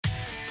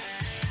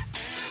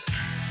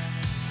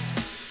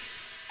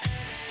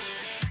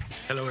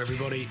Hello,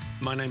 everybody.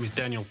 My name is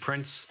Daniel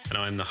Prince, and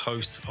I am the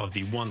host of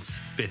the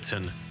Once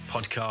Bitten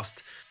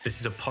podcast.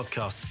 This is a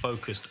podcast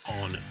focused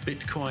on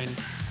Bitcoin.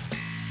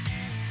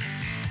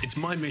 It's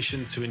my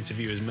mission to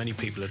interview as many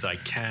people as I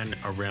can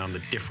around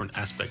the different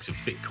aspects of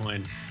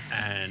Bitcoin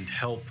and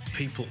help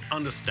people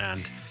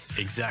understand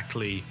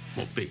exactly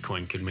what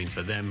Bitcoin could mean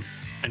for them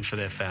and for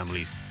their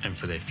families and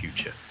for their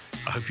future.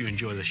 I hope you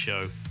enjoy the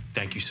show.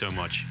 Thank you so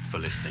much for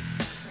listening.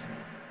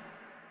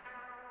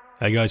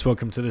 Hey guys,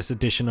 welcome to this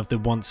edition of the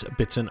Once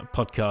Bitten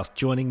podcast.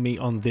 Joining me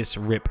on this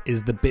rip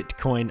is the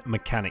Bitcoin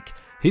Mechanic.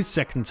 His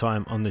second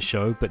time on the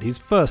show, but his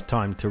first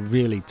time to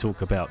really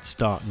talk about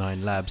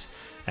Start9 Labs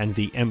and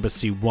the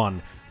Embassy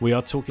One. We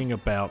are talking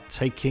about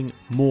taking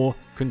more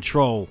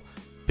control,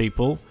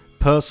 people.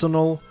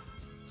 Personal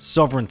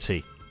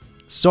sovereignty.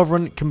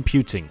 Sovereign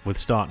computing with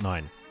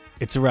Start9.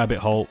 It's a rabbit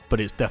hole, but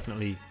it's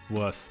definitely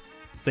worth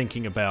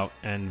thinking about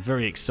and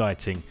very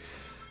exciting.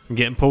 I'm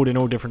getting pulled in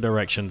all different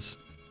directions,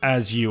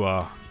 as you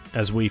are,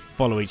 as we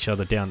follow each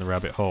other down the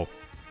rabbit hole.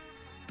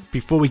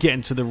 Before we get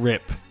into the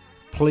rip,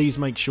 please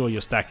make sure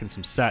you're stacking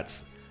some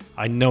sats.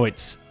 I know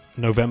it's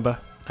November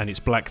and it's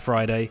Black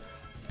Friday.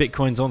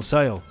 Bitcoin's on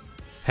sale.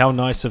 How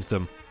nice of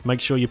them.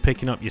 Make sure you're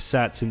picking up your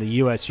sats. In the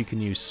US, you can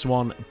use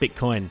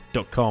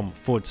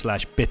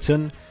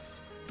swanbitcoin.com/bitten.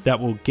 That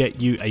will get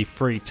you a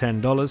free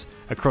 $10.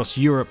 Across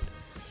Europe,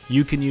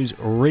 you can use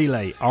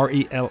Relai,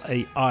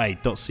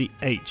 RELAI.ch.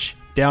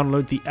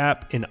 Download the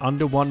app in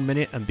under 1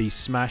 minute and be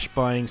smash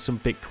buying some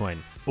Bitcoin.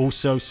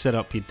 Also set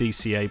up your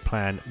DCA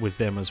plan with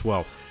them as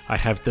well. I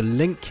have the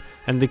link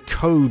and the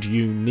code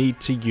you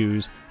need to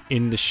use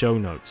in the show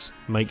notes.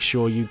 Make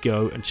sure you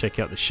go and check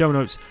out the show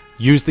notes.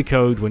 Use the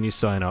code when you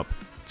sign up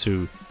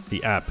to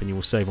the app and you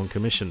will save on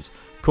commissions.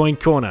 Coin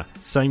Corner,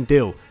 same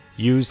deal.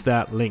 Use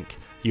that link.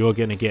 You're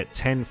going to get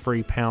 10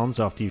 free pounds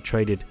after you've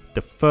traded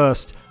the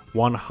first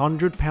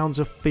 100 pounds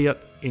of fiat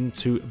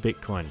into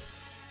Bitcoin.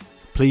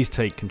 Please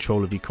take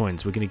control of your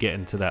coins. We're going to get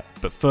into that.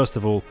 But first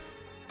of all,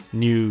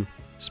 new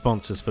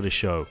sponsors for the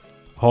show.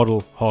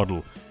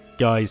 HODL.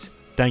 Guys,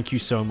 thank you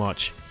so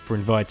much for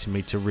inviting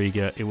me to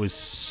Riga. It was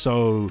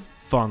so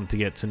fun to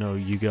get to know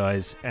you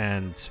guys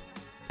and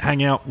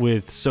hang out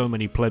with so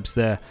many plebs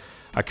there.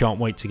 I can't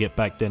wait to get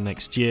back there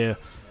next year.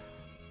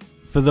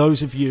 For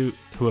those of you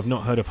who have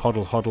not heard of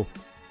HODL,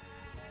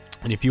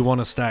 and if you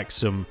want to stack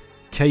some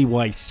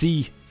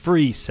KYC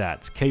free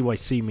sats,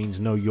 KYC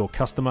means know your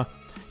customer.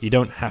 You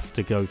don't have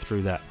to go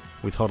through that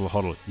with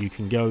HODL. You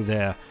can go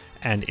there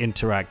and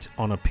interact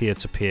on a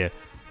peer-to-peer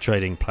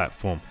trading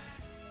platform.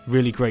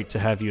 Really great to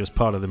have you as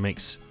part of the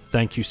mix.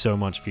 Thank you so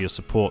much for your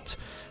support.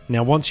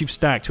 Now, once you've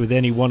stacked with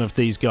any one of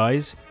these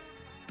guys,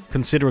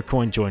 consider a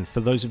coin join. For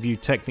those of you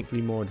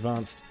technically more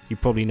advanced, you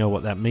probably know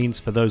what that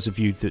means. For those of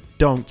you that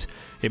don't,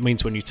 it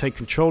means when you take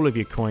control of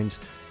your coins,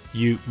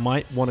 you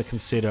might want to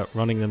consider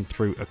running them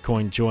through a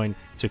coin join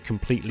to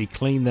completely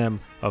clean them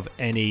of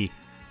any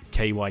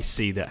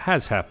KYC that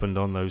has happened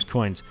on those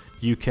coins.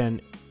 You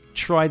can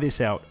try this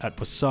out at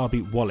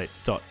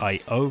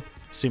wasabiwallet.io.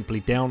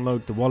 Simply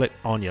download the wallet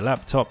on your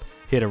laptop,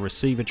 hit a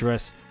receive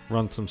address,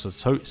 run some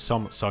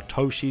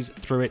satoshis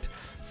through it,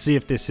 see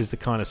if this is the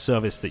kind of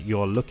service that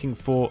you're looking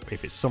for,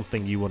 if it's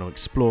something you want to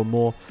explore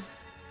more.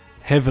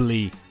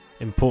 Heavily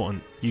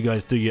important, you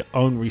guys do your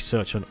own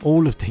research on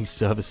all of these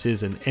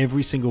services, and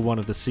every single one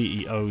of the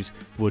CEOs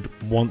would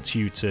want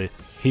you to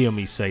hear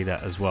me say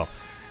that as well.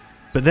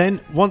 But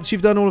then, once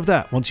you've done all of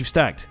that, once you've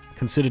stacked,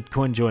 consider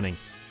coin joining.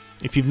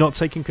 If you've not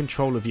taken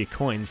control of your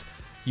coins,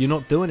 you're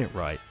not doing it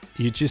right.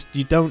 You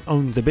don't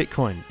own the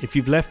Bitcoin. If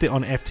you've left it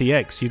on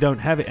FTX, you don't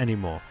have it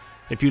anymore.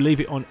 If you leave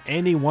it on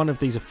any one of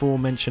these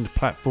aforementioned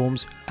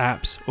platforms,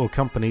 apps, or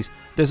companies,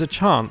 there's a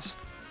chance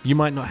you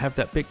might not have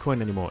that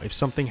Bitcoin anymore. If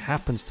something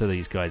happens to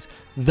these guys,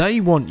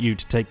 they want you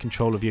to take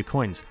control of your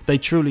coins. They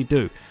truly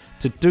do.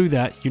 To do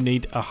that, you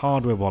need a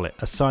hardware wallet,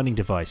 a signing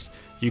device.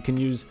 You can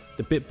use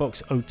the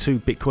Bitbox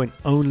O2 Bitcoin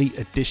Only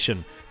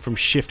Edition from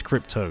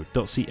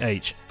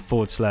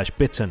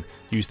shiftcrypto.ch/bitten.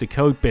 Use the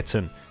code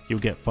BITTEN. You'll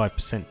get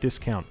 5%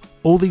 discount.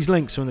 All these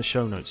links are in the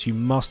show notes. You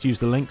must use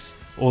the links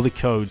or the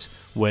codes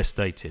where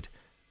stated.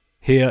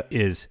 Here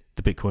is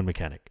the Bitcoin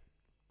Mechanic.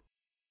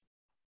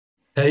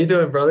 How you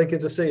doing, brother? Good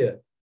to see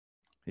you.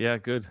 Yeah,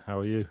 good. How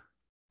are you?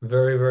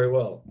 Very, very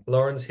well.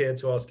 Lauren's here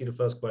to ask you the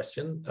first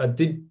question.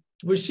 Did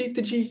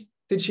she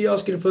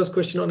ask you the first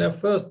question on our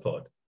first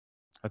pod?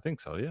 I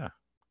think so, yeah.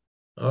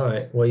 All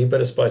right. Well, you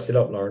better spice it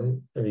up,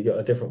 Lauren. Have you got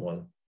a different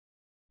one?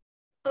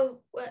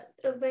 Oh, what?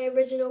 Of my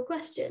original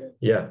question?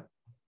 Yeah.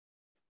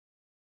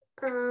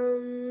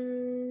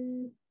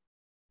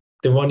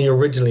 The The one you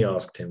originally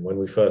asked him when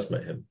we first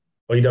met him.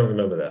 Or you don't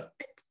remember that?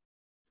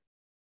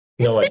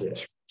 No idea.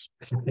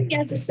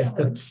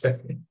 episodes.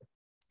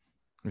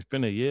 It's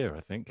been a year,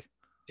 I think.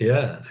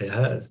 Yeah, it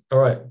has. All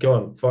right, go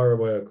on. Fire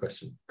away a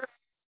question.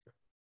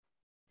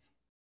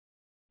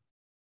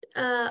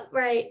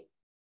 Right.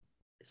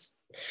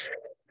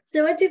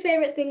 So what's your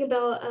favorite thing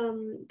about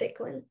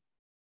Bitcoin?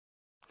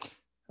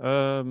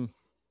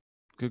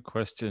 Good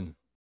question.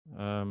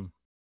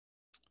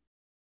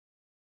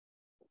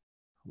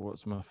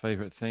 What's my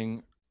favorite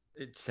thing?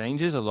 It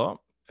changes a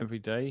lot every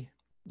day.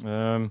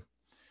 Um,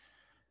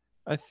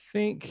 I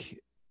think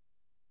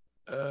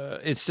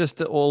it's just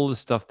that all the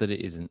stuff that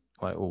it isn't,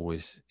 like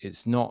always.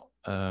 It's not.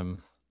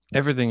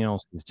 Everything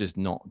else is just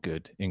not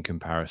good in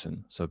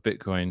comparison. So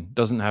Bitcoin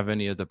doesn't have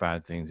any of the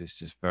bad things. It's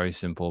just very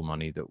simple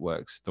money that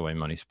works the way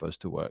money's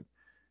supposed to work.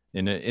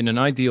 In an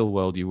ideal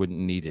world, you wouldn't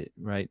need it,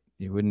 right?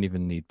 You wouldn't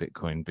even need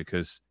Bitcoin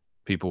because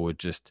people would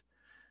just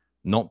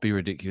not be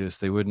ridiculous.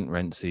 They wouldn't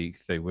rent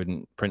seek. They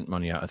wouldn't print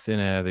money out of thin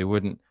air. They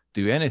wouldn't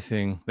do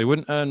anything. They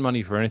wouldn't earn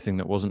money for anything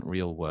that wasn't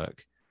real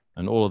work.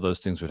 And all of those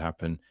things would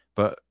happen.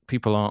 But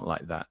people aren't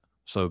like that.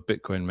 So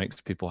Bitcoin makes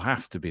people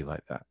have to be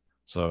like that.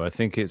 So I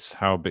think it's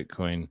how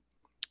Bitcoin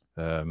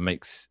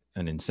makes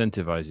and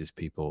incentivizes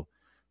people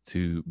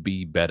to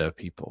be better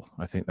people.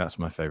 I think that's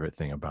my favorite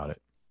thing about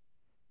it.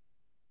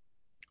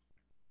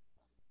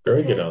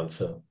 Very good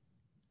answer.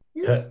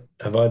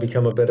 Have I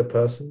become a better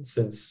person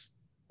since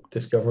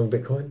discovering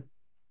Bitcoin?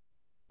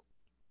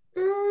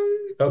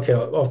 Okay,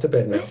 off to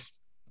bed now.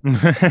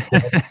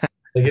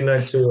 Good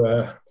night to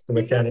the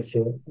mechanic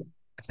here.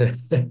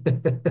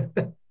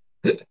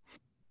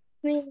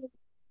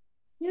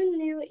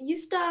 You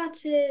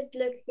started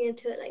looking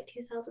into it like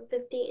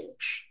 2015.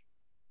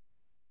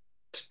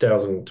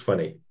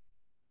 2020.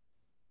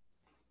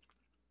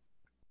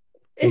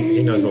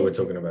 He knows what we're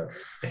talking about.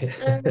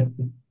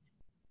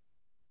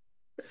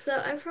 So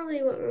I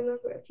probably won't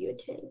remember if you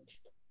changed.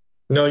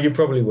 No, you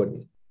probably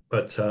wouldn't,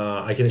 but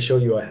I can assure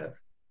you I have.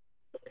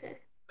 Okay.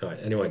 All right.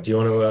 Anyway, do you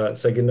want to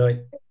say good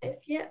night?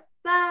 Yeah.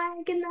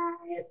 Bye. Good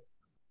night.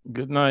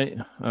 Good night.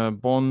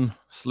 Bon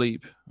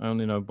sleep. I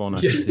only know Bon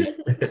Appetit.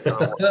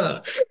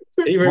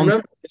 He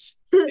remembers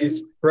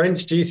his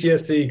French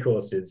GCSE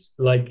courses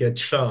like a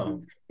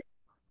charm.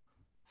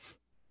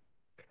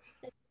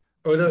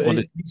 Oh no,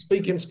 you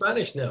speak in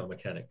Spanish now,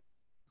 mechanic.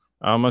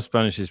 My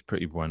Spanish is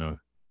pretty bueno.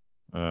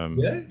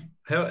 Yeah.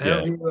 How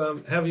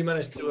have you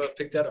managed to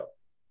pick that up?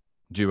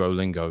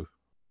 Duolingo,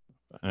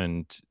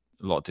 and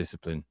a lot of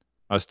discipline.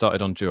 I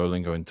started on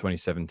Duolingo in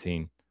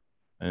 2017,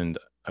 and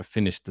I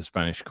finished the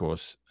Spanish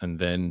course, and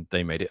then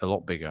they made it a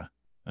lot bigger,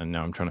 and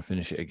now I'm trying to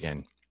finish it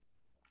again.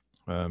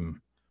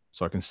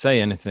 So I can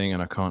say anything,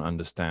 and I can't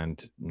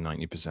understand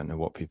 90% of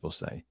what people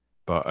say,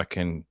 but I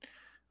can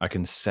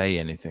say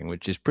anything,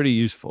 which is pretty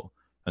useful.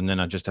 And then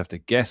I just have to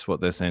guess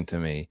what they're saying to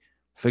me,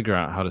 figure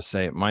out how to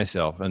say it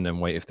myself, and then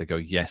wait if they go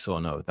yes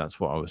or no. That's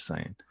what I was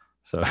saying.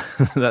 So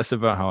that's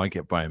about how I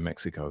get by in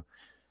Mexico.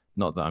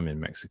 Not that I'm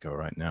in Mexico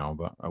right now,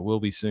 but I will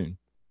be soon.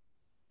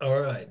 All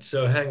right.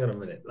 So hang on a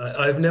minute.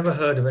 I've never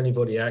heard of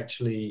anybody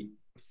actually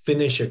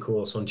finish a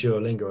course on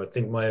Duolingo. I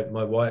think my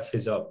wife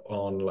is up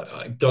on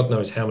like God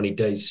knows how many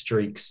days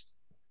streaks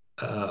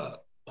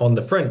on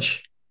the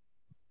French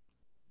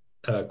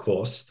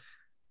course.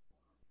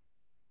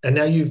 And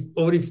now you've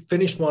already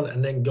finished one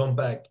and then gone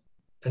back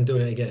and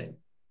doing it again.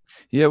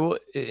 Yeah, well,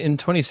 in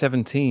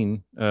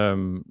 2017,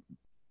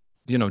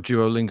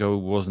 Duolingo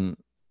wasn't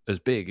as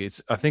big.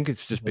 I think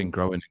it's just been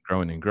growing and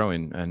growing and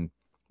growing, and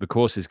the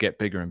courses get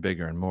bigger and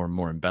bigger and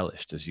more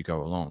embellished as you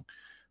go along.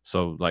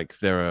 So, like,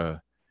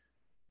 there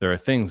are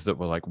things that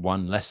were like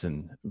one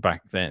lesson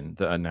back then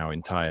that are now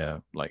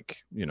entire, like,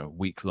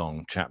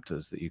 week-long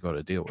chapters that you got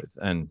to deal with,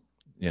 and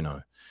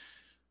it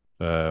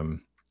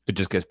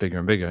just gets bigger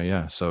and bigger.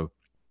 Yeah, so.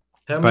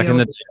 Back in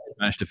the day, I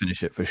managed to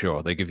finish it for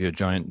sure. They give you a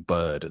giant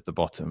bird at the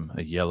bottom,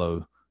 a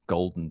yellow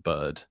golden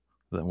bird,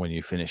 that when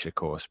you finish a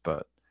course.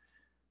 But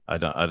I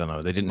don't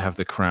know. They didn't have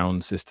the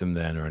crown system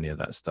then or any of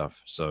that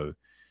stuff. So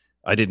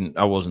I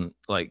wasn't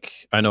like,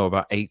 I know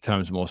about 8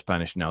 times more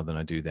Spanish now than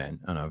I do then,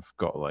 and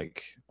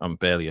I'm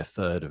barely a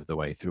third of the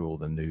way through all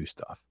the new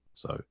stuff.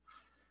 So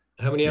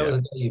how many hours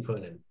a day are you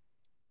putting in?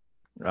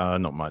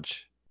 Not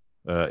much.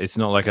 It's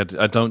not like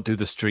I don't do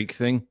the streak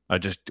thing. I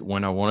just,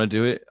 when I want to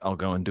do it, I'll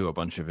go and do a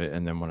bunch of it,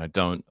 and then when I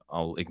don't,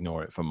 I'll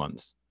ignore it for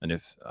months. And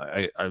if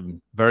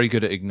I'm very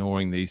good at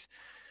ignoring these,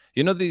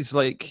 these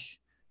like,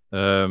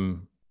 there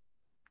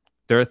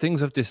are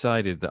things I've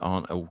decided that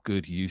aren't a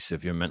good use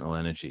of your mental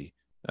energy,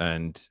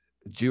 and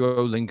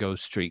Duolingo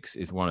streaks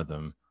is one of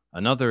them.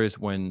 Another is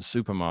when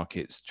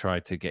supermarkets try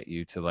to get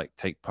you to like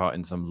take part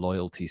in some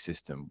loyalty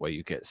system where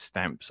you get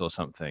stamps or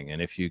something. And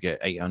if you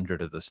get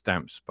 800 of the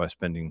stamps by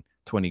spending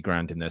 20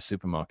 grand in their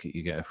supermarket,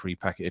 you get a free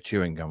packet of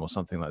chewing gum or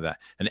something like that.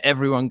 And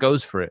everyone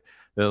goes for it.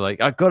 They're like,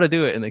 I got to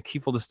do it. And they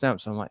keep all the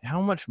stamps. I'm like,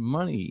 how much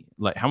money,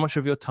 like how much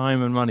of your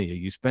time and money are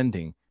you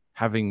spending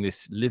having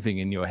this living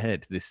in your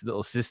head, this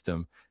little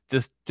system?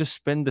 Just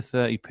spend the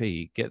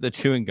 30p, get the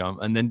chewing gum,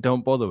 and then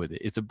don't bother with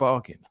it. It's a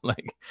bargain.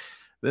 Like,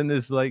 then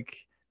there's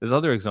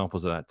other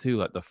examples of that too,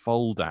 like the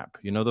Fold app.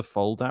 The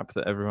Fold app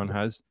that everyone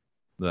has,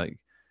 like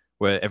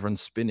where everyone's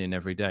spinning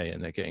every day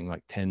and they're getting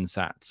like 10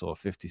 sats or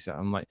 50 sats.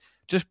 I'm like,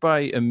 just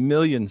buy 1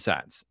 million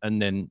sats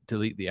and then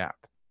delete the app.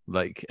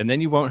 Like, and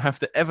then you won't have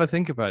to ever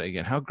think about it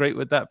again. How great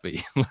would that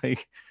be?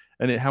 Like,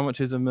 how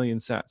much is 1 million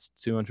sats?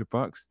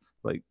 $200?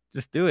 Like,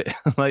 just do it.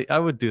 Like, I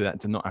would do that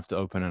to not have to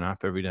open an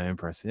app every day and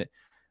press it.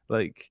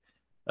 Like,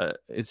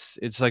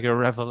 it's like a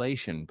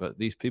revelation, but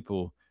these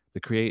people the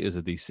creators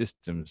of these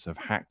systems have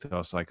hacked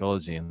our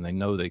psychology, and they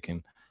know they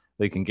can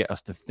get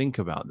us to think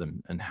about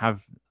them and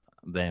have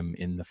them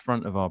in the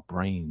front of our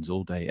brains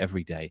all day,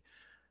 every day,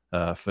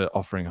 for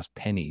offering us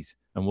pennies,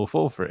 and we'll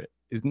fall for it.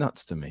 It's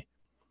nuts to me.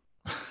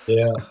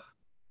 Yeah,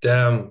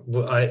 damn.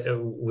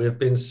 We've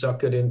been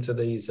suckered into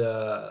these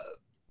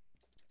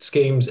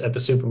schemes at the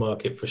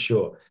supermarket for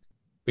sure,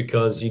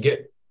 because you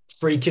get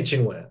free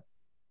kitchenware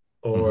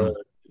or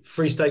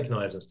free steak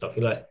knives and stuff.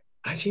 You're like,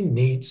 I actually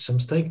need some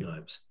steak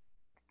knives.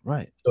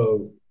 Right.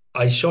 So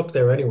I shop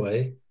there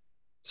anyway.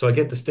 So I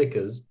get the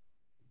stickers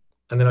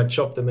and then I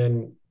chop them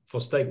in for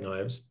steak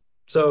knives.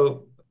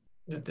 So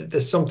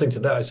there's something to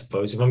that, I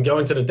suppose, if I'm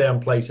going to the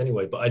damn place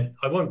anyway. But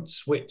I won't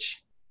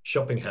switch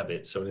shopping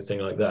habits or anything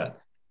like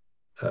that.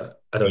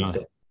 I don't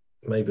think.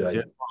 Maybe I. Yeah,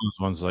 it's one of those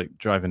ones like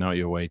driving out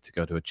your way to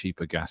go to a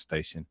cheaper gas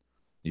station,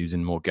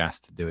 using more gas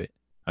to do it.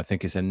 I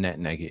think it's a net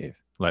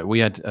negative. Like we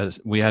had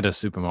a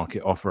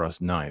supermarket offer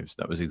us knives.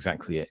 That was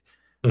exactly it.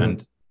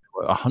 And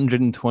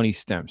 120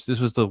 steps.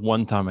 This was the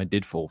one time I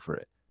did fall for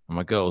it. And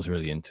my girl was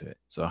really into it.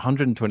 So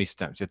 120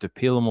 steps. You have to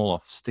peel them all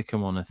off, stick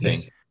them on a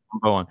thing,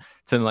 go on.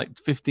 10, like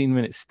 15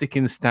 minutes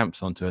sticking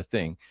stamps onto a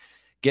thing.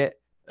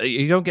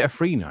 You don't get a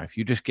free knife.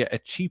 You just get a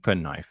cheaper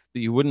knife that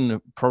you wouldn't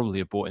have probably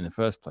have bought in the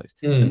first place.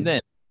 And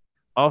then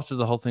after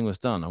the whole thing was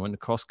done, I went to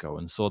Costco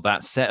and saw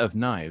that set of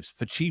knives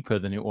for cheaper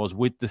than it was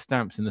with the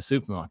stamps in the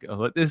supermarket. I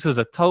was like, this was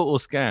a total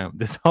scam.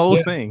 This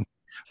whole thing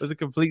was a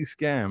complete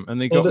scam. And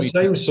they got the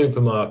same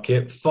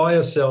supermarket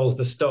fire sells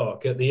the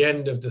stock at the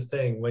end of the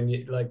thing when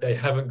they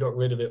haven't got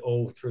rid of it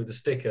all through the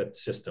sticker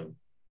system.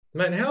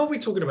 Man, how are we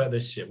talking about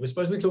this shit? We're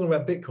supposed to be talking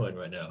about Bitcoin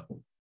right now.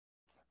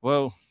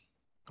 Well,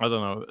 I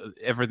don't know.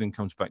 Everything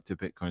comes back to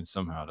Bitcoin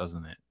somehow,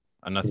 doesn't it?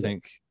 And I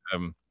think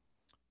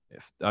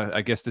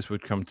I guess this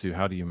would come to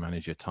how do you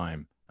manage your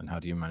time and how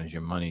do you manage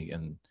your money?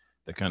 And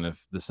they're kind of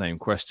the same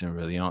question,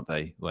 really, aren't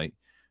they? Like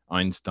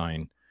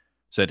Einstein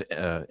said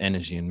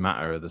energy and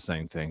matter are the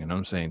same thing. And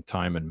I'm saying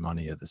time and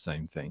money are the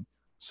same thing.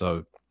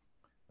 So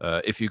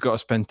if you've got to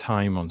spend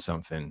time on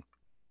something,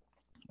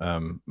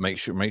 make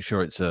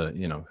sure it's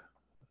the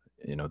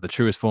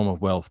truest form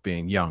of wealth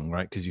being young,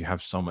 right? Because you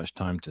have so much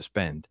time to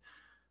spend.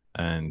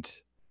 And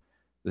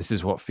this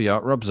is what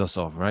fiat robs us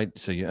of, right?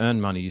 So you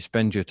earn money, you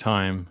spend your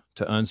time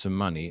to earn some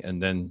money,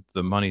 and then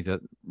the money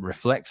that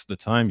reflects the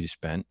time you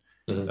spent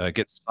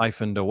gets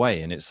siphoned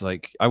away. And it's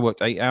like, I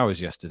worked 8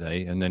 hours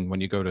yesterday, and then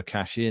when you go to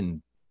cash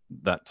in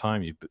that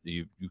time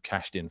you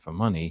cashed in for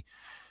money,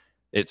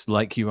 it's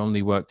like you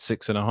only worked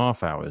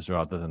 6.5 hours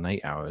rather than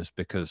 8 hours,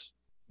 because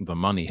the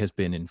money has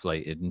been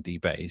inflated and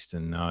debased,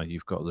 and now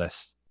you've got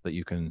less that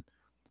you can,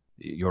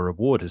 your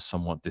reward has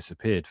somewhat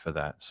disappeared for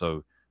that.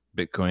 So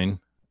Bitcoin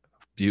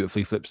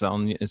beautifully flips that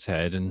on its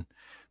head and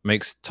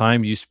makes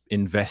time you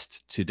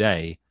invest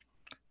today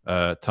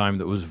time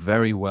that was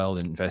very well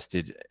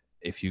invested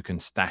if you can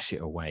stash it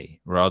away,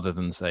 rather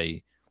than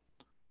say,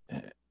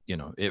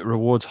 it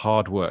rewards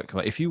hard work.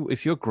 Like if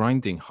you're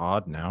grinding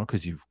hard now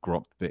because you've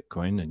grokked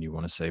Bitcoin and you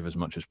want to save as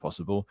much as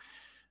possible,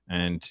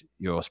 and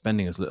you're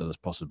spending as little as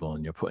possible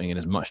and you're putting in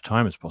as much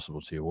time as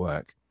possible to your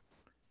work,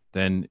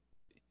 then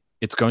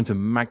it's going to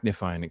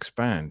magnify and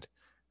expand.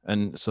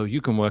 And so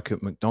you can work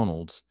at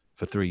McDonald's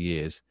for 3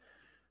 years,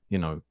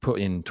 put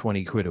in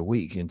 20 quid a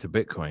week into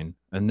Bitcoin,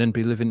 and then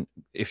be living,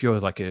 if you're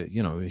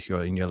if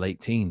you're in your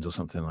late teens or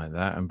something like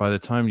that, and by the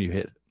time you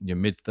hit your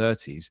mid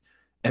 30s,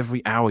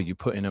 every hour you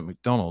put in at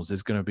McDonald's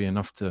is going to be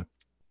enough to,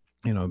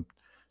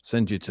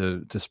 send you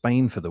to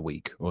Spain for the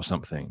week or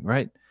something,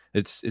 right?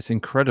 It's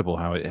incredible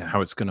how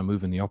it's going to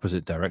move in the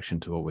opposite direction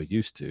to what we're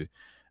used to.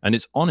 And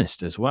it's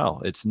honest as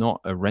well. It's not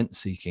a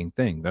rent-seeking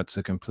thing. That's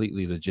a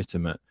completely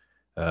legitimate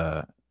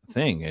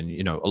thing.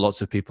 And,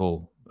 lots of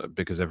people,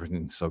 because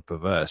everything's so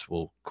perverse,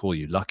 will call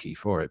you lucky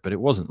for it. But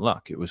it wasn't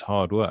luck. It was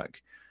hard work.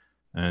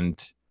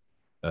 And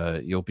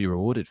you'll be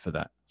rewarded for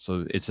that.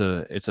 So it's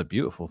a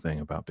beautiful thing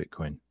about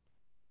Bitcoin.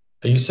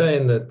 Are you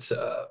saying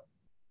that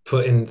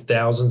putting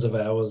thousands of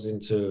hours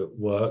into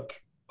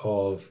work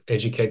of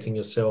educating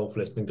yourself,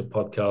 listening to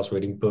podcasts,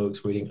 reading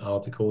books, reading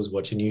articles,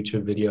 watching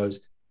YouTube videos?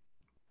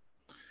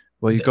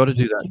 Well, you've got to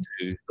do that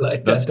too.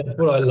 Like that's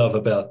what I love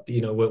about,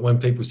 when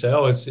people say,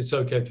 oh, it's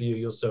okay for you,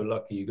 you're so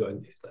lucky you got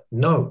in. It's like,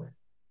 no,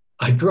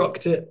 I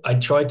grokked it. I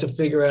tried to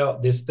figure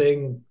out this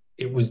thing.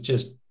 It was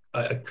just,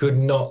 I could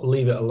not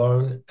leave it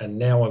alone. And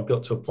now I've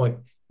got to a point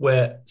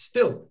where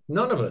still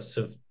none of us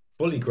have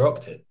fully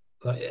grokked it,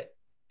 like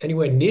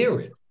anywhere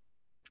near it.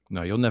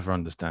 No, you'll never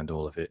understand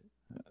all of it.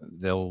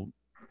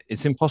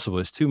 It's impossible.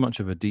 It's too much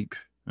of a deep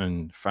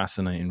and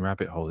fascinating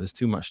rabbit hole. There's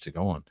too much to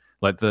go on.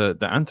 Like the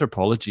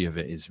anthropology of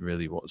it is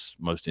really what's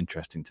most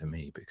interesting to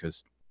me,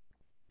 because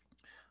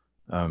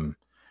the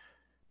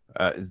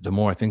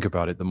more I think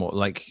about it, the more,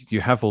 like,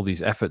 you have all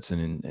these efforts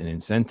and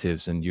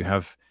incentives, and you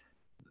have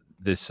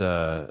this,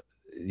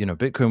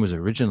 Bitcoin was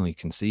originally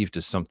conceived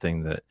as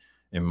something that,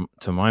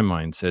 to my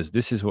mind, says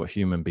this is what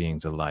human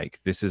beings are like.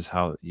 This is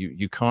how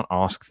you can't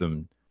ask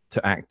them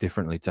to act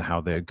differently to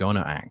how they're going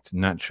to act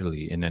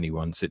naturally in any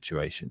one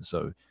situation.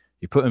 So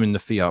you put them in the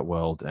fiat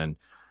world, and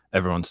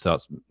everyone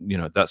starts,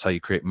 that's how you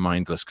create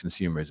mindless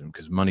consumerism,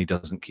 because money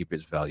doesn't keep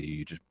its value.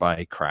 You just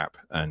buy crap,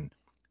 and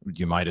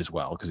you might as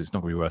well, because it's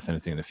not going to be worth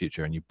anything in the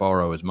future. And you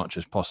borrow as much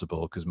as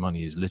possible because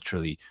money is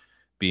literally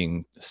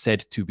being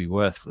said to be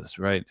worthless,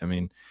 right? I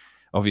mean,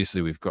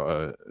 obviously we've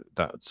got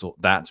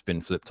that's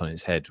been flipped on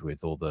its head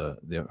with all the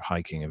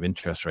hiking of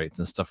interest rates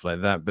and stuff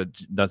like that. But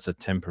that's a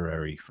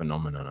temporary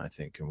phenomenon, I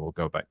think, and we'll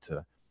go back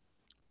to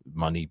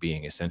money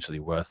being essentially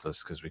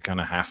worthless, because we kind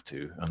of have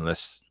to,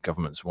 unless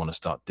governments want to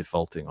start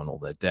defaulting on all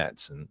their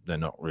debts, and they're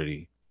not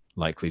really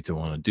likely to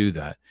want to do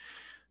that.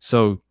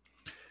 So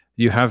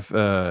you have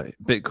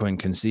Bitcoin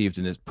conceived,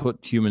 and it's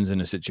put humans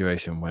in a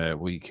situation where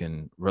we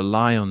can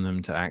rely on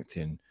them to act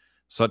in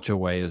such a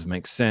way as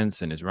makes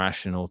sense and is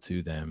rational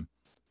to them,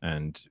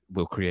 and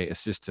will create a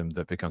system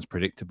that becomes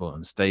predictable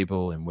and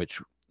stable, in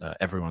which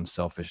everyone's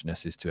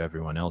selfishness is to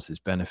everyone else's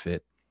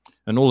benefit,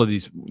 and all of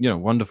these,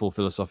 wonderful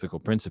philosophical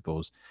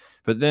principles.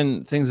 But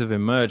then things have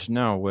emerged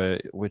now where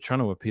we're trying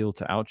to appeal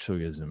to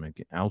altruism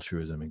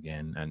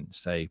again, and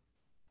say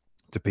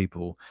to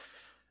people,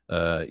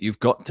 you've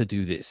got to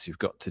do this, you've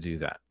got to do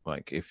that.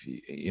 Like, if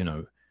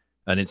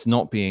and it's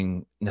not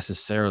being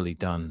necessarily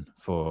done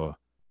for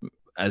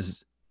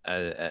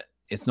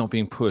it's not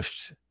being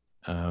pushed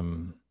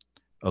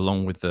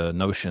along with the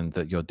notion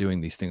that you're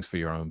doing these things for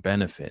your own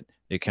benefit.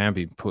 It can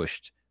be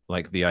pushed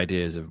like the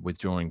ideas of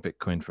withdrawing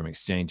Bitcoin from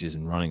exchanges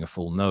and running a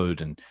full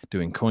node and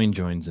doing coin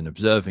joins and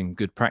observing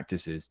good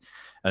practices,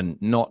 and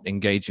not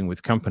engaging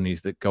with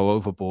companies that go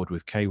overboard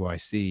with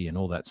KYC and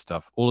all that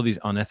stuff. All of these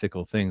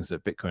unethical things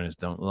that Bitcoiners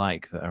don't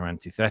like, that are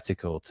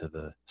antithetical to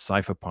the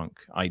cypherpunk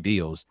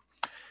ideals.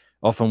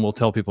 Often we'll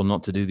tell people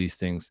not to do these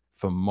things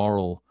for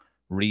moral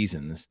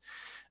reasons.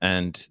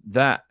 And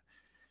that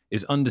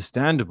is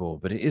understandable,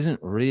 but it isn't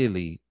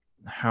really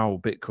how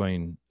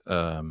Bitcoin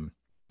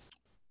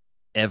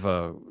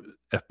ever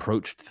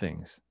approached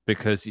things,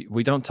 because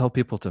we don't tell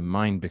people to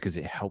mine because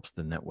it helps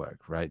the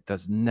network, right?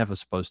 That's never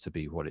supposed to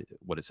be what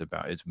it's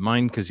about. It's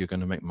mine because you're going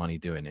to make money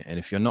doing it. And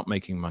if you're not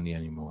making money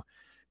anymore,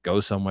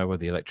 go somewhere where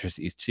the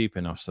electricity is cheap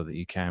enough so that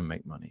you can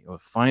make money, or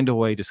find a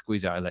way to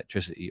squeeze out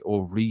electricity,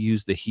 or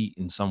reuse the heat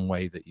in some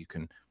way that you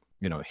can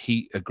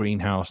heat a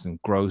greenhouse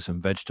and grow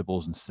some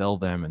vegetables and sell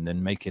them and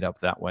then make it up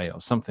that way, or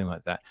something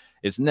like that.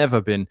 It's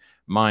never been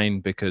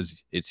mine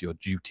because it's your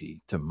duty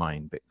to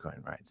mine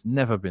Bitcoin, right? It's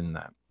never been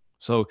that.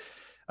 So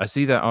I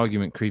see that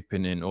argument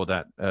creeping in, or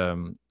that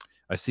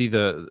I see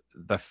the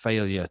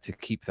failure to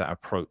keep that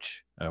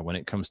approach when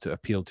it comes to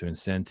appeal to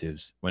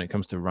incentives, when it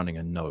comes to running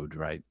a node,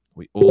 right?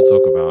 We all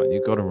talk about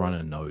you've got to run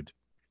a node.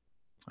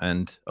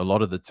 And a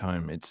lot of the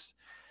time it's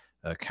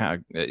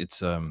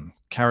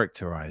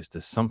characterized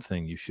as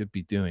something you should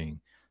be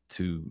doing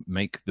to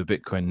make the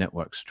Bitcoin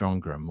network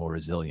stronger and more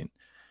resilient.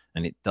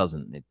 And it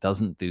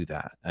doesn't do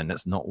that. And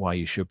that's not why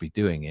you should be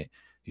doing it.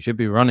 You should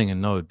be running a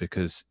node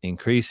because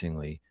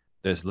increasingly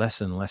there's less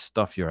and less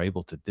stuff you're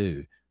able to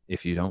do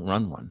if you don't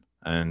run one.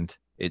 And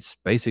it's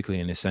basically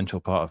an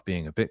essential part of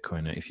being a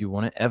Bitcoiner. If you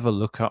want to ever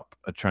look up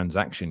a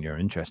transaction you're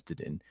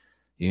interested in,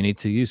 you need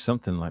to use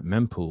something like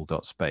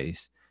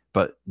mempool.space,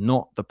 but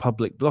not the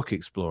public block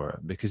explorer,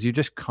 because you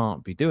just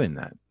can't be doing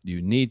that.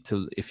 You need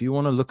to, if you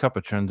want to look up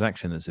a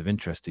transaction that's of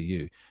interest to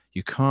you,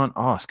 you can't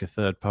ask a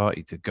third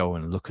party to go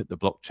and look at the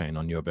blockchain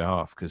on your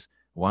behalf, because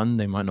one,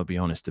 they might not be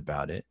honest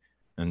about it.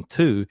 And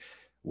two,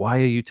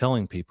 why are you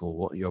telling people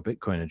what your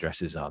Bitcoin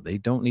addresses are? They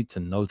don't need to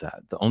know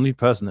that. The only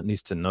person that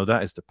needs to know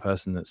that is the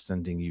person that's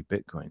sending you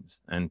Bitcoins.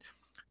 And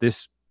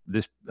this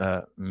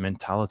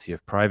mentality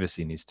of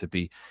privacy needs to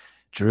be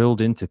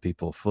drilled into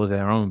people for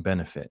their own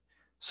benefit.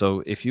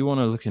 So if you want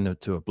to look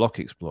into a block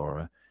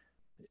explorer,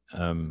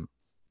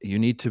 you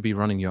need to be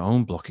running your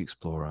own block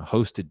explorer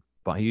hosted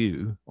by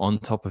you on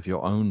top of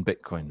your own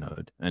Bitcoin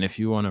node. And if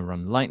you want to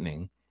run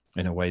Lightning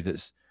in a way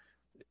that's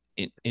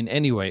in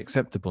any way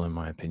acceptable, in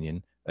my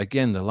opinion,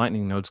 again, the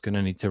Lightning node's going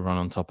to need to run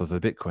on top of a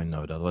Bitcoin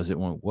node, otherwise it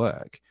won't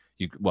work.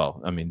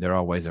 There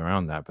are ways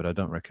around that, but I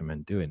don't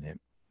recommend doing it.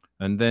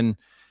 And then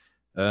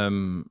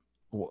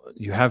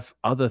you have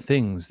other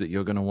things that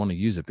you're going to want to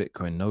use a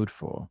Bitcoin node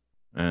for.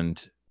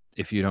 And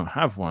if you don't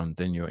have one,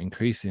 then you're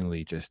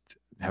increasingly just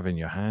having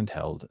your hand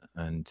held.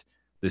 And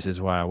this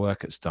is why I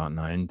work at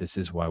Start9. This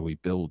is why we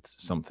build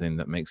something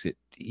that makes it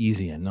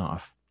easy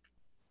enough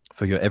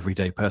for your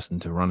everyday person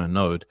to run a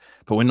node.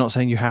 But we're not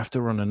saying you have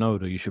to run a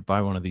node or you should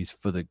buy one of these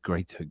for the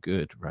greater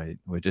good, right?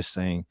 We're just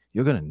saying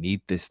you're going to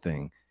need this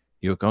thing.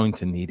 You're going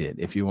to need it.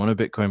 If you want a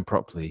Bitcoin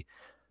properly,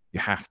 you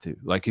have to.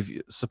 Like,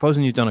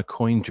 supposing you've done a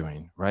coin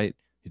join, right?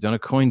 You've done a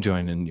coin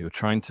join and you're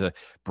trying to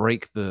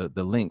break the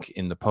link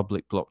in the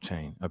public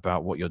blockchain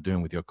about what you're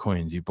doing with your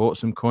coins. You bought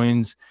some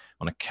coins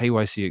on a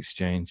KYC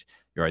exchange.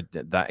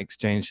 That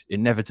exchange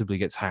inevitably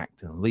gets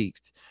hacked and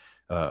leaked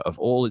of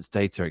all its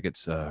data. It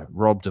gets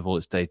robbed of all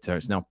its data.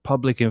 It's now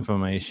public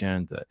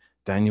information that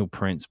Daniel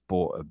Prince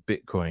bought a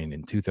Bitcoin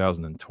in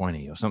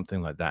 2020 or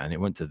something like that, and it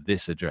went to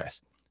this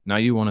address. Now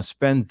you want to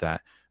spend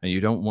that and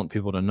you don't want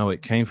people to know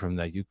it came from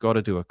there. You've got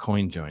to do a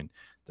coin join.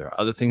 There are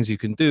other things you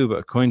can do, but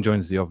a coin join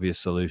is the obvious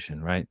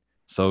solution, right?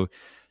 So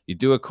you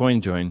do a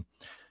coin join.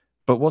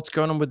 But what's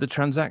going on with the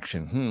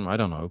transaction? I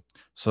don't know.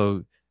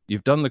 So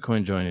you've done the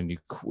coin join and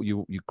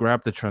you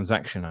grab the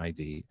transaction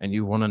ID and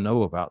you want to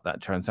know about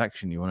that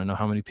transaction. You want to know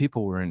how many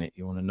people were in it.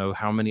 You want to know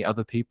how many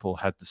other people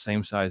had the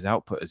same size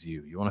output as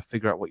you. You want to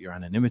figure out what your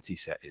anonymity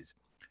set is.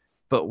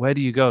 But where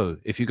do you go?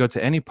 If you go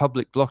to any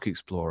public block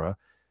explorer,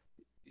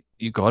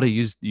 you got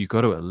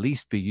to at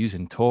least be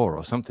using Tor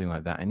or something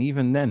like that. And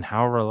even then,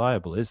 how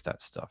reliable is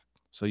that stuff?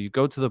 So you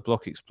go to the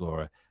block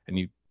explorer and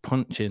you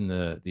punch in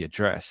the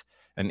address,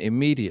 and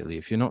immediately,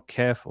 if you're not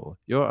careful,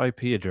 your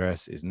IP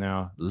address is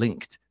now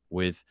linked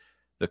with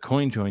the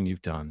coin join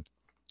you've done.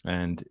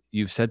 And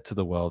you've said to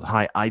the world,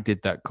 hi, I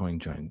did that coin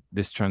join.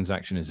 This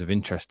transaction is of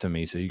interest to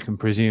me. So you can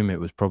presume it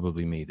was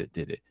probably me that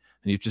did it.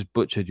 And you've just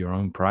butchered your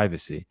own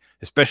privacy,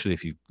 especially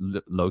if you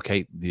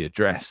locate the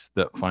address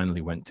that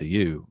finally went to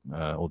you,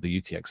 or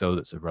the UTXO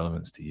that's of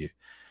relevance to you.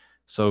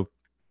 So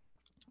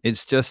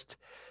it's just,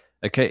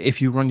 okay,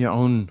 if you run your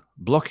own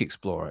block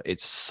explorer,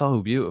 it's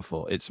so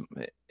beautiful.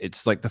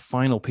 It's like the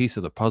final piece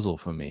of the puzzle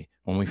for me.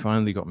 When we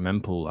finally got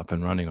mempool up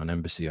and running on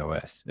Embassy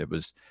OS, it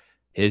was,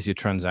 here's your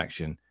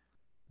transaction.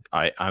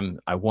 I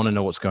want to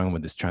know what's going on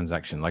with this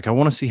transaction. Like, I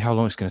want to see how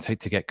long it's going to take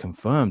to get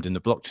confirmed in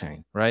the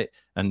blockchain, right?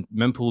 And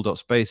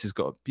mempool.space has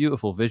got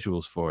beautiful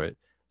visuals for it.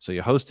 So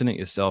you're hosting it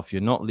yourself.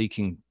 You're not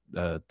leaking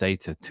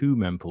data to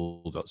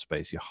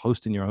mempool.space. You're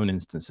hosting your own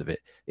instance of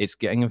it. It's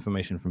getting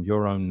information from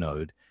your own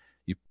node.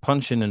 You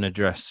punch in an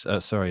address, a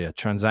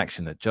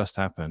transaction that just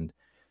happened,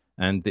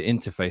 and the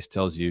interface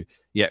tells you,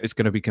 yeah, it's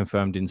going to be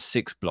confirmed in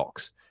 6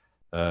 blocks,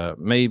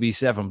 maybe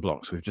 7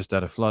 blocks. We've just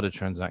had a flood of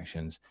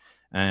transactions.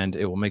 And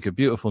it will make a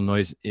beautiful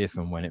noise if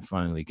and when it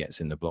finally gets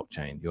in the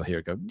blockchain. You'll hear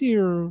it go,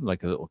 dear,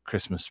 like a little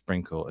Christmas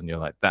sprinkle. And you're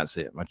like, that's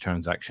it. My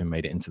transaction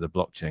made it into the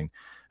blockchain.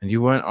 And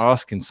you weren't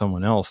asking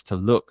someone else to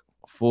look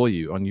for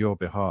you on your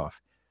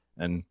behalf.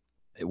 And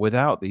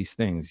without these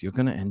things, you're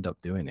going to end up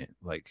doing it.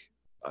 Like,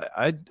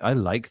 I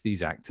like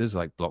these actors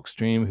like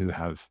Blockstream, who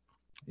have,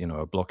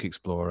 a block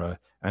explorer,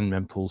 and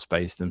mempool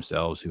space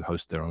themselves, who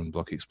host their own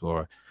block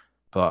explorer.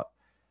 But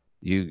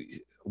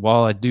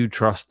while I do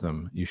trust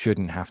them, you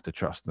shouldn't have to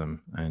trust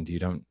them, and you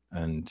don't.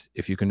 And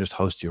if you can just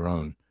host your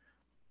own,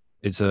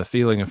 it's a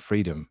feeling of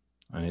freedom,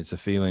 and it's a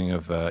feeling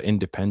of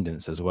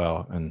independence as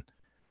well. And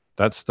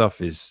that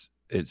stuff it's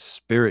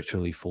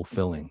spiritually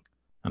fulfilling,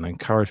 and I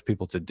encourage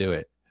people to do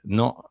it.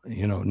 Not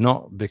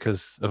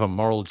because of a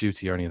moral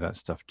duty or any of that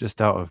stuff,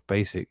 just out of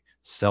basic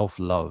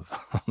self-love.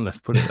 Let's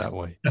put it that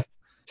way.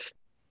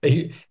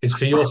 It's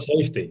for your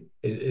safety.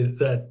 Is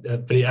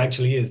that? But it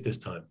actually is this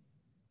time.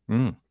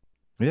 Yeah,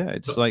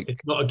 it's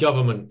not a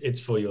government. It's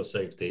for your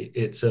safety.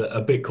 It's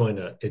a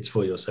Bitcoiner. It's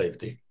for your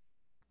safety.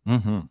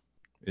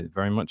 It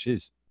very much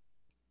is.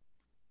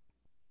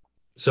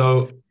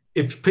 So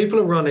if people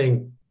are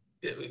running,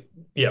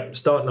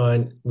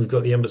 Start9, we've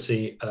got the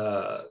Embassy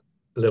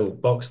little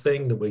box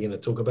thing that we're going to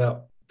talk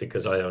about,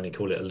 because I only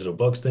call it a little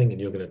box thing,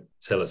 and you're going to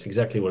tell us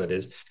exactly what it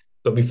is.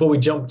 But before we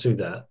jump to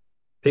that,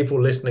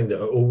 people listening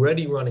that are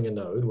already running a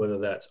node, whether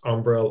that's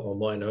Umbrel or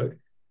MyNode,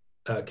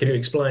 can you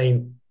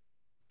explain?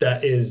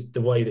 That is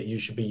the way that you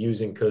should be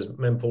using, because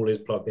mempool is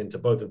plugged into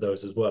both of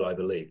those as well, I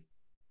believe.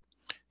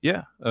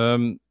 Yeah.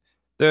 MyNode,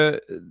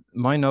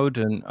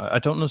 and I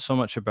don't know so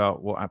much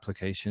about what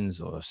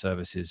applications or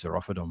services are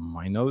offered on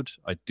MyNode.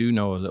 I do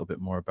know a little bit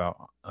more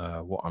about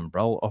what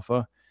Umbrel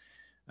offer.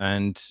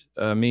 And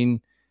I mean,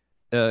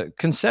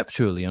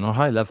 conceptually, on a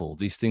high level,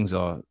 these things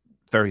are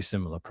very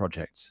similar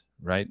projects,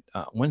 right?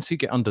 Once you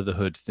get under the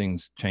hood,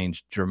 things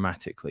change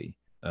dramatically.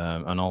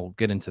 And I'll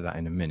get into that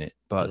in a minute.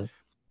 But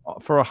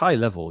for a high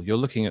level, you're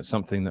looking at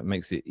something that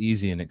makes it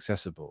easy and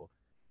accessible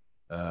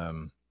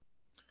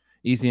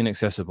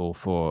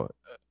for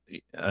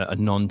a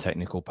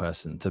non-technical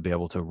person to be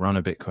able to run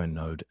a Bitcoin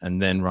node,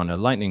 and then run a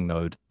Lightning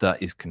node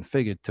that is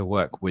configured to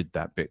work with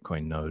that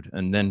Bitcoin node,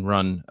 and then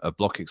run a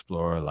block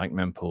explorer like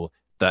mempool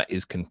that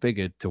is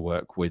configured to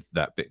work with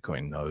that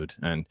Bitcoin node.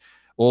 And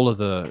all of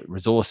the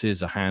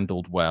resources are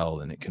handled well,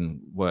 and it can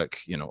work,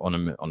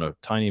 on a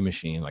tiny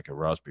machine like a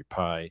Raspberry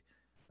Pi.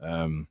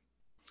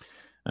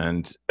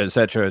 And et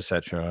cetera.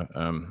 Sorry,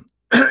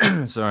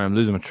 I'm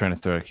losing my train of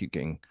thought. I keep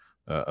getting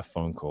a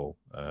phone call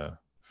that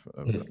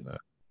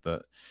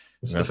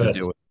we have to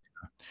deal with.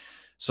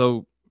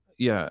 So,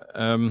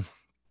 on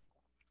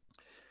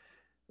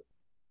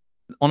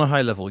a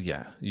high level,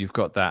 you've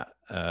got that.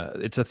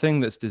 It's a thing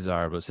that's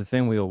desirable. It's a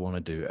thing we all want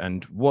to do.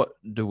 And what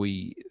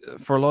do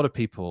for a lot of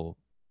people,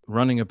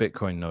 running a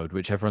Bitcoin node,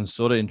 which everyone's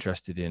sort of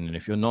interested in, and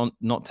if you're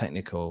not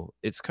technical,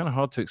 it's kind of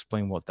hard to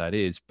explain what that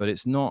is, but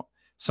it's not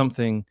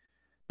something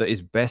that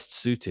is best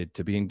suited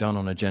to being done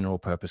on a general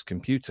purpose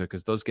computer,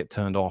 because those get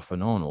turned off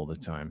and on all the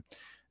time.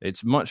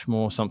 It's much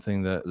more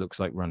something that looks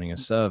like running a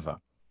server,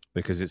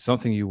 because it's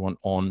something you want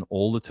on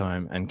all the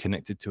time and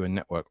connected to a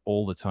network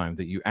all the time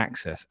that you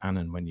access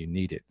and when you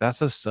need it.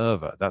 That's a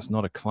server. That's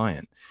not a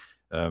client.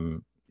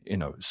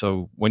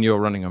 So when you're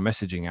running a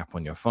messaging app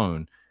on your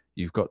phone,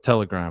 you've got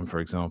Telegram, for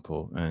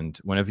example, and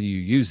whenever you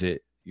use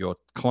it, your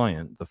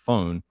client, the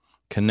phone,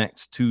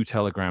 connects to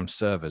Telegram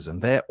servers,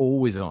 and they're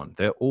always on.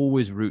 They're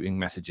always routing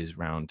messages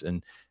around,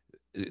 and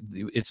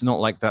it's not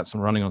like that's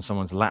running on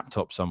someone's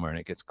laptop somewhere and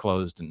it gets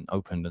closed and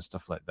opened and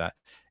stuff like that.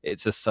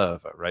 It's a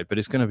server, right? But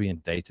it's going to be in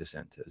data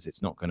centers.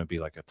 It's not going to be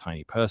like a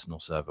tiny personal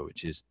server,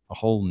 which is a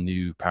whole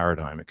new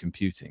paradigm of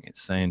computing.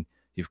 It's saying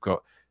you've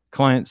got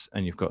clients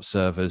and you've got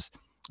servers,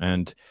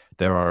 and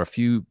there are a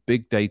few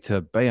big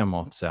data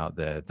behemoths out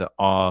there that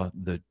are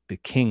the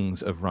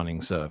kings of running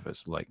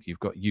servers. Like you've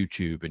got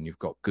YouTube and you've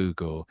got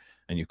Google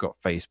and you've got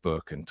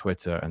Facebook and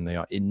Twitter, and they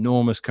are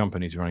enormous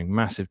companies running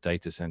massive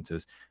data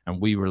centers, and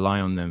we rely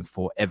on them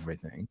for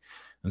everything.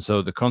 And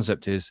so the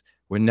concept is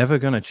we're never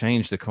going to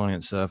change the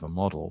client server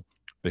model,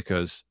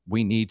 because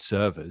we need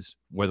servers,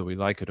 whether we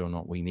like it or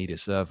not. We need a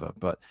server,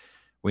 but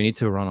we need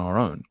to run our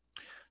own.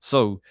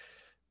 So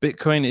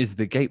Bitcoin is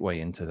the gateway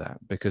into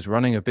that, because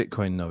running a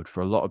Bitcoin node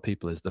for a lot of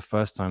people is the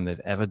first time they've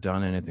ever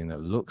done anything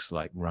that looks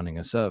like running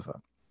a server.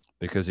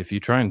 Because if you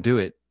try and do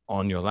it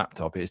on your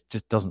laptop, it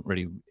just doesn't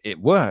really, it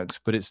works,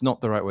 but it's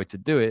not the right way to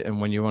do it. And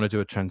when you want to do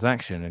a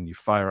transaction and you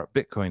fire up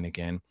Bitcoin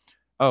again,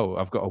 oh,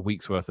 I've got a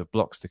week's worth of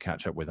blocks to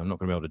catch up with. I'm not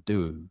going to be able to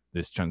do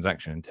this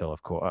transaction until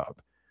I've caught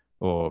up.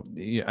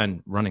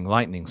 And running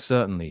Lightning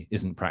certainly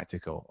isn't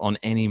practical on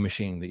any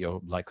machine that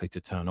you're likely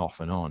to turn off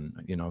and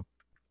on,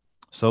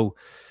 So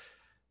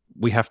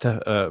we have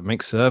to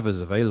make servers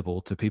available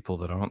to people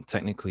that aren't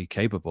technically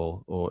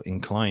capable or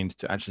inclined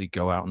to actually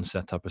go out and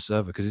set up a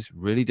server, because it's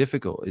really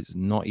difficult. It's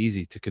not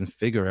easy to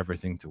configure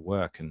everything to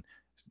work and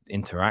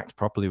interact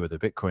properly with a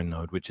Bitcoin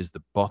node, which is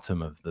the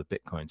bottom of the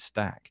Bitcoin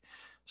stack.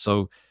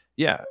 So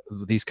yeah,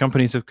 these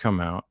companies have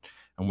come out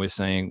and we're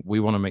saying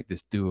we want to make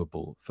this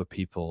doable for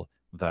people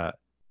that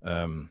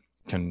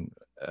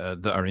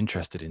that are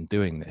interested in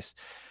doing this.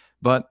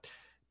 But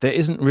there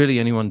isn't really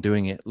anyone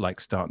doing it like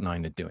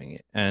Start9 are doing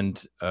it.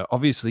 And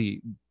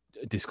obviously,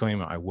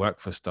 disclaimer, I work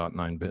for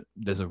Start9, but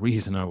there's a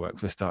reason I work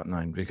for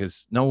Start9,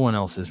 because no one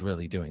else is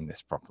really doing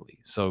this properly.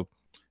 So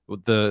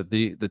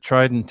the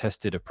tried and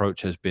tested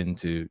approach has been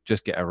to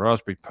just get a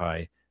Raspberry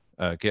Pi,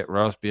 get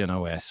Raspbian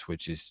OS,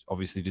 which is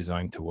obviously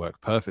designed to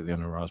work perfectly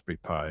on a Raspberry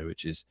Pi,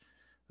 which is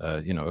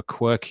a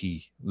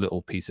quirky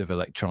little piece of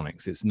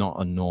electronics. It's not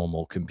a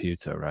normal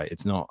computer, right?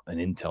 It's not an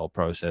Intel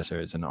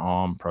processor. It's an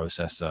ARM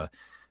processor.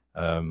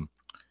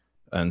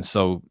 And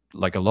so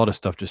like a lot of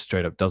stuff just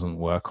straight up doesn't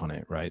work on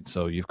it, right?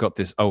 So you've got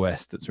this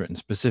OS that's written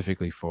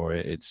specifically for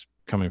it. It's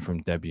coming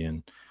from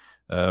Debian.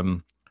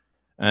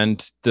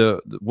 And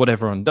what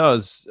everyone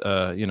does,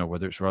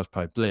 whether it's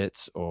Raspberry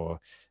Blitz or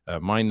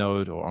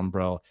MyNode or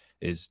Umbrel,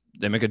 is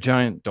they make a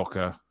giant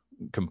Docker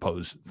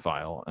compose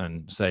file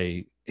and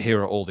say,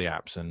 here are all the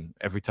apps. And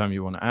every time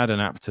you want to add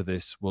an app to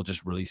this, we'll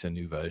just release a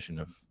new version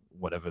of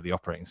whatever the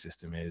operating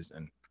system is.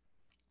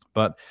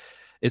 But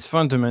it's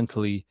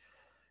fundamentally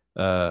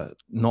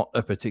not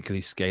a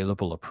particularly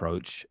scalable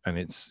approach, and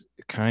it's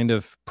kind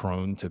of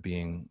prone to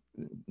being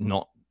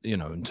not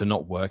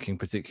working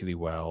particularly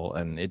well,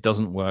 and it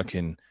doesn't work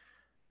in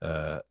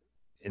the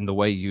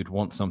way you'd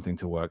want something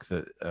to work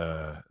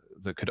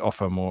that could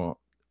offer more,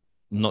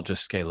 not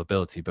just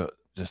scalability, but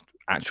just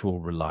actual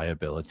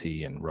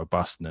reliability and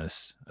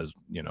robustness,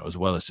 as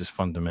well as just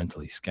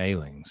fundamentally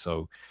scaling.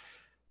 So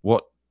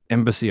what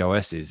Embassy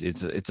OS is,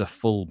 it's a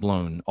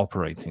full-blown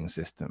operating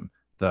system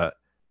that,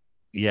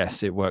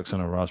 yes, it works on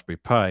a Raspberry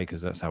Pi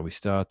because that's how we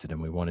started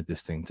and we wanted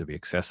this thing to be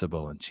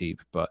accessible and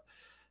cheap. But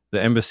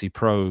the Embassy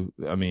Pro,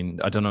 I mean,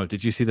 I don't know,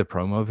 did you see the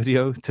promo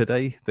video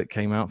today that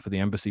came out for the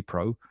Embassy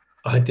Pro?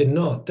 I did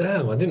not.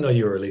 Damn, I didn't know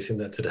you were releasing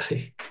that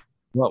today.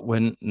 Well,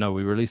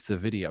 we released the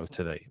video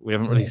today. We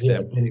haven't released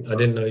it. I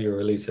didn't know you were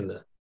releasing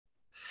that.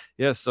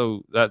 Yeah,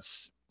 so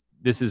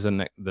this is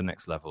the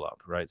next level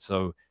up, right?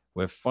 So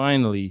we're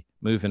finally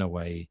moving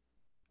away.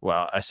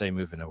 Well, I say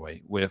moving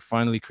away. We're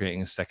finally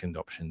creating a second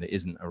option that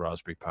isn't a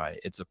Raspberry Pi.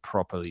 It's a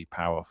properly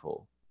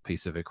powerful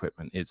piece of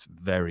equipment. It's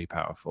very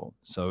powerful.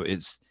 So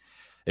it's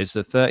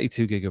a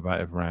 32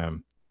 gigabyte of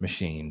RAM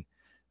machine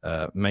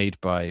made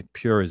by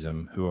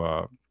Purism,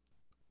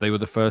 they were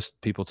the first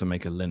people to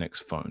make a Linux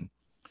phone.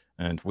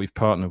 And we've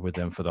partnered with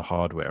them for the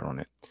hardware on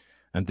it.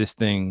 And this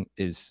thing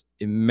is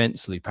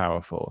immensely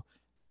powerful.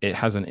 It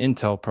has an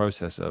Intel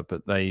processor,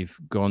 but they've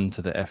gone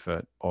to the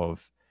effort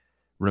of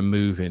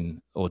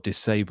removing or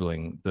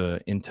disabling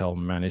the Intel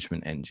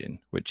management engine,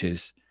 which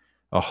is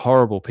a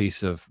horrible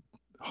piece of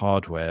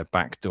hardware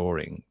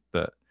backdooring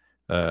that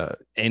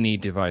any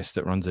device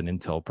that runs an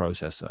Intel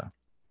processor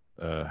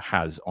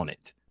has on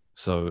it.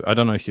 So I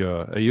don't know if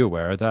are you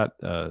aware of that?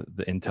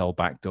 The Intel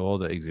backdoor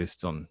that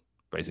exists on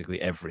basically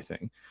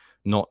everything.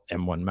 Not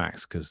M1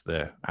 Max because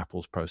they're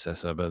Apple's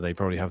processor, but they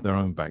probably have their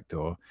own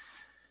backdoor.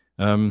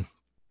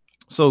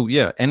 So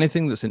yeah,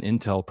 anything that's an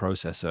Intel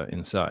processor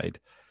inside,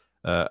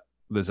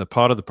 there's a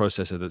part of the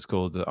processor that's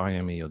called the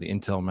IME, or the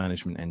Intel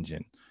Management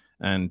Engine.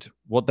 And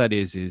what that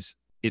is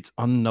it's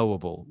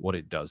unknowable what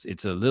it does.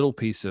 It's a little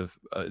piece of,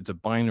 it's a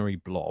binary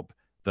blob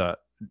that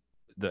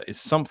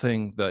is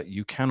something that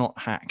you cannot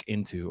hack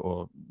into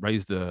or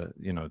raise the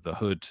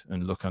hood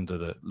and look under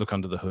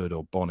the hood,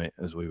 or bonnet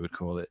as we would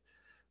call it.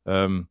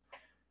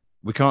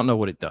 We can't know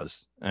what it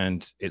does,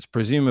 and it's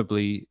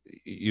presumably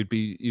you'd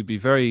be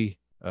very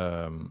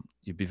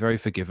you'd be very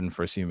forgiven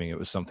for assuming it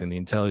was something the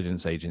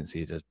intelligence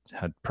agency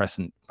had pressed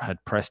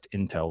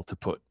Intel to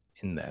put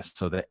in there,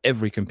 so that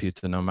every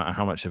computer, no matter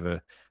how much of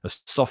a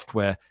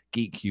software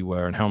geek you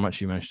were and how much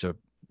you managed to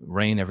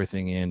rein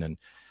everything in and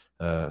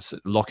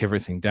lock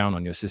everything down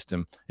on your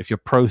system, if your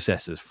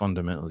processors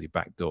fundamentally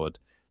backdoored,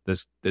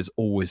 there's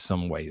always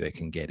some way they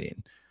can get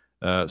in.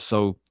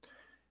 So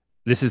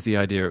this is the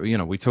idea.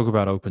 We talk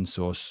about open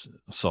source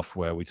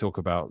software. We talk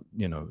about,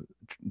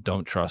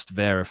 don't trust,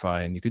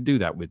 verify, and you could do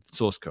that with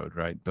source code,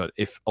 right? But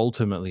if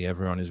ultimately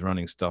everyone is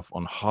running stuff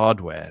on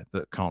hardware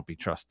that can't be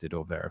trusted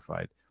or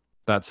verified,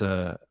 that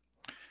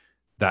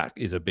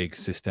is a big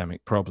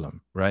systemic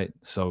problem, right?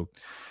 So,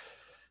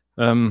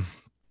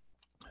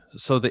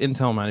 so the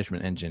Intel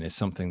Management Engine is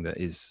something that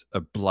is a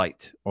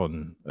blight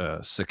on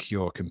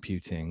secure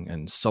computing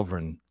and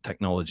sovereign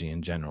technology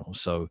in general.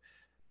 So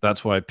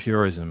that's why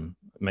Purism,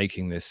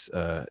 making this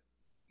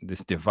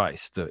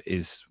device that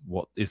is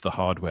what is the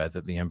hardware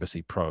that the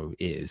Embassy Pro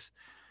is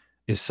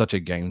such a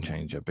game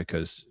changer,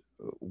 because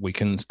we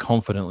can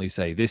confidently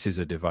say this is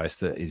a device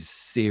that is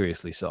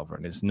seriously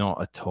sovereign. It's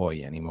not a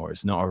toy anymore.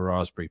 It's not a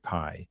Raspberry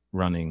Pi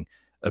running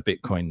a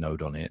Bitcoin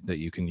node on it that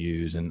you can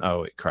use and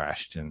it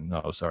crashed and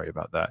sorry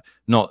about that.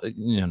 Not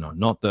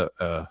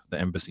that the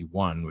Embassy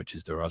One, which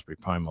is the Raspberry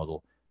Pi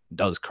model,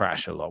 does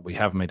crash a lot. We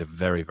have made a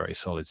very, very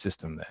solid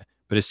system there,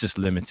 but it's just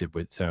limited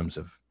with terms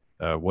of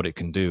what it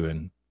can do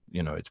and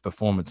its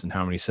performance and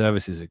how many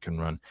services it can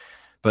run.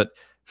 But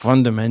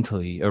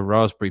fundamentally, a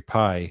Raspberry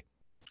Pi,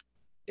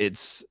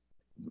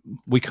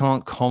 we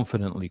can't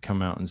confidently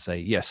come out and say,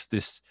 yes,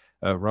 this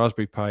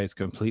Raspberry Pi is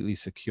completely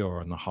secure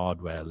on the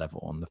hardware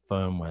level, on the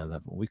firmware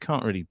level. We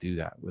can't really do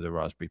that with a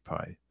Raspberry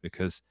Pi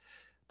because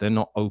they're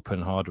not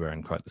open hardware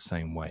in quite the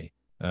same way.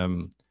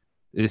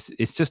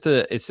 It's just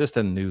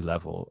a new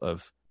level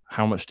of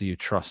how much do you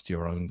trust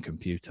your own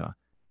computer.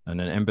 And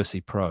an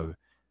Embassy Pro,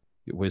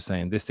 we're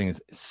saying this thing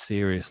is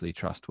seriously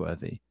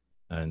trustworthy,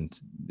 and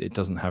it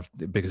doesn't have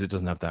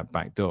that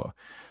back door.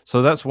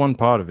 So that's one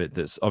part of it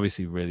that's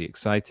obviously really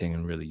exciting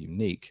and really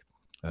unique.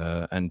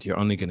 And you're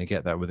only going to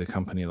get that with a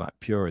company like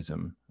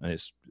Purism, and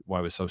it's why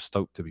we're so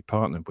stoked to be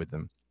partnered with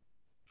them.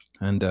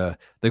 And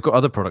they've got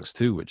other products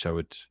too, which I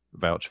would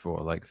vouch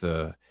for, like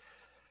the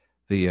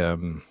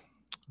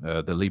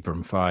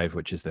Librem 5,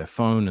 which is their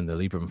phone, and the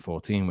Librem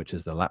 14, which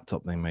is the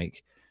laptop they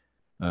make.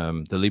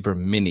 The Librem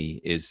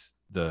Mini is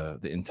the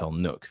Intel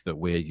NUC that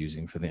we're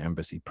using for the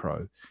Embassy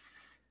Pro.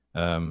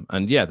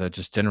 And yeah, they're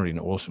just generally an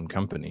awesome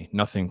company.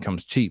 Nothing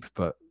comes cheap,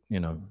 but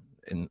you're not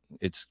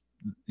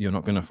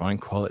going to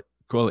find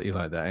quality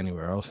like that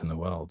anywhere else in the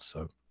world.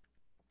 So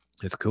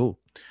it's cool.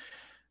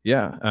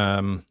 Yeah.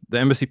 The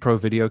Embassy Pro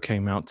video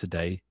came out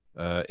today.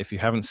 If you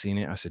haven't seen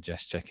it, I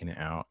suggest checking it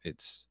out.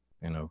 It's,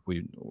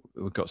 we've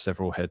got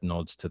several head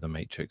nods to the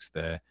Matrix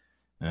there,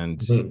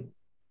 and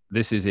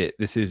this is it.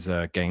 This is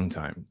game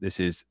time. This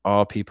is,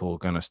 are people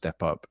going to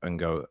step up and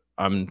go,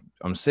 I'm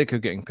sick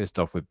of getting pissed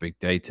off with big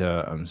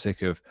data. I'm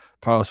sick of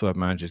password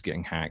managers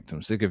getting hacked.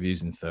 I'm sick of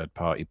using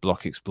third-party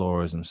block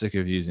explorers. I'm sick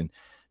of using,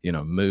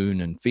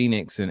 Moon and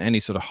Phoenix and any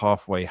sort of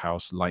halfway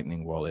house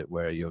Lightning wallet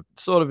where you're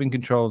sort of in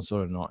control and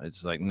sort of not.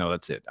 It's like, no,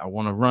 that's it. I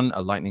want to run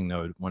a Lightning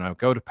node. When I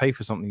go to pay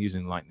for something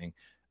using Lightning,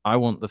 I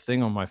want the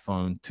thing on my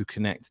phone to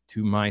connect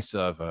to my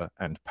server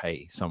and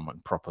pay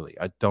someone properly.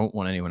 I don't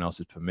want anyone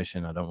else's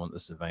permission. I don't want the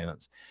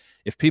surveillance.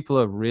 If people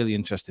are really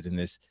interested in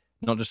this,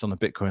 not just on the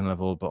Bitcoin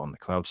level, but on the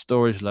cloud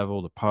storage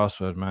level, the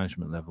password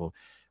management level,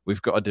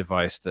 we've got a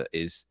device that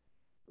is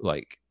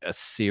like a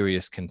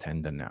serious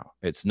contender now.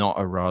 It's not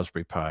a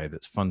Raspberry Pi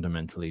that's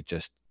fundamentally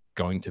just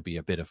going to be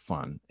a bit of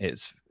fun.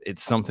 It's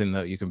something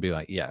that you can be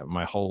like, yeah,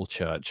 my whole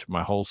church,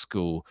 my whole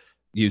school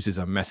uses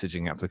a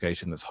messaging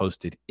application that's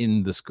hosted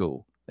in the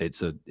school.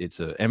 It's a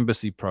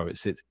Embassy Pro. It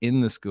sits in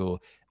the school.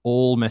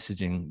 All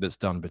messaging that's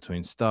done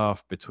between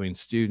staff, between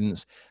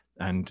students,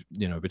 and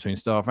between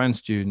staff and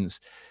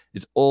students,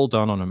 it's all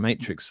done on a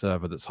Matrix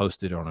server that's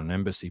hosted on an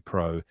Embassy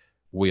Pro.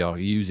 We are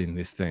using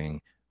this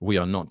thing. We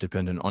are not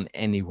dependent on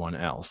anyone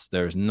else.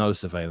 There is no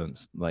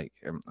surveillance. I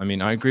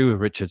agree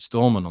with Richard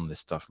Stallman on this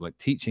stuff. Like,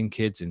 teaching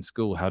kids in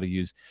school how to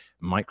use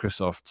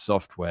Microsoft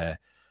software,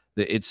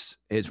 that it's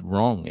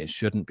wrong. It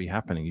shouldn't be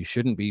happening. You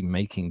shouldn't be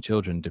making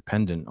children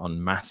dependent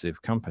on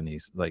massive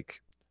companies. There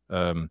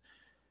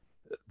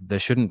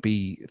shouldn't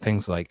be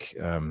things like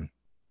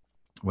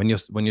when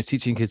you're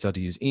teaching kids how to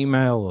use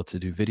email or to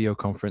do video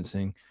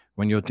conferencing,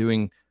 when you're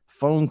doing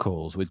phone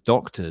calls with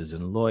doctors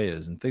and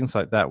lawyers and things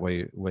like that,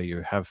 where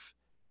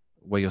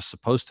you're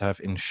supposed to have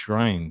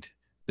enshrined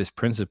this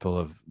principle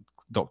of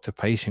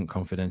doctor-patient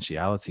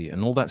confidentiality,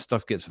 and all that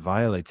stuff gets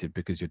violated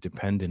because you're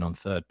depending on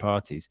third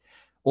parties.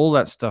 All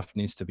that stuff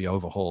needs to be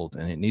overhauled,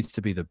 and it needs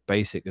to be the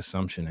basic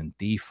assumption and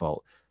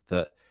default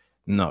that,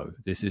 no,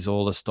 this is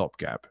all a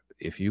stopgap.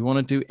 If you want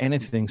to do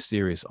anything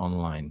serious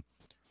online,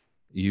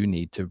 you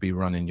need to be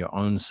running your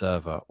own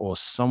server, or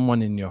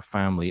someone in your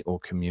family or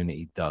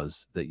community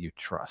does that you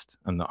trust.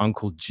 And the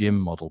Uncle Jim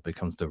model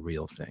becomes the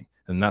real thing.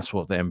 And that's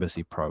what the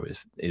Embassy Pro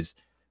is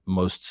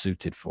most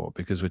suited for,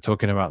 because we're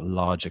talking about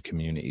larger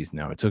communities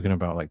now. We're talking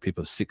about like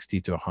people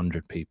 60 to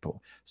 100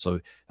 people. So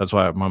that's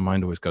why my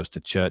mind always goes to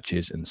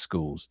churches and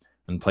schools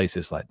and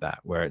places like that,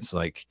 where it's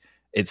like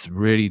it's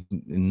really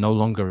no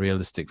longer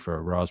realistic for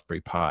a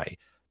Raspberry Pi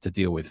to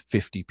deal with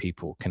 50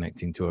 people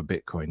connecting to a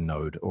Bitcoin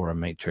node or a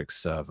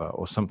Matrix server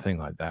or something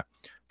like that.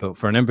 But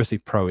for an Embassy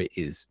Pro, it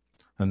is.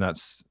 And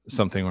that's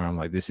something where I'm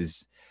like, this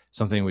is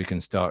something we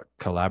can start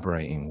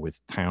collaborating with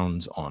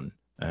towns on,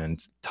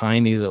 and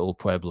tiny little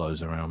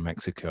pueblos around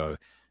Mexico,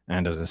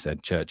 and as I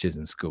said, churches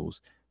and schools,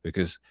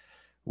 because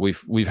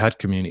we've had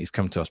communities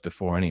come to us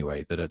before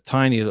anyway that are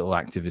tiny little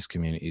activist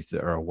communities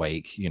that are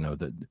awake, you know,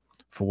 that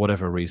for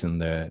whatever reason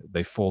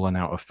they've fallen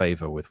out of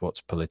favor with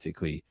what's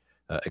politically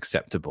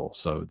acceptable,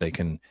 so they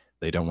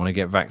don't want to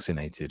get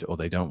vaccinated, or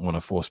they don't want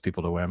to force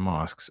people to wear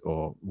masks,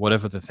 or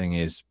whatever the thing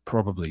is,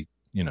 probably,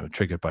 you know,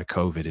 triggered by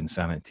COVID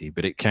insanity,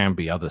 but it can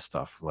be other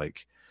stuff.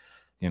 Like,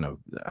 you know,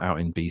 out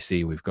in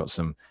BC, we've got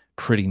some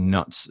pretty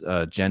nuts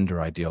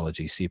gender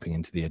ideology seeping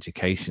into the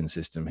education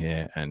system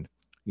here. And,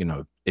 you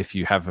know, if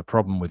you have a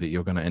problem with it,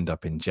 you're going to end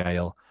up in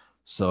jail.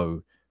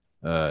 So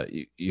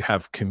you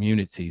have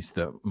communities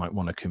that might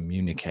want to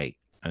communicate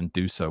and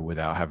do so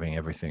without having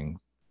everything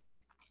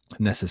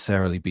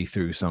necessarily be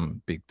through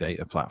some big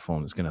data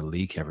platform that's going to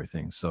leak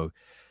everything. So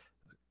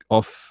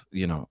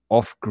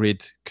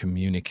off-grid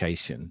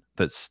communication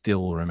that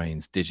still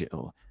remains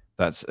digital,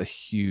 that's a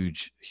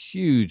huge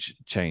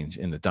change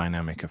in the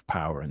dynamic of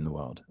power in the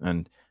world.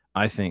 And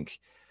I think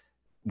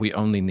we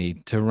only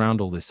need to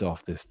round all this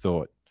off, this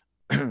thought.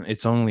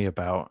 It's only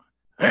about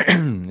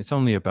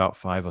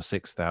 5,000 or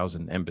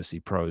 6,000 Embassy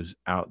Pros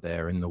out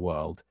there in the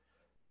world,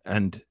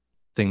 and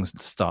things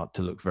start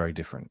to look very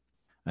different.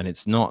 And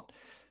it's not,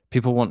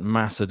 people want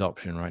mass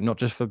adoption, right? Not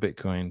just for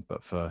Bitcoin,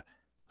 but for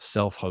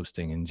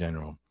self-hosting in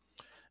general.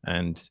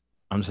 And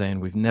I'm saying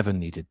we've never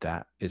needed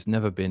that. It's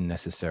never been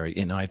necessary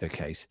in either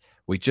case.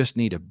 We just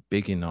need a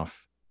big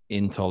enough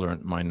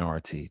intolerant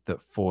minority that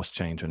force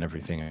change on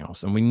everything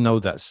else. And we know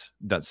that's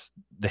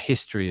the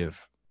history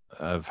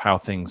of how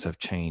things have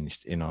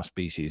changed in our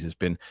species. Has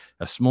been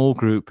a small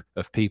group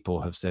of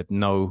people have said,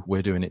 no,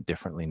 we're doing it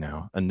differently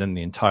now. And then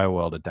the entire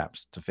world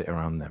adapts to fit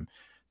around them.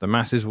 The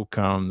masses will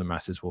come, the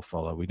masses will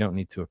follow. We don't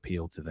need to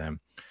appeal to them.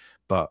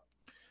 But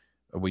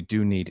we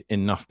do need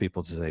enough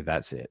people to say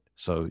that's it.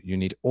 So you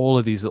need all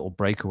of these little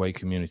breakaway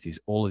communities,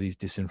 all of these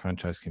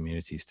disenfranchised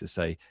communities to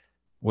say,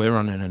 we're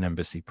running an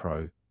Embassy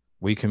Pro.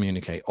 We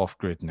communicate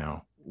off-grid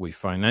now. We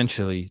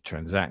financially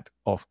transact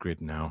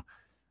off-grid now.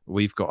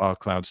 We've got our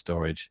cloud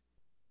storage,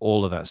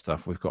 all of that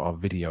stuff. We've got our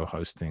video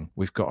hosting.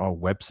 We've got our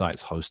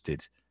websites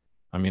hosted.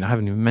 I mean, I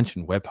haven't even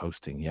mentioned web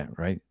hosting yet,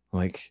 right?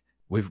 Like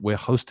we're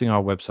hosting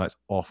our websites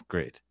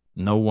off-grid.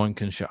 No one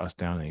can shut us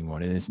down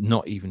anymore. And it's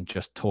not even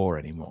just Tor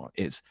anymore.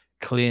 It's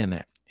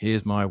ClearNet.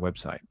 Here's my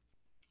website.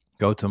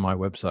 Go to my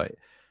website.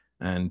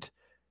 And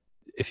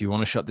if you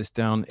want to shut this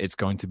down, it's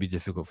going to be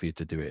difficult for you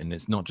to do it. And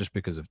it's not just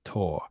because of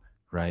Tor,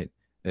 right?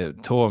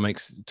 Tor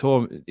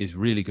is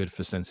really good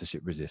for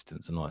censorship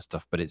resistance and all that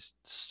stuff, but it's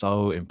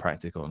so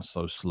impractical and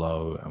so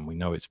slow. And we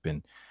know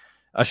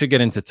I should get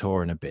into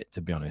Tor in a bit,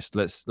 to be honest.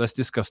 Let's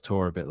discuss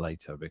Tor a bit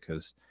later,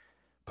 because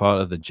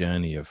part of the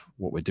journey of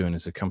what we're doing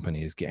as a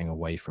company is getting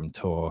away from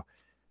Tor,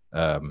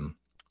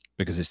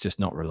 because it's just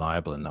not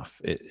reliable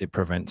enough. It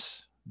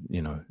prevents,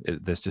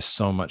 there's just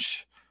so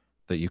much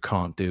that you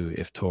can't do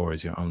if Tor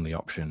is your only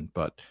option.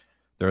 But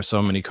there are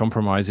so many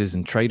compromises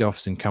and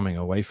trade-offs in coming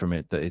away from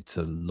it that it's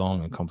a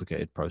long and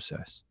complicated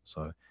process.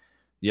 So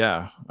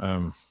yeah,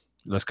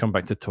 let's come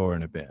back to Tor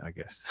in a bit, I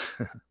guess.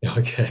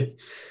 Okay.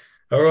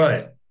 All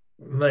right,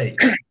 mate.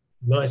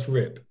 Nice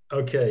rip.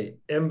 Okay,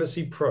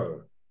 Embassy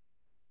Pro.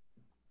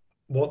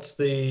 What's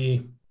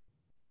the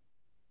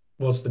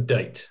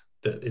date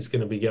that it's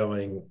going to be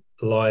going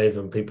live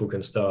and people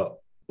can start,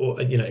 or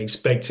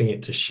expecting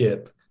it to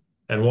ship,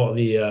 and what are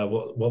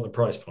the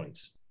price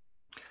points?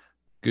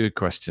 Good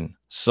question.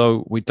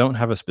 So we don't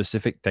have a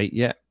specific date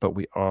yet, but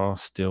we are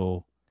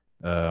still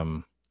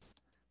well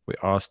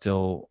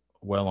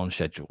on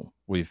schedule.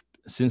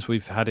 Since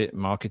we've had it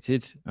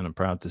marketed, and I'm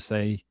proud to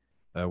say,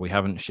 we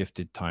haven't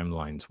shifted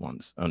timelines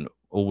once, and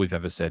all we've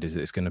ever said is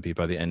it's going to be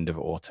by the end of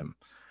autumn,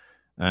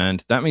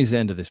 and that means the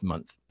end of this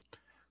month.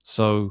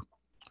 So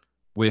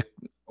we're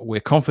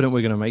confident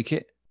we're going to make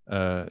it.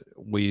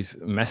 We've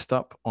messed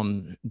up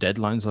on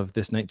deadlines of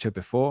this nature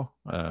before.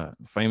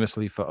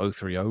 Famously for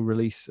 030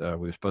 release, we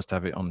were supposed to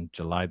have it on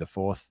July the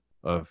 4th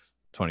of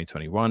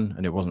 2021,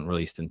 and it wasn't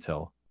released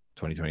until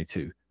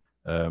 2022.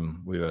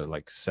 We were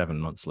like 7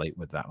 months late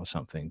with that or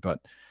something, but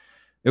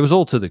it was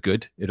all to the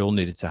good. It all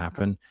needed to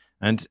happen.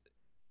 And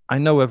I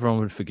know everyone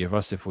would forgive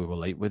us if we were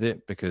late with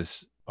it,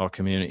 because our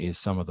community is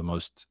some of the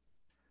most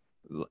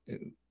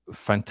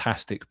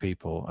fantastic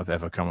people I've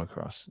ever come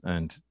across,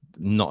 and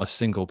not a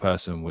single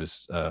person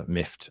was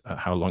miffed at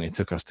how long it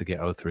took us to get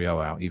 030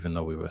 out, even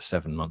though we were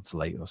 7 months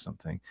late or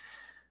something.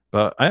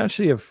 But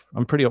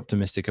I'm pretty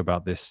optimistic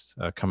about this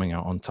coming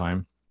out on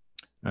time.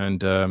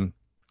 And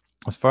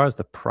as far as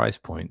the price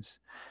points,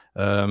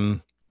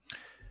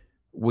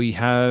 we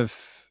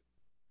have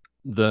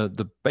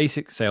the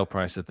basic sale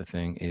price of the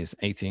thing is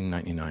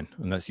 $18.99,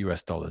 and that's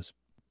US dollars.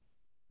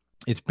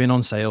 It's been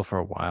on sale for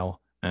a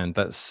while, and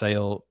that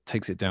sale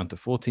takes it down to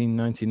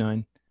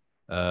 $14.99,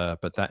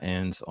 but that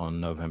ends on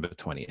November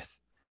 20th.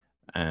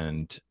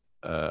 And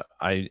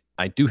I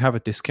do have a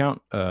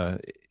discount.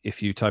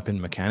 If you type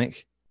in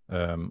mechanic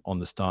on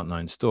the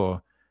Start9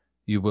 store,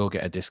 you will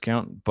get a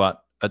discount,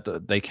 but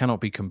they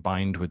cannot be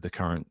combined with the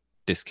current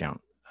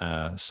discount.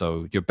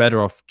 So you're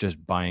better off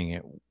just buying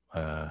it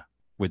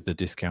with the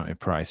discounted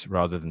price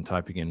rather than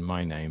typing in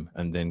my name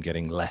and then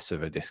getting less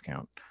of a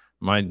discount.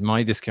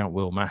 My discount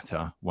will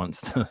matter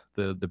once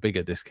the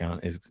bigger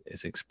discount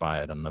is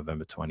expired on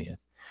November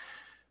 20th.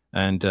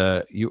 And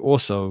you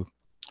also,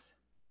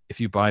 if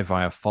you buy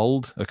via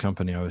Fold, a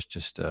company I was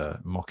just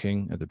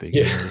mocking at the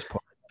beginning of this podcast,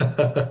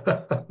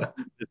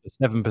 there's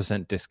a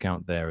 7%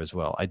 discount there as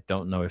well. I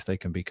don't know if they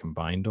can be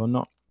combined or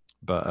not,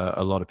 but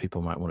a lot of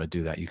people might want to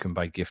do that. You can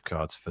buy gift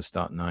cards for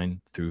Start9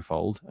 through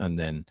Fold, and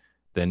then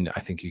I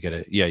think you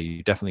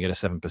definitely get a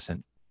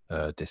 7%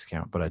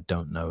 discount, but I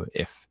don't know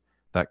if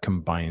that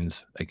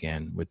combines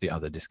again with the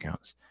other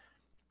discounts.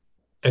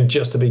 And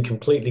just to be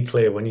completely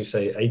clear, when you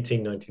say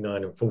 $18.99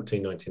 and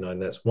 $14.99,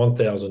 that's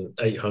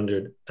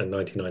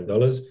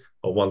 $1,899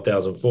 or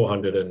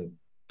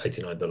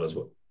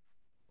 $1,489.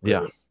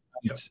 Yeah.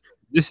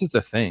 This is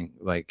the thing.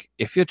 Like,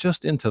 if you're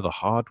just into the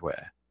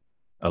hardware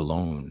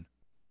alone,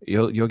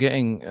 you're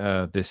getting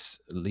this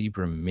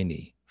Librem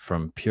Mini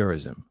from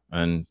Purism,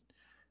 and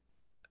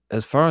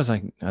as far as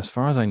I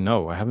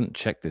know, I haven't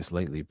checked this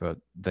lately, but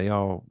they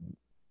are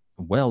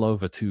well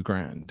over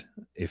 $2,000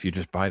 if you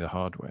just buy the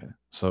hardware.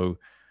 So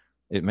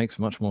it makes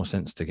much more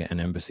sense to get an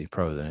Embassy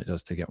Pro than it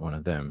does to get one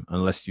of them,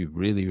 unless you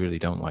really, really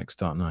don't like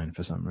Start9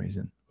 for some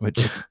reason,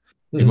 which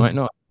you might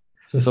not.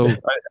 So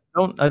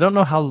I don't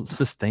know how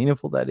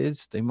sustainable that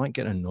is. They might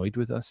get annoyed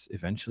with us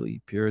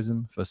eventually,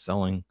 Purism, for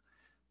selling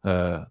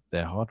their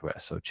hardware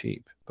so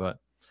cheap. But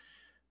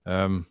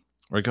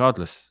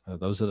regardless,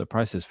 those are the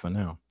prices for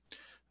now.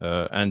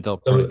 And they'll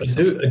probably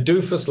a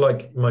doofus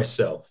like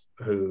myself,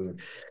 who,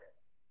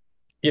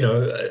 a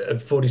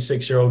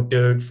 46-year-old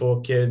dude,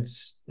 4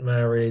 kids,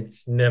 married,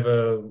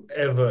 never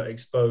ever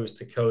exposed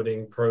to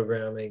coding,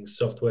 programming,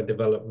 software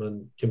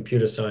development,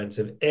 computer science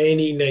of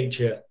any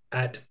nature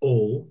at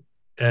all,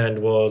 and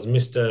was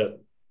Mr.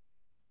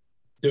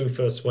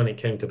 Doofus when it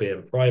came to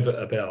being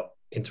private about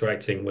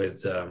interacting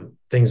with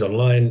things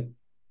online,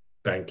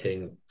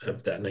 banking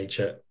of that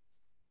nature.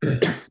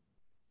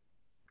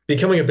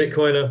 Becoming a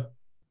Bitcoiner,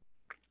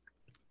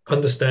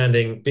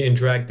 understanding, being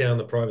dragged down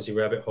the privacy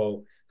rabbit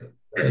hole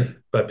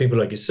by people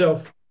like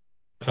yourself,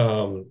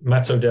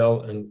 Matt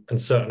Odell,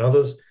 and certain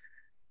others,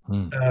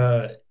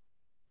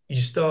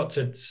 you start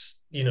to,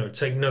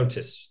 take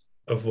notice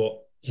of what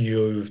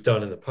you've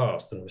done in the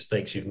past and the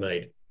mistakes you've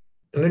made.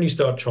 And then you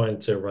start trying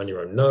to run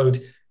your own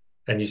node.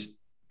 And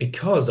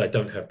because I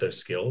don't have those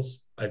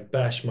skills, I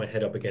bash my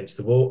head up against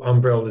the wall.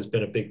 Umbrel has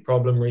been a big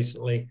problem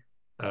recently.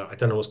 I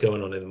don't know what's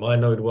going on in my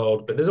node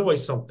world, but there's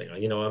always something.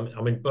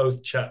 I'm in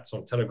both chats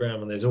on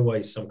Telegram, and there's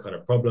always some kind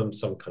of problem,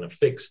 some kind of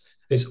fix.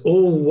 It's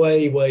all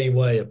way, way,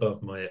 way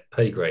above my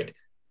pay grade.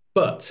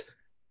 But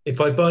if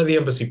I buy the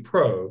Embassy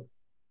Pro,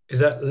 is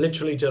that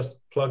literally just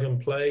plug and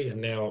play? And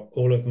now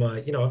all of my,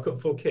 I've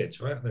got 4 kids,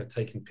 right? They're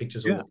taking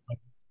pictures all the time.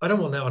 I don't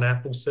want that on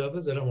Apple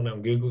servers. I don't want that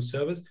on Google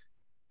servers.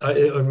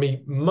 It would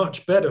be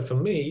much better for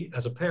me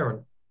as a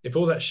parent if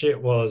all that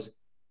shit was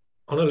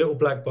on a little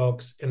black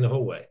box in the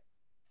hallway.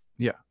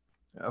 Yeah,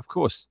 of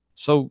course.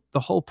 So the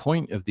whole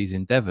point of these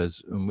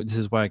endeavors, and this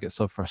is why I get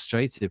so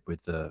frustrated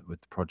with the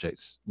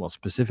projects, well,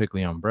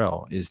 specifically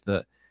Umbrel, is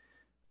that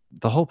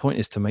the whole point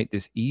is to make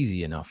this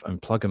easy enough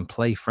and plug and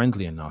play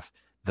friendly enough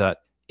that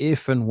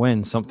if and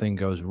when something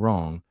goes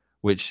wrong,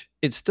 which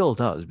it still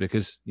does,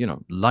 because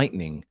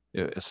lightning,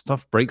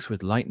 stuff breaks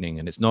with lightning,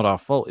 and it's not our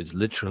fault. It's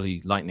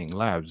literally Lightning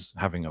Labs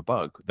having a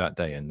bug that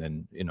day, and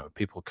then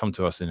people come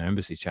to us in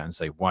Embassy chat and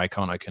say, "Why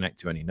can't I connect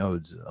to any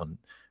nodes?"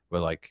 We're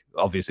like,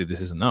 obviously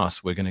this isn't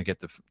us. We're going to get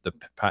the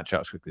patch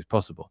out as quickly as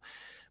possible.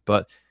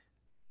 But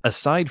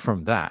aside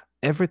from that,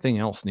 everything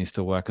else needs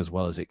to work as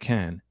well as it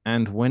can.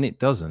 And when it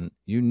doesn't,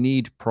 you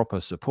need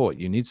proper support.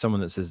 You need someone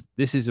that says,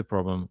 this is a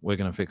problem, we're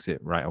going to fix it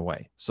right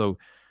away. So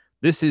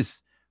this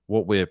is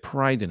what we're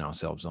priding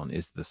ourselves on,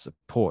 is the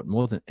support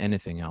more than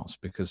anything else,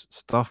 because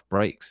stuff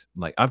breaks.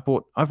 Like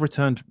I've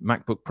returned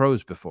MacBook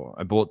Pros before.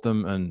 I bought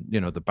them and,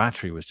 the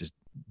battery was just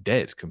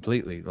dead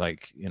completely.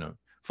 Like,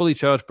 fully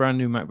charged, brand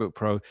new MacBook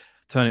Pro,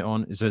 turn it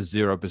on, it says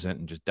 0%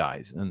 and just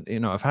dies.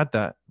 And, I've had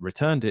that,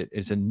 returned it.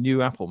 It's a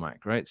new Apple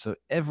Mac, right? So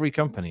every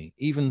company,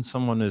 even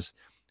someone as,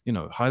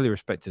 highly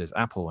respected as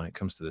Apple when it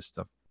comes to this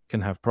stuff,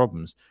 can have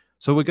problems.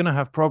 So we're going to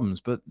have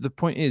problems. But the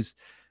point is,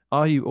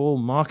 are you all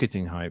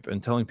marketing hype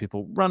and telling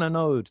people, run a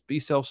node, be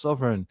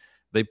self-sovereign?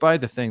 They buy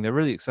the thing, they're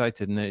really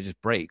excited, and then it just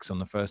breaks on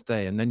the first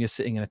day. And then you're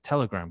sitting in a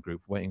Telegram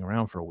group waiting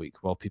around for a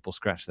week while people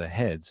scratch their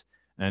heads.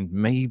 And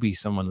maybe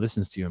someone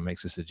listens to you and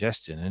makes a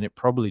suggestion, and it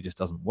probably just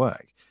doesn't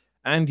work.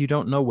 And you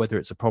don't know whether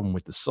it's a problem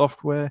with the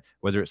software,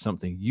 whether it's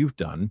something you've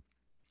done,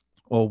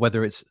 or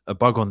whether it's a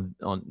bug on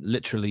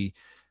literally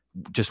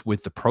just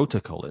with the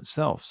protocol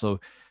itself. So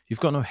you've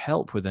got no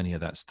help with any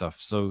of that stuff.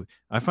 So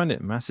I find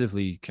it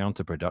massively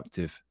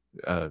counterproductive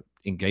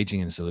engaging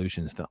in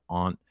solutions that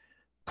aren't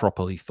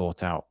properly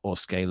thought out or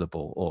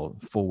scalable or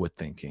forward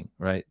thinking,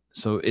 right?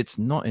 So it's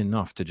not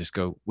enough to just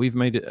go, we've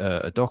made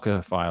a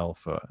Docker file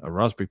for a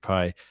Raspberry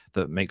Pi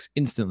that makes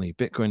instantly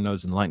Bitcoin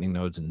nodes and Lightning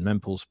nodes and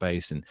mempool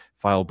space and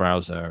file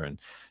browser and,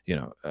 you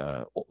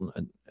know,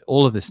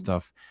 all of this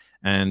stuff.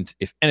 And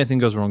if anything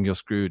goes wrong, you're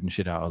screwed and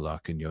shit out of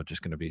luck, and you're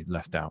just going to be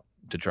left out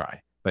to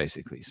dry,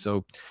 basically.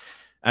 So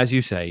as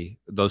you say,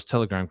 those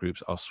Telegram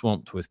groups are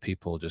swamped with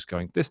people just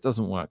going, this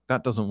doesn't work,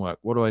 that doesn't work,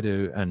 what do I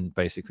do? And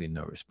basically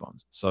no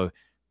response. So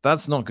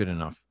that's not good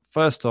enough.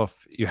 First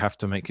off, you have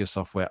to make your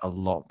software a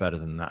lot better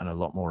than that and a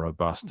lot more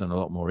robust and a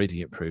lot more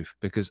idiot proof,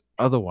 because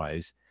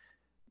otherwise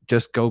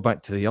just go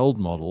back to the old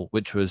model,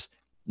 which was,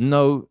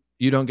 no,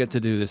 you don't get to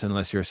do this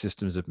unless you're a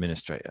systems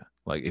administrator.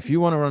 Like if you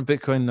want to run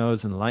Bitcoin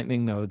nodes and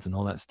Lightning nodes and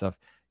all that stuff,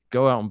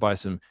 go out and buy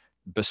some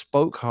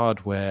bespoke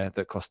hardware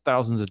that costs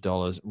thousands of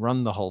dollars,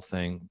 run the whole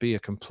thing, be a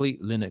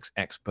complete Linux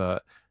expert.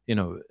 You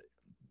know,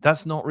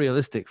 that's not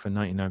realistic for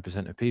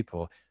 99% of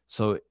people.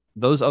 So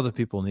those other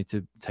people need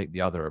to take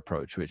the other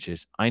approach, which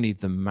is, I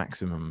need the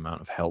maximum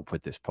amount of help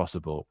with this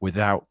possible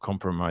without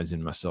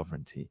compromising my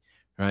sovereignty,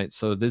 right?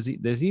 So there's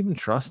even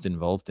trust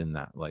involved in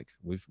that. Like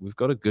we've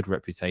got a good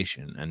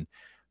reputation, and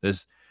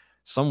there's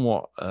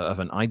somewhat of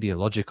an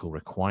ideological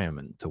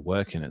requirement to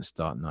work in at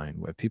Start9,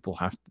 where people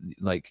have to,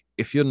 like,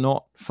 if you're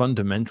not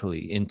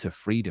fundamentally into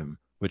freedom,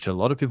 which a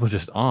lot of people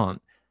just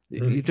aren't,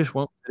 you just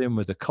won't fit in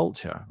with the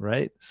culture,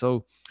 right?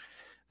 So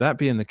that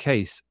being the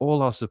case,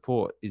 all our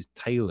support is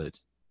tailored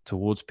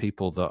towards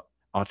people that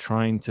are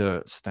trying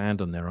to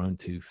stand on their own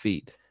 2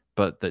 feet,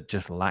 but that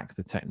just lack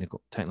the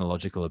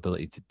technological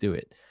ability to do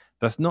it.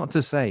 That's not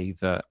to say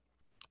that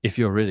if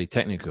you're really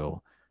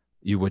technical,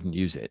 you wouldn't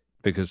use it,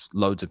 because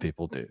loads of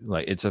people do.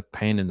 Like, it's a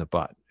pain in the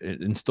butt.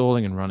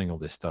 Installing and running all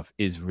this stuff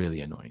is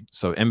really annoying.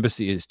 So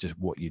Embassy is just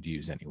what you'd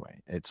use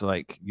anyway. It's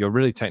like, you're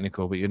really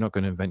technical, but you're not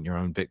going to invent your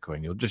own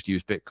Bitcoin. You'll just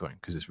use Bitcoin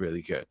because it's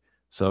really good.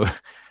 So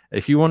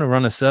if you want to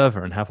run a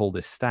server and have all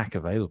this stack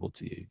available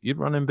to you, you'd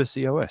run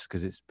Embassy OS,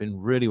 because it's been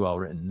really well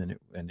written,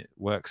 and it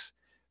works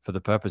for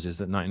the purposes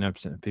that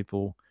 99% of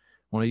people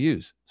want to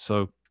use.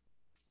 So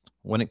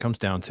when it comes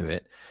down to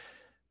it,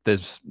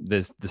 there's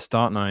the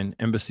Start9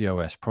 Embassy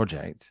OS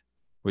project,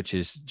 which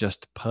is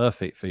just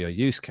perfect for your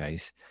use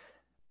case.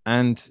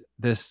 And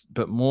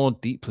but more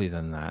deeply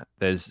than that,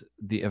 there's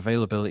the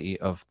availability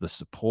of the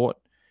support,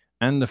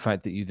 and the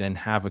fact that you then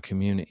have a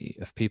community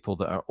of people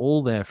that are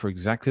all there for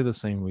exactly the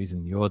same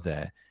reason you're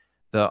there,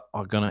 that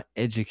are going to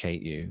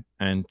educate you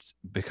and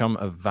become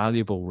a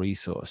valuable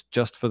resource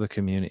just for the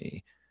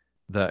community,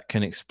 that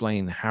can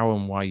explain how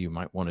and why you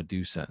might want to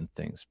do certain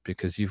things,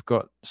 because you've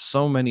got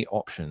so many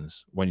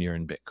options when you're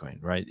in Bitcoin,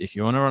 right? If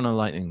you want to run a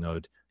Lightning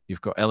node,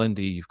 you've got LND,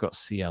 you've got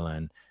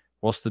CLN.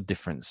 What's the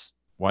difference?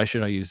 Why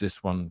should I use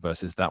this one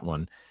versus that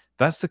one?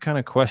 That's the kind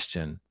of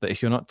question that,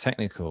 if you're not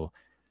technical,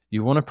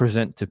 you want to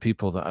present to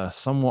people that are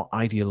somewhat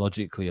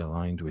ideologically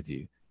aligned with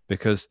you,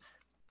 because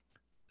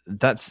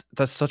that's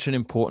such an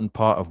important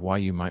part of why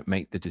you might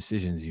make the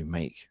decisions you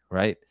make,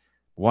 right?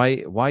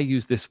 Why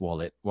use this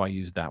wallet? Why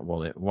use that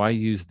wallet? Why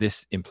use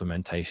this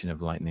implementation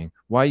of Lightning?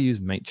 Why use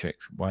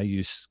Matrix? Why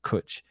use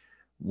Kuch?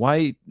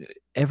 Why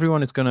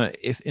everyone is going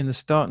to, if in the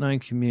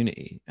Start9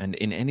 community and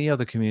in any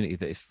other community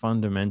that is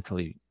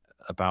fundamentally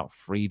about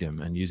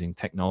freedom and using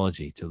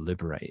technology to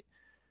liberate,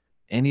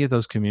 any of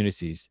those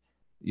communities,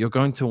 you're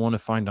going to want to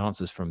find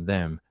answers from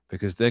them,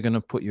 because they're going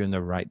to put you in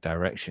the right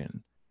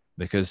direction,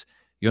 because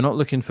you're not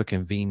looking for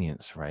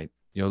convenience, right?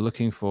 You're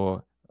looking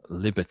for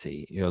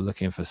liberty. You're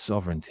looking for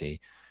sovereignty.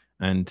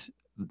 And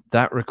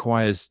that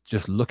requires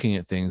just looking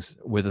at things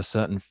with a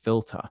certain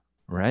filter,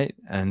 right?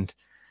 And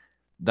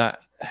that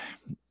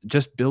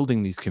just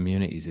building these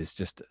communities is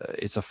just,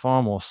 it's a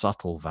far more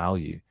subtle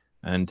value.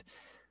 And,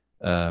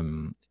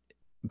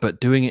 but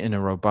doing it in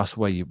a robust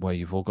way where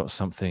you've all got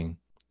something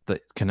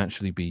that can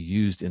actually be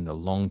used in the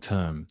long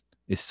term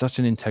is such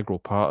an integral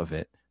part of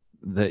it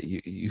that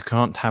you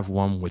can't have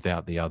one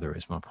without the other,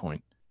 is my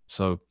point.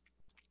 So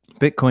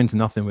Bitcoin's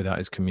nothing without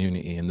its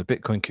community, and the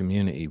Bitcoin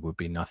community would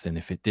be nothing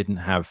if it didn't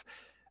have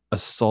a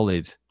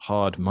solid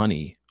hard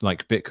money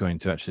like Bitcoin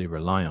to actually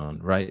rely on,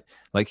 right?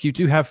 Like, you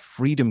do have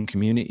freedom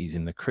communities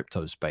in the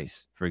crypto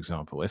space, for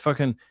example. If I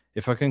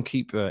can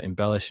keep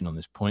embellishing on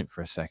this point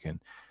for a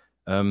second,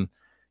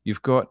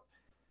 you've got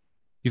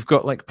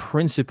like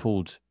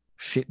principled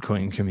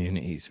shitcoin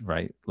communities,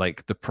 right?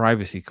 Like the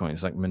privacy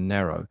coins, like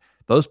Monero.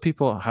 Those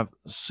people have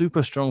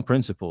super strong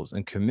principles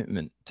and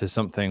commitment to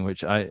something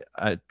which I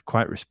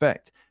quite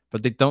respect,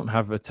 but they don't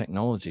have a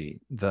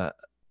technology that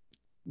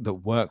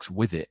works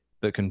with it,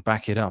 that can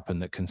back it up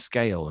and that can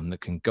scale and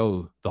that can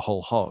go the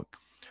whole hog.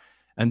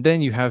 And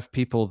then you have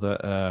people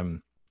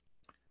that,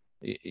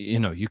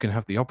 you can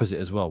have the opposite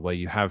as well, where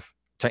you have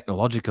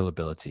technological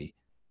ability,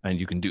 and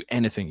you can do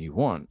anything you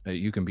want.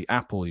 You can be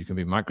Apple, you can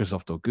be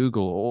Microsoft or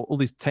Google, all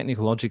these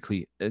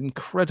technologically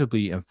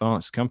incredibly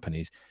advanced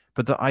companies,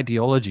 but the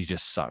ideology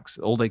just sucks.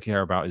 All they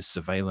care about is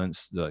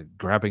surveillance,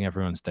 grabbing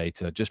everyone's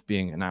data, just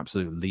being an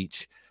absolute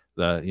leech.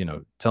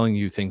 Telling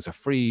you things are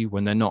free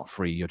when they're not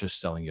free. You're just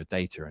selling your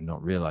data and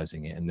not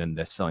realizing it, and then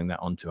they're selling that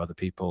on to other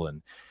people,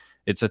 and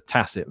it's a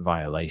tacit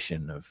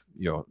violation of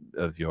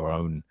your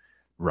own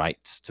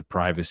rights to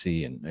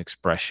privacy and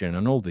expression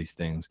and all these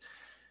things.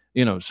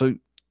 So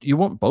you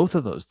want both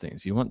of those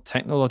things. You want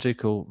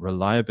technological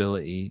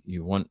reliability,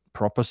 you want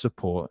proper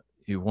support,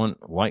 you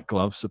want white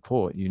glove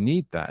support. You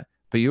need that,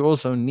 but you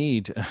also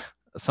need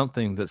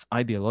something that's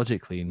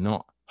ideologically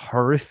not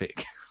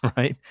horrific,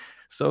 right?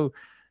 So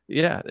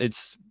yeah,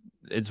 it's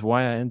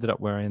why I ended up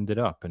where I ended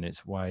up, and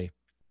it's why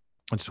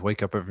I just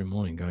wake up every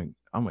morning going,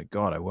 oh my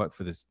God, I work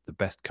for the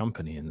best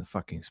company in the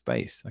fucking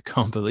space. I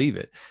can't believe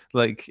it.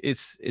 Like,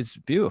 it's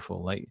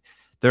beautiful. Like,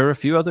 there are a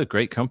few other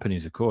great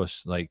companies, of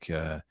course, like,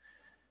 the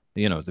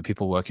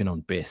people working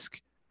on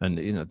Bisq, and,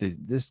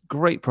 there's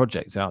great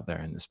projects out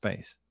there in the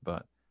space,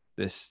 but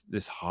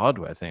this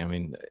hardware thing, I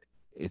mean,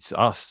 it's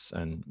us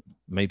and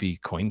maybe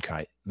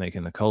CoinKite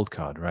making the cold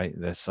card, right?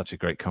 They're such a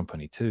great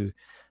company too.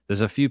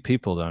 There's a few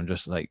people that I'm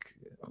just like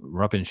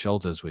rubbing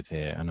shoulders with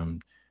here,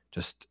 and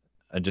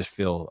I just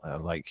feel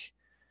like,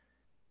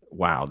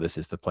 wow, this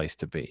is the place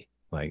to be.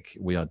 Like,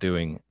 we are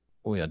doing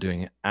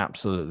an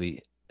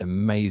absolutely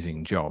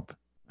amazing job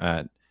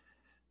at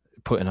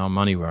putting our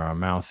money where our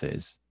mouth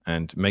is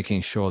and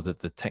making sure that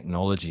the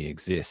technology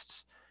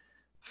exists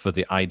for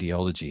the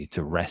ideology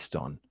to rest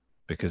on.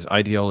 Because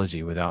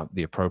ideology without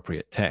the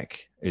appropriate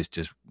tech is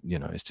just,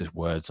 it's just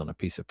words on a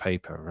piece of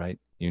paper, right?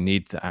 You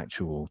need the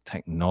actual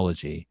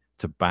technology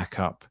to back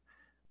up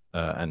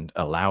and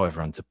allow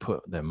everyone to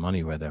put their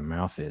money where their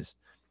mouth is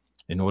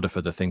in order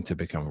for the thing to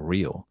become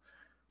real.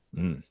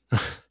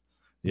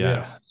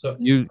 Yeah. So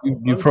you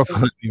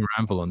probably let me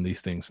ramble on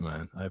these things,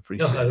 man. I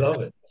appreciate it. I love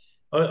it.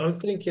 I'm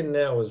thinking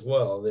now as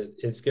well that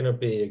it's going to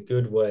be a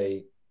good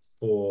way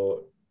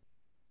for.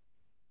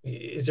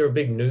 Is there a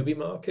big newbie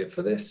market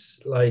for this?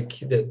 Like,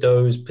 that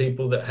those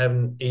people that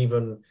haven't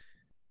even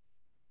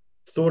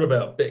thought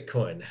about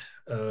Bitcoin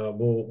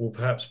will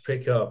perhaps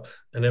pick up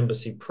an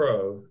Embassy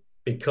Pro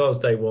because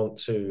they want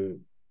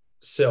to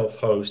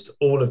self-host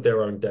all of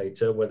their own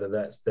data, whether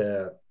that's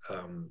their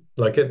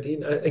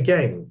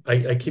again,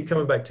 I keep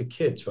coming back to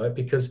kids, right?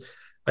 Because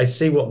I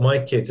see what my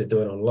kids are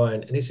doing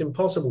online, and it's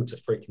impossible to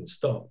freaking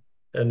stop.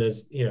 And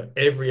there's,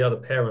 every other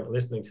parent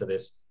listening to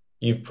this,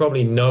 you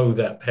probably know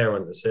that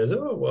parent that says,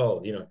 oh,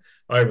 well,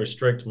 I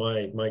restrict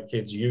my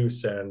kids'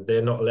 use and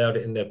they're not allowed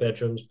it in their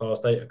bedrooms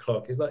past 8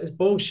 o'clock. It's like, it's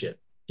bullshit.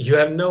 You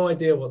have no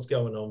idea what's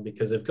going on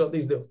because they've got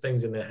these little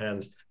things in their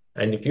hands.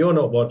 And if you're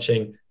not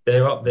watching,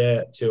 they're up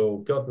there till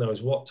God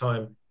knows what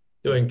time,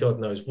 doing God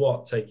knows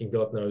what, taking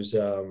God knows,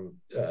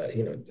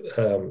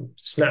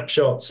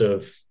 snapshots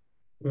of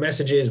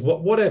messages,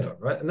 whatever,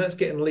 right? And that's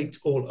getting leaked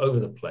all over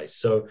the place.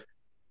 So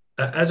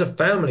as a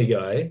family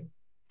guy,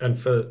 and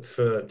for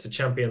to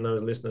champion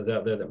those listeners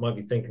out there that might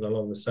be thinking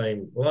along the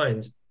same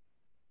lines,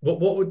 what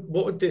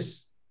would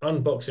this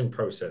unboxing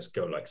process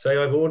go like? Say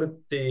I've ordered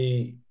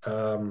the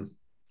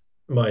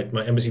my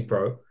Embassy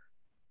Pro,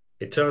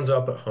 it turns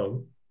up at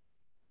home,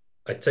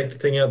 I take the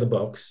thing out of the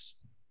box,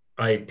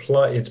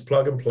 it's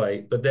plug and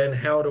play, but then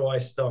how do I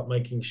start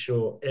making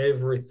sure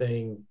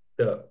everything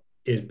that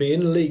is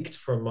being leaked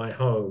from my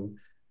home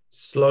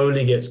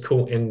slowly gets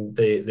caught in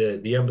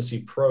the Embassy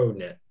Pro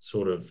net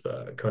sort of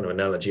kind of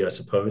analogy, I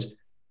suppose,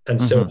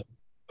 and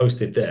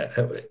self-hosted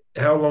there?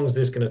 How long is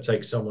this going to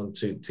take someone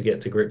to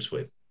get to grips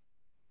with?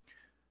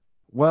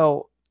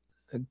 Well,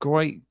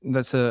 great.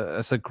 That's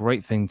a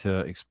great thing to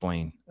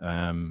explain,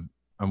 and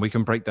we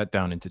can break that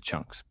down into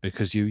chunks,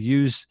 because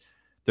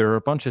there are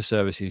a bunch of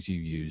services you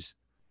use,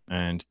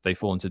 and they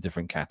fall into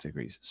different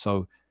categories.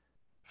 So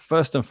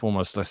first and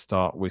foremost, let's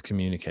start with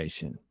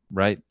communication,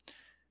 right?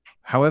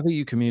 However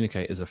you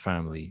communicate as a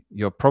family,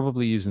 you're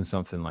probably using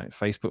something like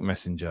Facebook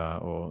Messenger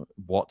or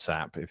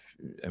WhatsApp.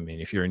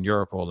 If you're in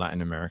Europe or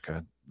Latin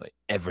America, like,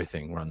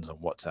 everything runs on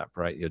WhatsApp,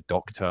 right? Your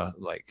doctor,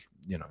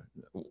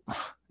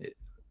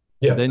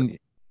 Then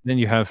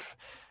you have,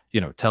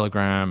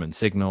 Telegram and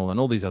Signal and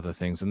all these other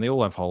things, and they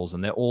all have holes,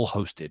 and they're all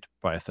hosted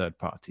by a third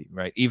party,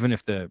 right? Even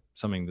if they're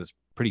something that's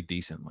pretty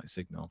decent like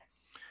Signal.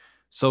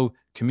 So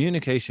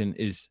communication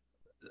is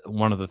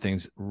one of the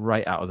things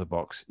right out of the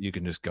box. You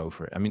can just go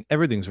for it. I mean,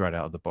 everything's right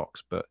out of the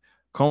box, but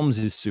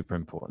comms is super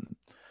important.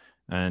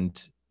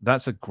 And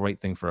that's a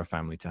great thing for a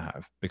family to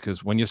have,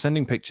 because when you're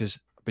sending pictures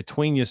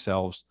between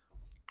yourselves,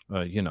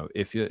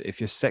 if you're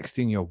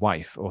sexting your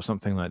wife or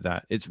something like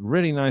that, it's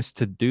really nice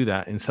to do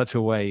that in such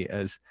a way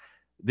as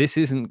this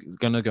isn't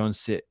going to go and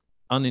sit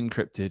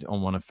unencrypted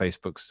on one of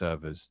Facebook's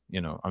servers.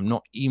 I'm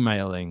not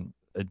emailing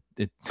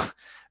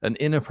an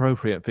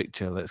inappropriate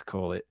picture, let's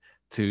call it,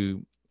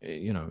 to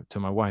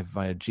my wife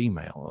via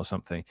Gmail or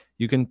something.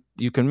 You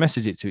can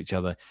message it to each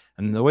other.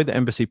 And the way the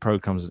Embassy Pro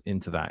comes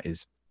into that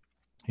is,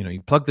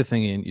 you plug the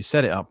thing in, you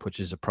set it up, which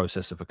is a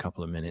process of a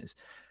couple of minutes.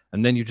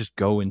 And then you just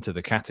go into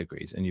the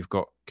categories, and you've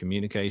got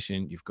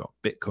communication, you've got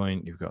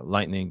Bitcoin, you've got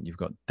Lightning, you've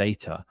got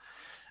data,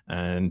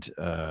 and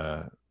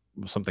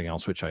something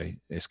else which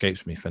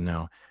escapes me for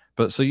now.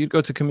 But so you'd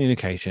go to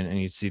communication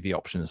and you'd see the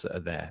options that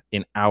are there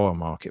in our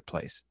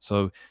marketplace.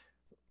 So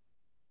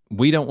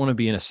we don't want to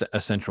be in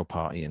a central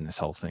party in this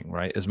whole thing,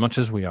 right? As much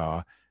as we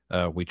are,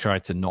 we try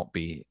to not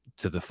be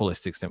to the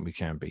fullest extent we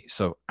can be.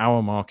 So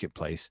our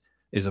marketplace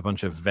is a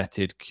bunch of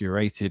vetted,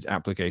 curated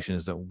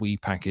applications that we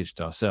packaged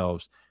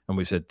ourselves. And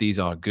we said, these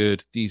are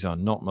good. These are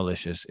not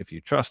malicious. If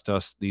you trust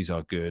us, these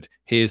are good.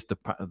 Here's the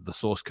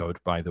source code,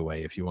 by the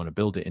way, if you want to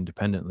build it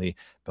independently,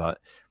 but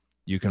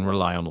you can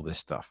rely on all this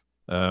stuff.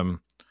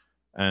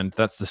 And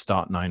that's the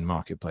Start9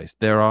 marketplace.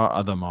 There are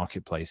other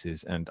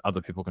marketplaces and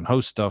other people can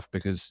host stuff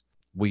because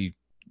we,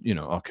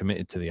 are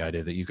committed to the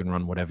idea that you can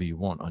run whatever you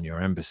want on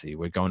your embassy.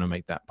 We're going to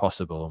make that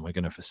possible and we're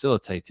going to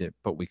facilitate it,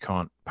 but we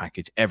can't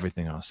package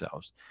everything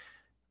ourselves.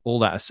 All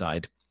that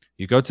aside,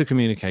 you go to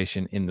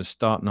communication in the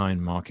Start9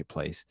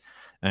 marketplace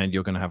and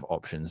you're going to have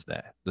options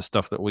there. The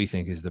stuff that we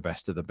think is the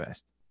best of the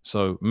best.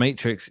 So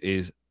Matrix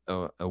is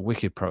a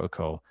wicked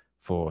protocol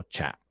for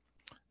chat.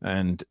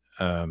 And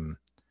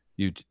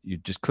you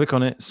just click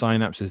on it.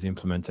 Synapse is the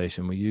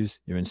implementation we use.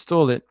 You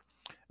install it,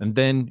 and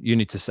then you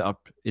need to set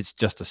up. It's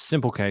just a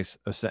simple case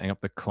of setting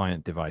up the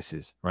client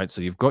devices, right?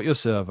 So you've got your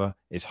server.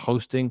 It's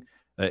hosting.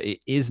 It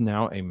is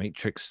now a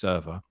Matrix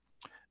server,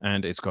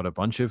 and it's got a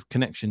bunch of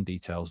connection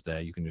details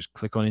there. You can just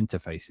click on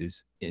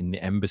interfaces in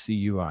the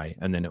Embassy UI,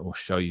 and then it will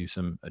show you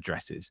some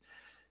addresses.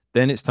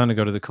 Then it's time to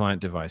go to the client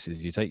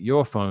devices. You take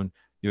your phone,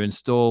 you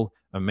install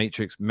a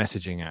Matrix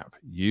messaging app,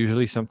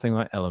 usually something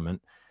like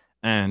Element,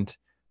 and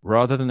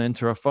rather than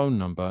enter a phone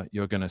number,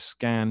 you're going to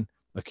scan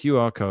a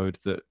QR code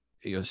that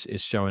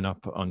is showing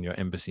up on your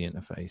Embassy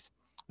interface,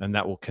 and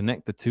that will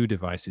connect the two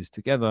devices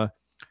together.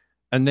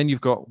 And then you've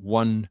got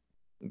one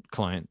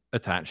client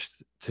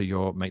attached to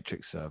your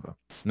Matrix server.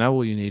 Now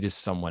all you need is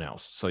someone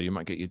else. So you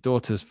might get your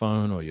daughter's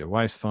phone or your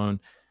wife's phone,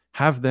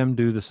 have them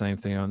do the same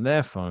thing on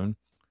their phone.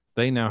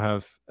 They now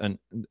have an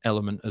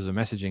Element as a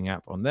messaging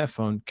app on their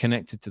phone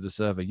connected to the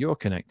server you're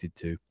connected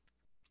to.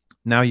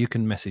 Now you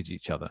can message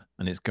each other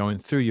and it's going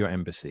through your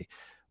Embassy.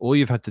 All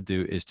you've had to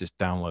do is just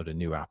download a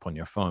new app on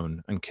your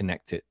phone and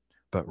connect it.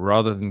 But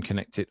rather than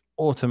connect it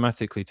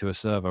automatically to a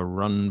server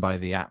run by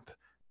the app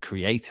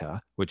creator,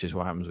 which is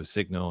what happens with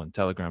Signal and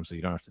Telegram, so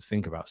you don't have to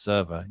think about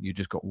server, you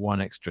just got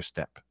one extra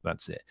step.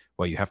 That's it,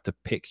 where you have to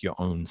pick your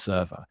own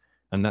server,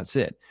 and that's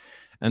it.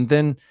 And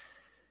then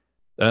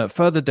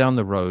further down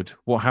the road,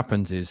 what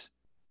happens is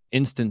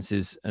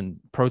instances and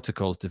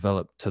protocols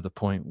develop to the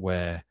point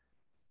where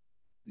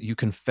you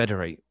can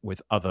federate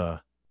with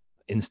other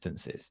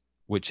instances,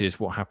 which is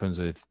what happens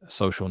with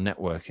social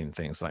networking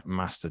things like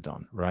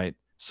Mastodon, right?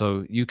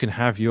 So you can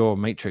have your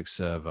Matrix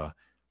server,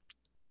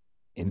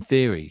 in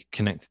theory,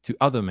 connected to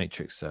other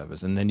Matrix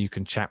servers, and then you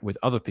can chat with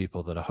other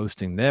people that are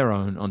hosting their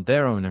own on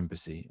their own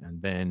Embassy, and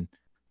then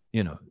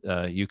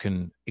you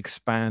can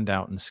expand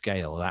out and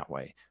scale that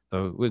way.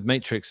 Though with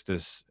Matrix,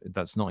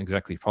 that's not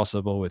exactly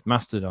possible. With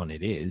Mastodon,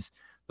 it is.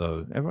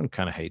 Though everyone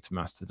kind of hates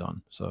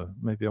Mastodon, so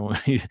maybe I want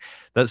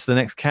that's the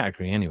next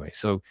category anyway.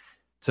 So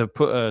to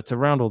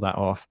round all that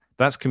off,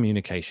 that's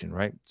communication,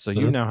 right? So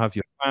you now have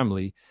your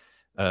family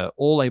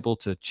all able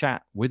to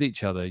chat with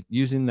each other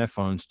using their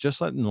phones, just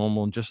like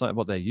normal and just like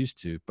what they're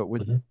used to. But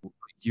with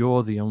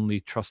you're the only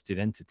trusted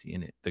entity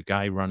in it. The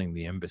guy running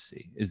the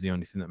Embassy is the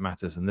only thing that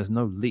matters, and there's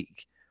no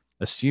leak.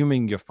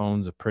 Assuming your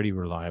phones are pretty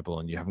reliable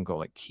and you haven't got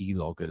like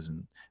keyloggers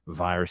and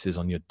viruses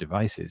on your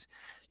devices,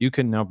 you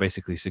can now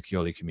basically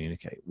securely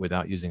communicate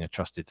without using a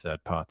trusted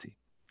third party,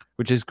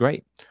 which is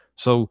great.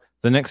 So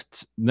the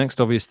next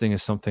obvious thing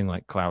is something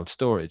like cloud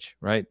storage,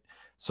 right?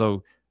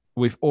 So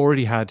we've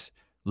already had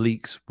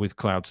leaks with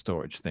cloud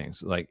storage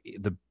things, like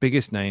the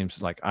biggest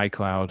names like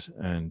iCloud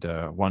and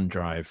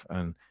OneDrive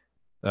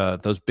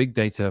and those big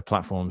data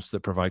platforms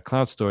that provide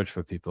cloud storage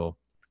for people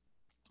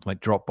like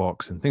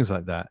Dropbox and things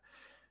like that.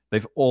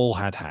 They've all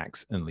had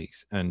hacks and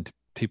leaks, and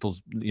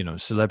people's,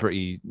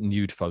 celebrity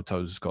nude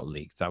photos got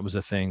leaked. That was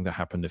a thing that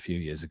happened a few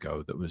years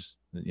ago that was,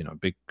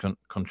 big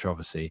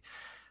controversy.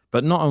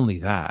 But not only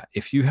that,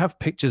 if you have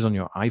pictures on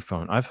your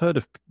iPhone, I've heard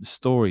of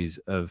stories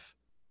of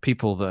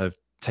people that have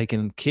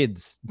taken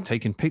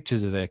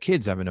pictures of their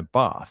kids having a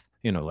bath,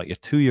 like your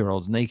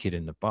 2-year-old's naked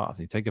in the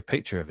bath. You take a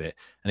picture of it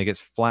and it gets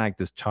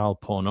flagged as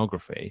child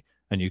pornography,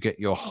 and you get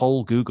your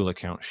whole Google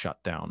account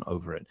shut down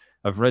over it.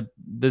 I've read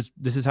this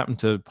has happened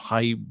to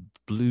high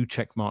blue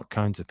checkmark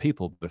kinds of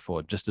people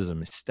before, just as a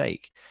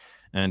mistake.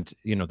 And,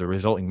 the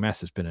resulting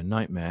mess has been a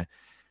nightmare.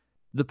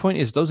 The point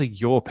is, those are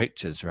your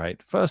pictures,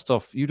 right? First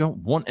off, you don't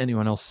want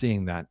anyone else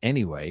seeing that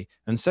anyway.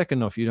 And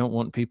second off, you don't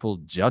want people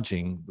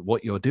judging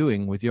what you're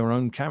doing with your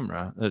own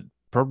camera,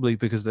 probably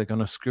because they're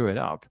going to screw it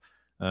up.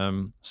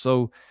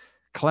 So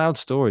cloud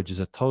storage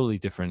is a totally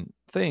different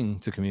thing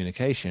to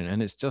communication,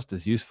 and it's just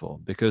as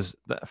useful because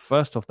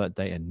first off, that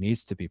data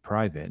needs to be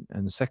private,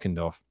 and second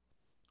off,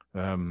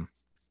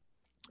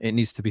 it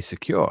needs to be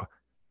secure,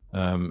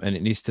 and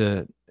it needs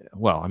to,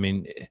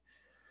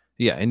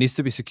 Yeah, it needs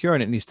to be secure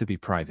and it needs to be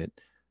private.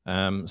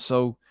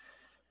 So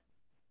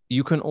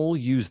you can all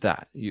use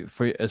that.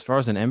 For as far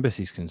as an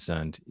embassy is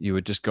concerned, you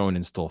would just go and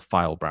install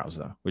File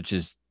Browser, which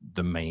is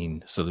the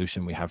main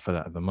solution we have for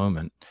that at the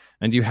moment.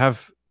 And you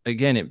have,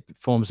 again, it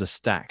forms a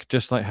stack,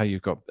 just like how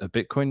you've got a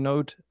Bitcoin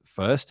node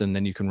first, and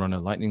then you can run a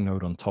Lightning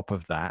node on top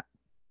of that.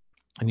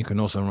 And you can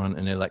also run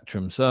an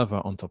Electrum server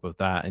on top of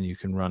that, and you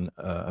can run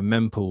a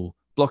mempool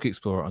block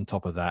explorer on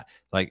top of that.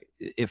 Like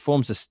it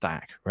forms a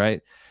stack, right?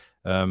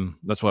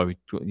 That's why we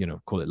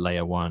call it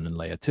layer 1 and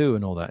layer 2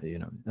 and all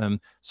that.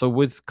 So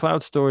with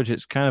cloud storage,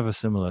 it's kind of a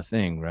similar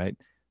thing, right?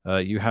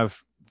 You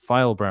have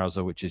File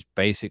Browser, which is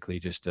basically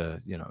just a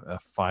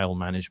file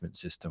management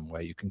system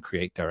where you can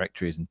create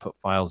directories and put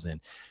files in,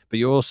 but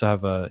you also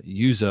have a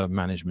user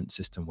management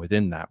system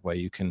within that where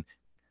you can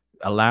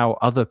allow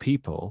other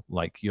people,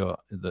 like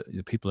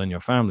the people in your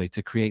family,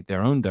 to create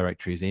their own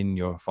directories in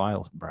your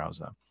file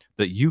browser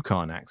that you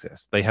can't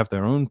access. They have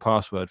their own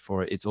password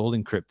for it. It's all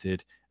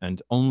encrypted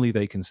and only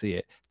they can see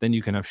it. Then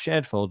you can have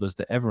shared folders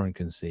that everyone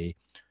can see.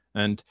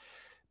 And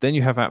then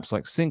you have apps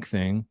like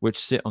SyncThing, which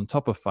sit on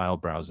top of File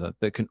Browser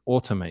that can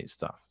automate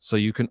stuff. So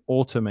you can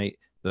automate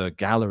the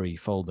gallery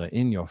folder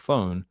in your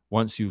phone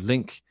once you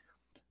link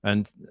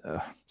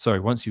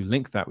once you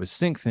link that with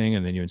SyncThing,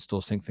 and then you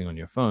install SyncThing on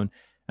your phone.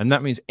 And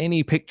that means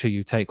any picture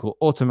you take will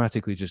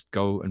automatically just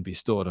go and be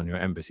stored on your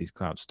embassy's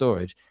cloud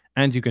storage.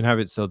 And you can have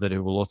it so that it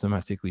will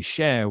automatically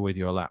share with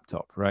your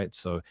laptop, right?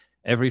 So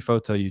every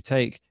photo you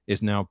take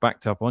is now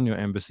backed up on your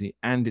embassy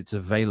and it's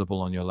available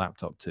on your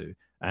laptop too,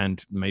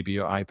 and maybe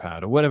your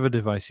iPad or whatever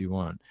device you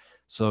want.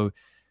 So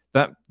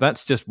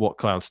that's just what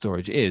cloud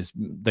storage is.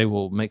 They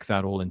will make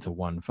that all into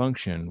one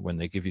function when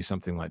they give you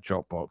something like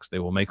Dropbox. They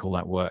will make all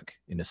that work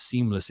in a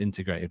seamless,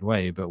 integrated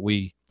way, but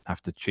we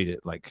have to treat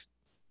it like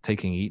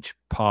taking each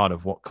part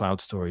of what cloud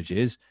storage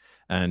is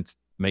and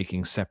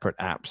making separate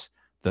apps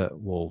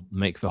that will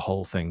make the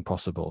whole thing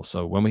possible.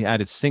 So when we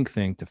added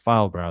SyncThing to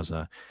File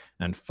Browser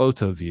and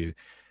PhotoView,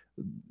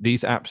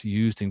 these apps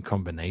used in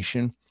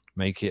combination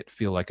make it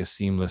feel like a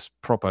seamless,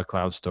 proper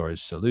cloud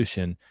storage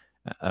solution,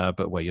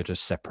 but where you're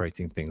just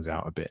separating things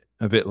out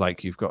a bit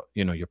like you've got,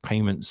 your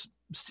payments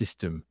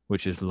system,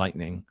 which is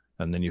Lightning,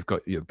 and then you've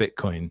got your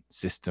Bitcoin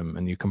system,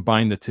 and you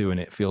combine the two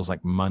and it feels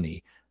like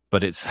money.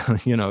 But it's,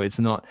 it's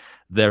not,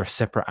 they're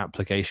separate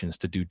applications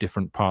to do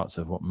different parts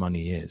of what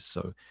money is.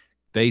 So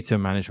data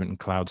management and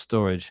cloud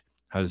storage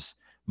has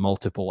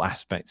multiple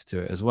aspects to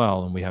it as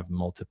well. And we have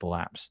multiple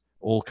apps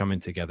all coming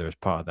together as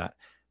part of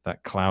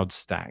that cloud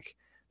stack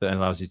that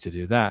allows you to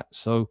do that.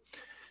 So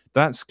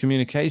that's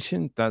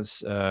communication,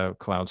 that's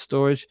cloud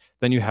storage.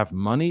 Then you have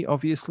money,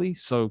 obviously.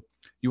 So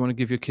you want to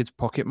give your kids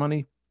pocket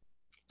money.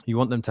 You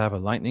want them to have a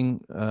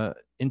Lightning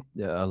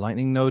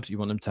node. You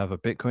want them to have a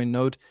Bitcoin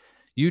node.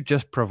 You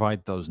just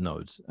provide those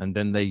nodes, and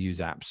then they use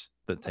apps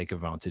that take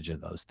advantage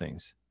of those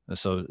things.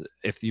 So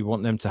if you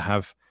want them to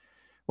have,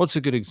 what's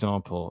a good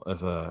example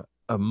of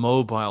a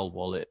mobile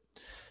wallet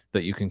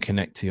that you can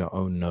connect to your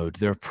own node?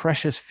 There are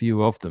precious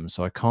few of them,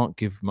 so I can't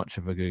give much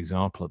of a good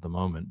example at the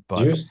moment. But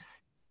Zeus?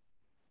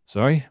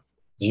 Sorry?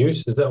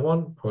 Zeus, is that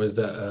one? Or is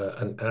that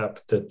an app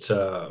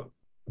that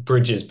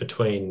bridges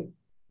between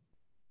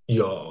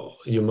your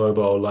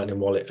mobile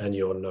Lightning wallet and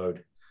your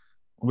node?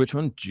 Which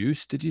one?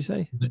 Juice, did you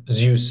say?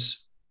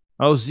 Zeus.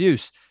 Oh,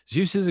 Zeus.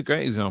 Zeus is a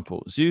great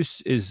example. Zeus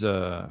is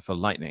for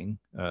Lightning,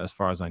 as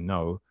far as I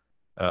know.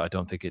 I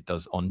don't think it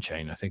does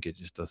on-chain. I think it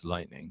just does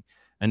Lightning.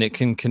 And it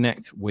can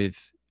connect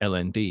with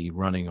LND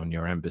running on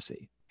your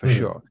embassy, for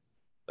sure.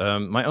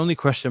 My only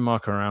question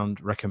mark around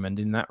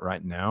recommending that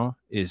right now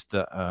is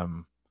that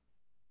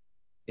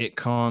it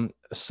can't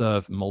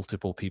serve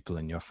multiple people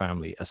in your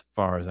family, as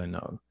far as I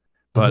know.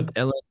 But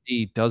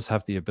LND does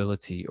have the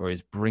ability, or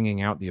is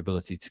bringing out the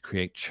ability, to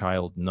create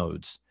child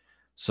nodes.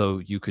 So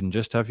you can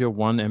just have your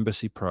one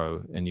Embassy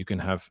Pro and you can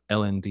have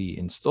LND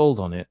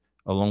installed on it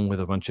along with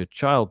a bunch of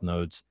child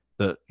nodes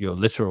that your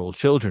literal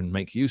children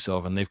make use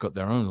of. And they've got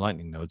their own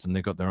Lightning nodes and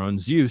they've got their own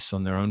Zeus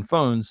on their own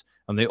phones,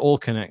 and they all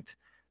connect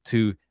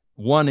to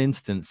one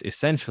instance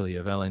essentially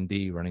of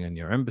LND running on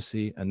your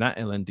embassy. And that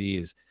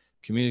LND is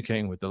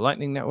communicating with the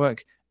Lightning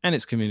network, and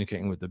it's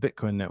communicating with the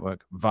Bitcoin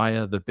network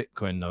via the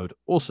Bitcoin node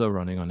also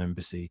running on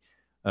embassy,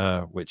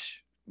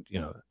 which,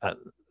 at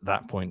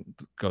that point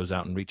goes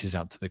out and reaches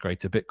out to the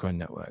greater Bitcoin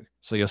network.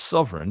 So you're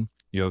sovereign,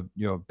 you're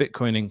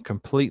Bitcoining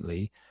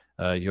completely,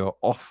 you're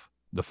off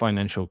the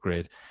financial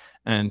grid,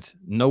 and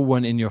no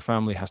one in your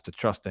family has to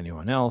trust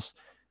anyone else,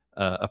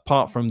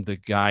 apart from the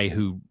guy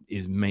who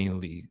is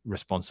mainly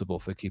responsible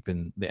for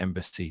keeping the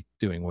embassy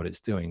doing what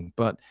it's doing.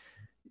 But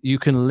you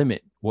can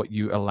limit what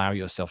you allow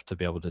yourself to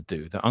be able to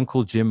do. The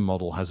Uncle Jim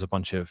model has a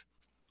bunch of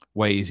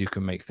ways you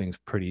can make things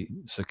pretty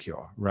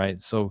secure,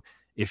 right? So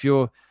if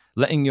you're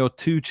letting your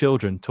two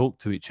children talk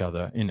to each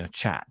other in a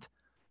chat,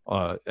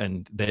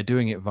 and they're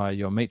doing it via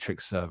your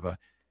Matrix server,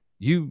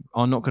 you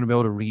are not going to be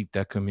able to read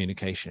their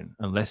communication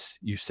unless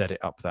you set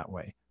it up that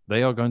way.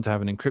 They are going to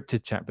have an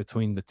encrypted chat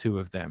between the two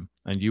of them,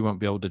 and you won't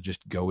be able to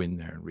just go in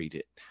there and read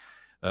it.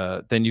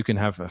 Then you can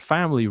have a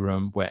family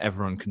room where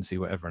everyone can see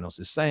what everyone else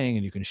is saying,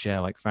 and you can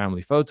share like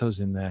family photos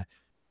in there.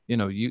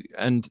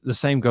 And the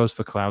same goes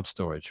for cloud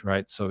storage,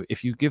 right? So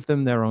if you give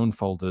them their own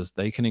folders,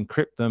 they can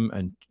encrypt them,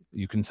 and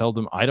you can tell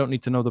them, I don't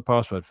need to know the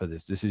password for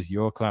this. This is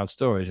your cloud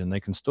storage, and they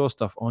can store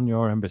stuff on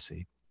your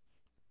embassy.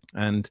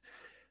 And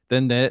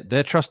then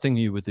they're trusting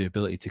you with the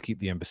ability to keep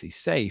the embassy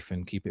safe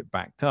and keep it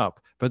backed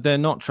up, but they're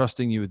not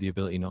trusting you with the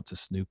ability not to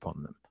snoop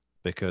on them,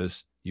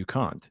 because you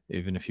can't,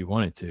 even if you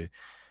wanted to.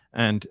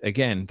 And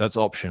again, that's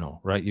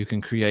optional, right? You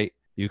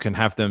can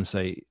have them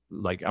say,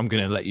 like, I'm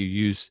going to let you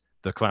use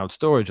the cloud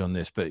storage on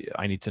this, but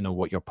I need to know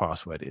what your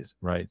password is,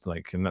 right?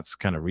 Like, and that's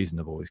kind of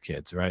reasonable with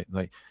kids, right?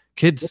 Like,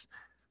 kids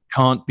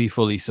can't be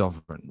fully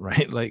sovereign,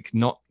 right? Like,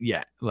 not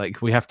yet.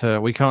 Like, we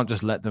can't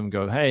just let them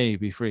go, hey,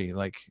 be free.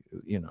 Like,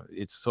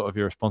 it's sort of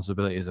your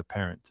responsibility as a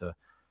parent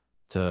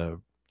to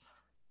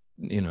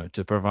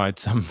provide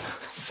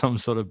some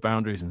sort of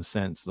boundaries and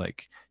sense.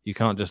 Like, you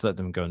can't just let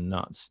them go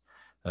nuts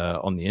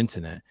on the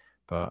internet.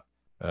 But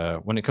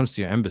when it comes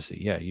to your embassy,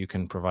 yeah, you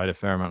can provide a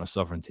fair amount of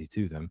sovereignty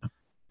to them,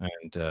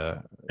 and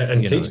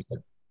teach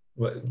them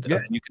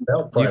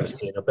about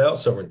privacy and about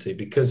sovereignty.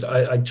 Because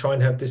I try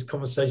and have this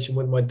conversation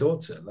with my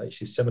daughter. Like,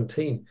 she's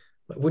 17.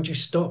 Like, would you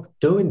stop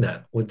doing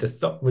that with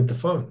the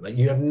phone? Like,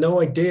 you have no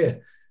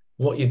idea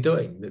what you're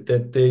doing.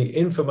 The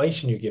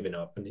information you're giving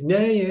up, and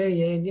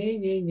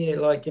yeah,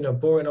 like,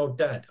 boring old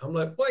dad. I'm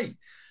like, wait,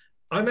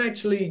 I'm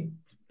actually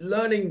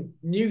learning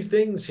new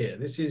things here.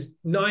 This is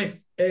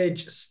knife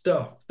edge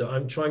stuff that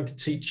I'm trying to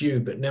teach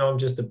you, but now I'm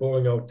just a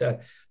boring old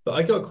dad. But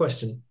I got a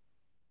question.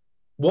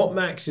 What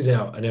maxes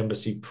out an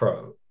Embassy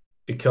Pro?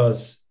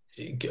 Because,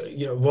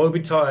 woe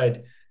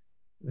betide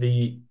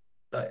the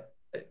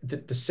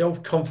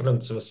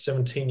self-confidence of a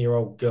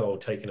 17-year-old girl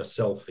taking a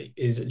selfie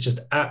is just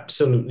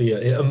absolutely,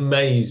 it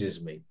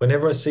amazes me.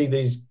 Whenever I see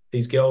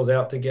these girls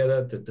out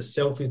together, the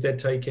selfies they're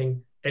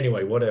taking.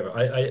 Anyway, whatever.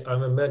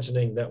 I'm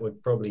imagining that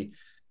would probably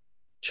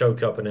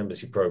choke up an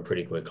Embassy Pro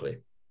pretty quickly.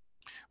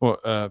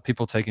 Well,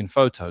 people taking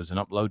photos and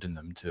uploading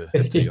them to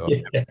your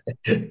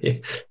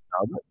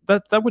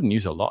that wouldn't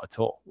use a lot at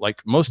all.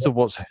 Like, most of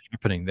what's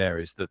happening there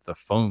is that the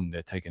phone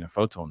they're taking a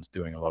photo on is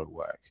doing a lot of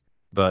work.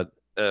 But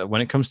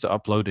when it comes to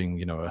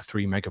uploading, a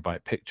 3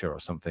 megabyte picture or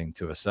something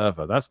to a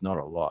server, that's not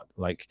a lot.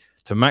 Like,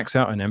 to max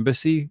out an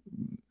embassy,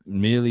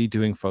 merely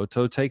doing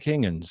photo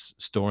taking and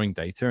storing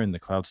data in the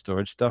cloud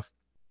storage stuff,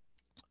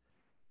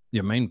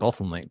 your main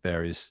bottleneck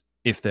there is,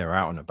 if they're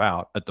out and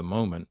about at the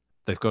moment,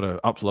 they've got to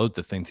upload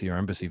the thing to your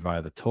embassy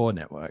via the Tor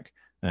network,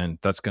 and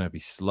that's going to be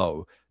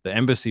slow. The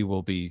embassy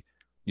will be,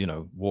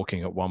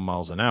 walking at 1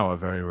 mile an hour,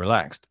 very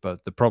relaxed.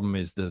 But the problem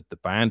is the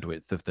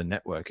bandwidth of the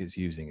network is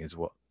using is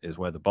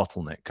where the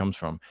bottleneck comes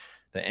from.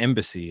 The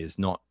embassy is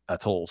not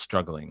at all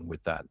struggling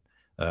with that.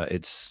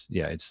 It's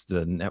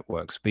the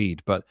network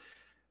speed. But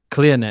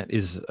ClearNet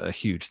is a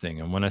huge thing.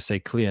 And when I say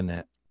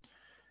ClearNet,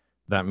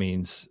 that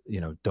means,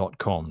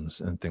 .coms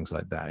and things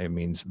like that. It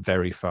means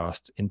very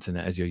fast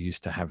internet as you're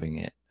used to having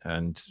it.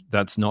 And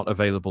that's not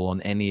available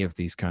on any of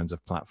these kinds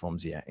of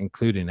platforms yet,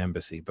 including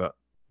Embassy. But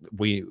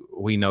we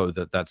know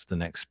that that's the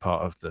next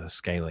part of the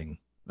scaling.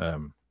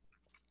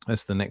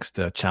 That's the next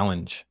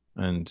challenge.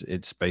 And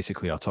it's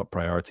basically our top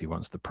priority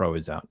once the Pro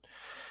is out.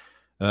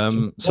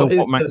 What's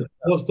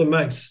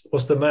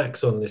the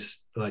max on this,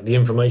 like the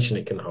information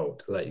it can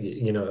hold? Like,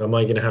 am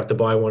I going to have to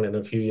buy one in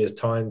a few years'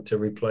 time to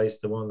replace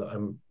the one that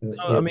I'm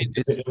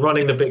it's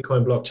running the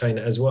Bitcoin blockchain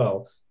as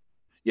well?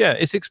 Yeah,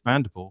 it's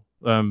expandable.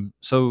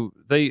 So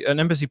an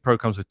Embassy Pro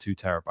comes with 2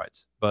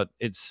 terabytes, but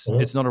it's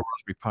not a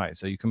Raspberry Pi,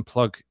 so you can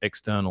plug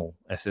external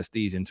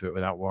SSDs into it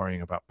without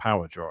worrying about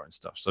power draw and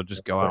stuff. So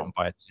just go out and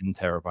buy a 10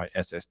 terabyte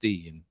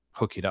SSD and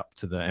hook it up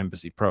to the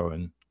Embassy Pro,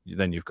 and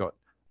then you've got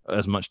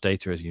as much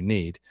data as you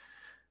need.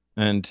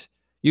 And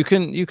you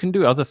can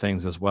do other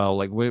things as well.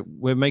 Like,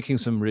 we're making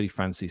some really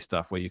fancy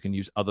stuff where you can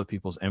use other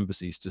people's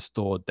embassies to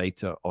store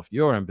data of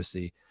your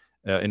embassy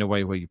in a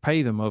way where you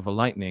pay them over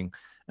Lightning,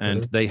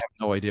 and they have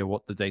no idea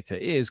what the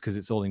data is because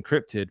it's all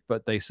encrypted,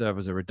 but they serve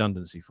as a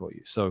redundancy for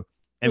you. So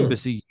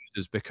embassy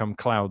users become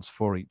clouds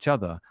for each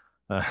other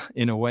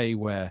in a way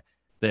where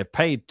they're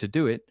paid to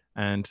do it,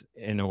 and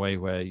in a way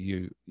where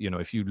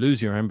if you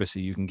lose your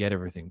embassy, you can get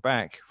everything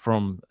back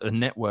from a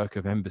network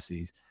of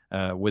embassies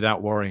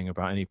without worrying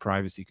about any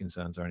privacy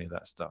concerns or any of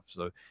that stuff.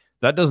 So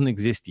that doesn't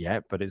exist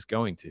yet, but it's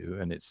going to,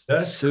 and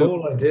that's a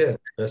cool idea.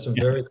 That's a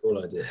very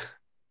cool idea.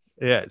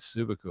 Yeah, it's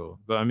super cool.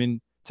 But I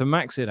mean, to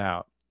max it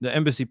out, the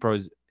Embassy Pro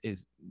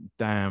is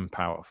damn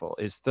powerful.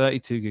 It's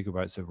 32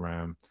 gigabytes of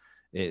RAM.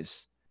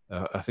 It's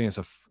I think it's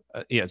a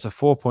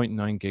 4.9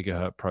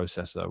 gigahertz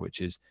processor,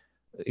 which is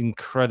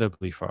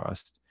incredibly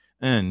fast.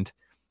 And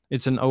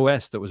it's an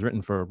OS that was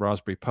written for a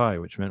Raspberry Pi,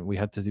 which meant we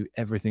had to do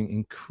everything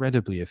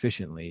incredibly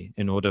efficiently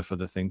in order for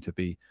the thing to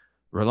be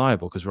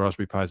reliable, because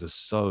Raspberry Pis are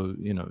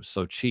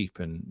so cheap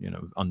and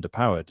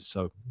underpowered.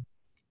 So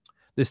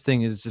this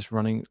thing is just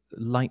running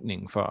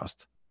lightning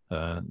fast,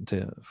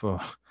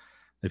 for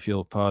if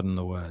you'll pardon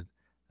the word.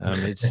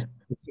 It's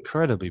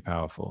incredibly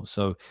powerful.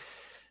 So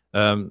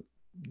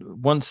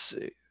once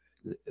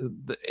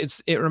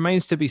it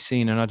remains to be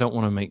seen, and I don't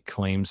want to make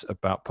claims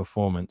about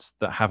performance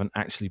that haven't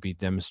actually been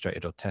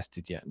demonstrated or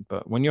tested yet.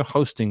 But when you're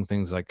hosting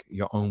things like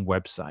your own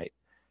website,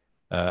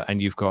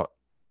 and you've got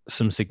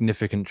some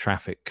significant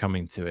traffic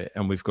coming to it,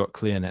 and we've got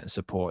ClearNet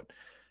support,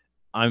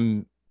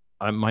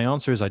 my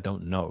answer is I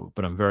don't know,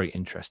 but I'm very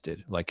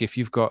interested. Like if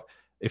you've got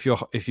a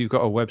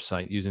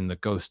website using the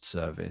Ghost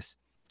service,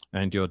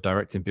 and you're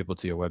directing people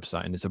to your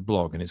website, and it's a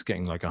blog, and it's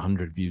getting like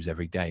 100 views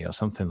every day or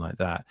something like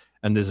that,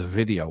 and there's a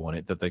video on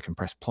it that they can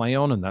press play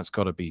on, and that's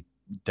got to be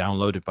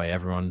downloaded by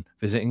everyone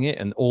visiting it,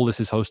 and all this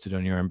is hosted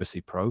on your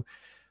Embassy Pro.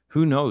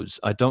 Who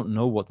knows? I don't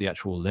know what the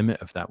actual limit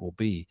of that will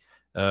be,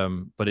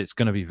 but it's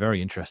going to be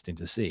very interesting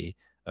to see.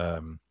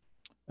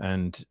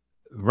 And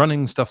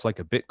running stuff like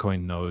a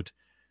Bitcoin node,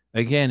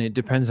 again, it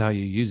depends how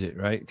you use it,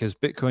 right? Because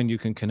Bitcoin, you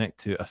can connect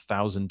to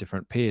 1,000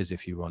 different peers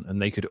if you want,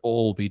 and they could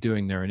all be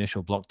doing their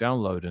initial block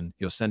download, and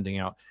you're sending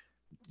out,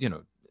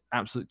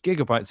 absolute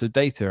gigabytes of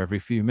data every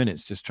few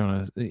minutes, just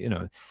trying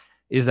to,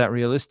 is that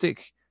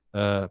realistic?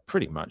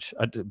 Pretty much.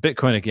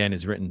 Bitcoin, again,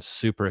 is written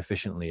super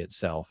efficiently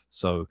itself.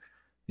 So,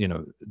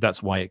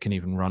 that's why it can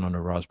even run on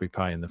a Raspberry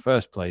Pi in the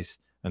first place.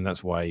 And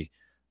that's why,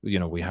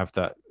 we have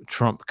that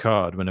trump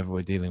card whenever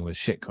we're dealing with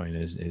shitcoin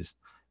is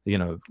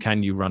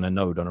can you run a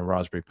node on a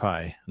Raspberry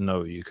Pi?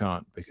 No, you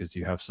can't, because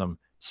you have some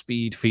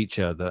speed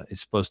feature that is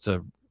supposed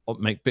to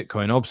make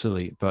Bitcoin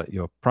obsolete, but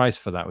your price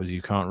for that was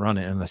you can't run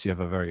it unless you have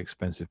a very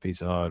expensive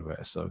piece of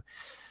hardware. So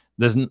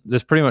there's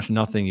pretty much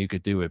nothing you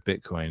could do with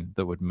Bitcoin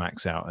that would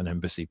max out an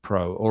Embassy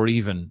Pro or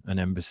even an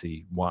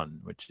Embassy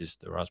One, which is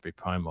the Raspberry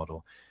Pi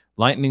model.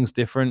 Lightning's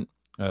different.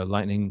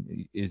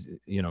 Lightning is,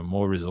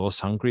 more resource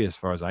hungry as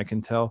far as I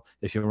can tell.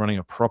 If you're running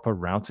a proper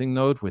routing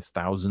node with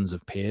thousands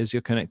of peers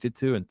you're connected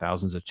to and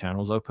thousands of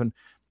channels open,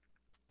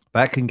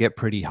 that can get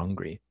pretty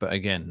hungry. But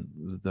again,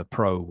 the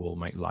Pro will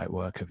make light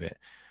work of it.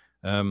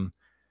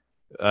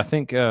 I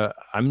think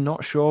I'm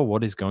not sure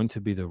what is going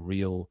to be the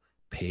real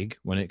pig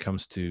when it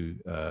comes to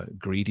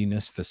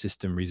greediness for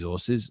system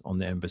resources on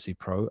the Embassy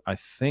Pro. I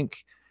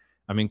think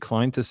I'm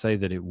inclined to say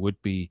that it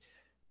would be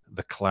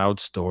the cloud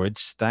storage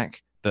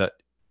stack that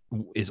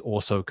is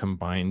also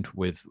combined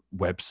with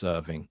web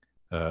serving,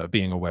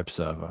 being a web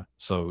server.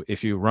 So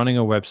if you're running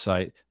a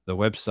website, the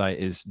website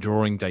is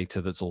drawing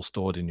data that's all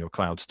stored in your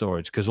cloud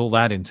storage, because all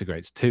that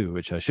integrates too,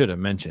 which I should have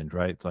mentioned,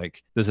 right?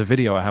 Like there's a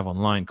video I have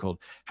online called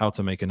How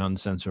to Make an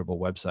Uncensorable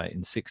Website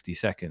in 60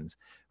 Seconds,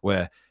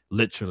 where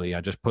literally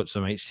I just put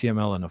some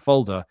HTML in a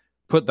folder,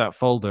 put that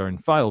folder in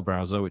File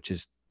Browser, which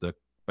is the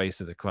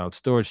base of the cloud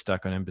storage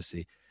stack on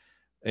Embassy,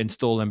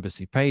 install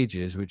Embassy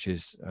Pages, which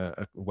is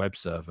a web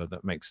server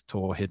that makes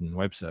Tor hidden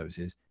web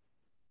services,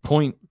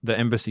 point the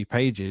Embassy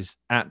Pages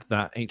at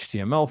that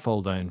HTML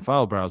folder in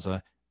File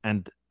Browser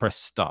and press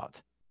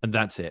start. And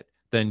that's it.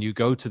 Then you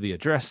go to the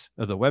address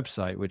of the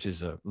website, which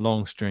is a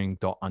long string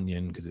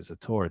 .onion because it's a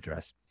Tor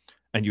address.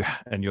 And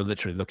you're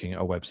literally looking at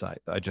a website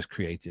that I just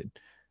created.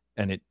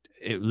 And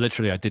it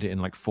literally, I did it in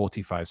like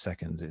 45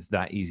 seconds. It's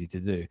that easy to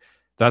do.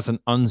 That's an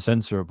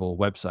uncensorable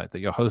website that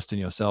you're hosting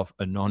yourself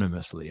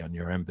anonymously on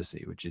your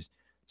Embassy, which is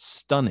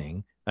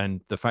stunning.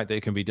 And the fact that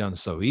it can be done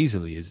so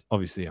easily is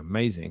obviously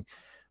amazing.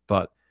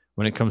 But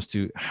when it comes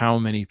to how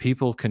many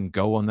people can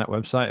go on that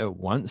website at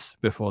once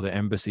before the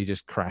Embassy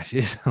just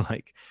crashes,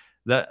 like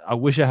that, I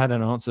wish I had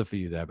an answer for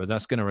you there, but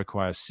that's going to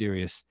require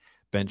serious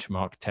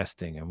benchmark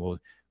testing. And we'll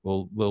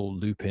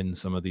loop in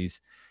some of these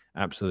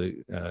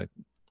absolute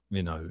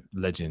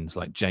legends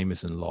like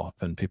Jameson Lopp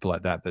and people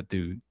like that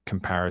do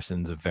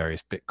comparisons of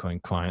various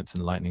Bitcoin clients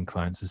and Lightning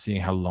clients and seeing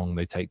how long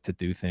they take to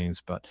do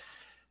things. But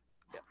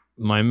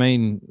the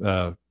main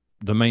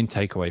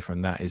takeaway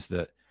from that is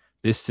that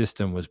this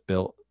system was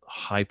built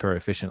hyper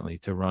efficiently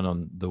to run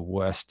on the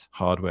worst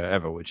hardware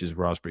ever, which is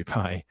Raspberry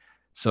Pi.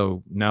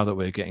 So now that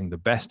we're getting the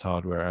best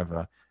hardware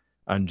ever,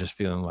 I'm just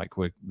feeling like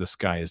the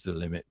sky is the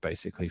limit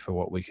basically for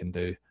what we can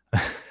do.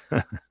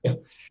 Yeah.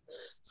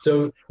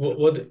 So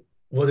what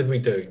did we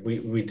do?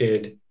 We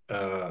did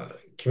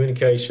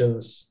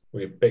communications,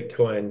 we did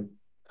Bitcoin,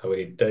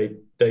 we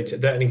did data.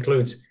 That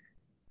includes,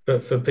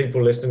 but for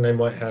people listening, they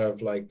might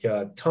have like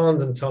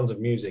tons and tons of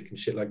music and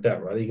shit like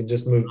that, right? You can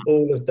just move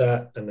all of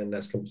that, and then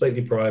that's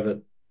completely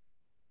private.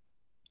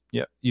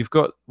 Yeah, you've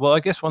got. Well,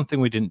 I guess one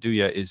thing we didn't do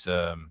yet is,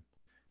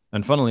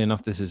 and funnily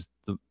enough, this is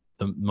the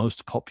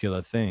most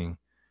popular thing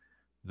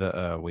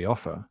that we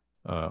offer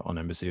on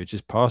Embassy, which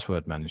is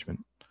password management.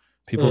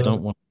 People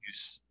don't want to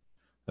use.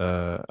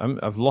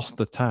 I've lost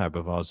the tab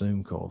of our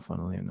Zoom call,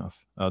 funnily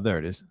enough. Oh, there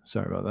it is.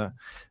 Sorry about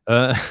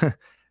that.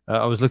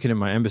 I was looking at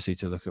my Embassy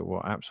to look at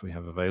what apps we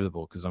have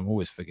available because I'm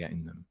always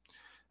forgetting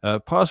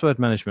them. Password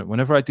management,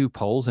 whenever I do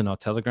polls in our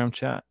Telegram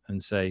chat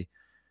and say,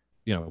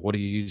 what do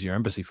you use your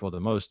Embassy for the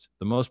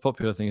most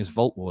popular thing is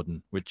Vault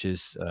Warden, which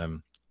is,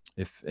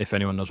 if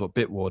anyone knows what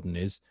Bitwarden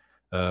is,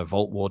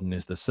 Vault Warden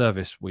is the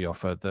service we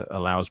offer that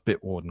allows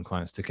Bitwarden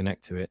clients to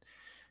connect to it.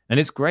 And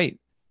it's great.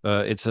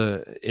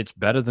 It's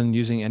better than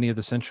using any of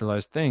the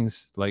centralized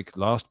things like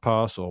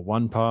LastPass or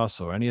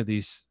OnePass or any of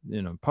these.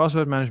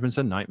 Password management's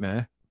a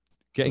nightmare.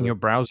 Getting your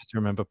browser to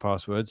remember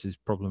passwords is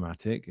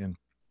problematic, and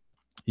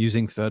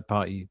using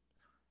third-party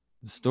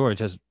storage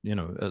has,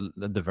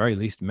 at the very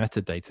least,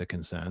 metadata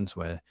concerns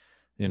where,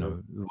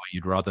 where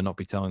you'd rather not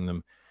be telling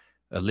them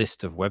a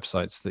list of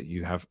websites that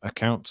you have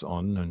accounts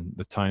on and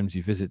the times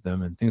you visit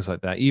them and things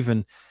like that,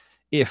 even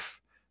if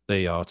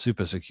they are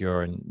super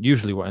secure. And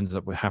usually what ends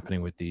up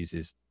happening with these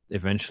is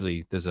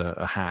eventually there's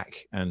a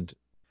hack, and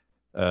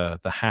the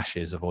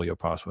hashes of all your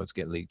passwords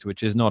get leaked,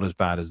 which is not as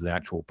bad as the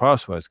actual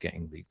passwords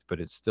getting leaked, but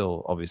it's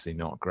still obviously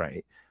not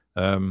great.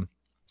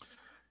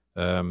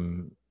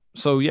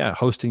 So yeah,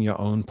 hosting your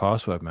own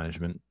password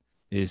management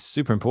is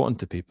super important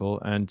to people.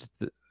 And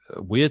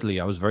weirdly,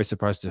 I was very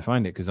surprised to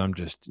find it, because I'm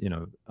just,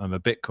 I'm a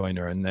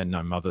Bitcoiner, and then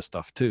I'm other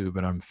stuff too,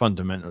 but I'm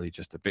fundamentally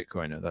just a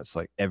Bitcoiner. That's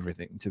like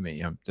everything to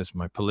me. I'm just,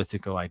 my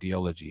political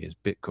ideology is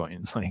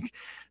Bitcoin. Like,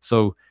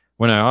 so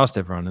when I asked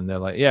everyone, and they're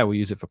like, yeah, we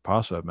use it for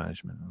password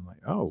management. I'm like,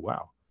 oh,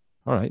 wow.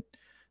 All right.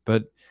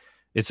 But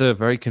it's a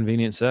very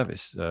convenient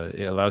service.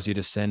 It allows you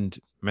to send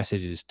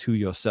messages to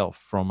yourself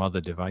from other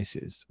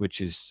devices,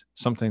 which is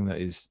something that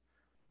is,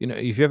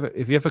 if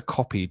you ever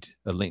copied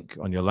a link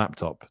on your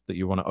laptop that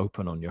you want to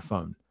open on your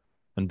phone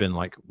and been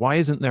like, why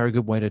isn't there a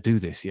good way to do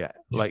this yet?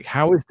 Like,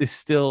 how is this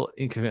still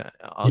inconvenient?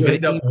 You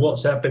end up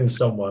WhatsApping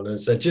someone and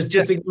say,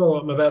 just ignore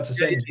what I'm about to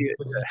send you.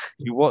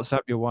 You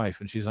WhatsApp your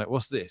wife and she's like,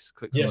 what's this?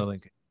 Clicks on the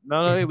link.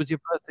 No, it was your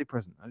birthday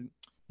present.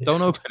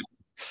 Don't open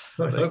it.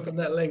 Don't open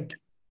that link.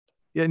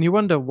 Yeah, and you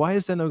wonder, why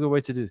is there no good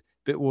way to do this?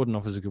 Bitwarden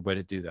offers a good way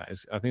to do that.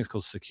 I think it's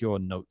called Secure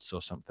Notes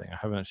or something. I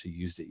haven't actually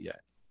used it yet.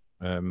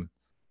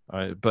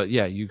 But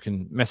yeah, you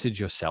can message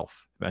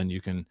yourself, and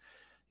you can,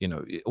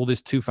 all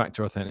this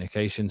two-factor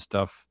authentication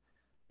stuff.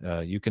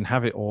 You can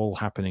have it all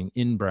happening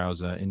in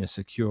browser in a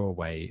secure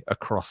way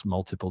across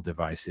multiple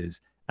devices,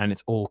 and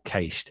it's all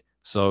cached.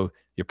 So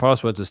your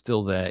passwords are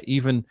still there,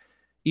 even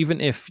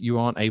if you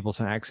aren't able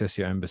to access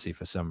your embassy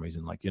for some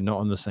reason, like you're not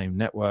on the same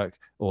network,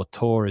 or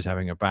Tor is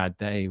having a bad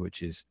day,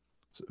 which is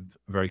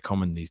very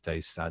common these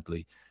days,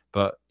 sadly,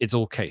 but it's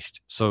all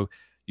cached. So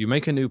you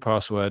make a new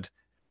password.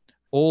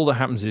 All that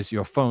happens is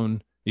your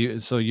phone,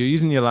 so you're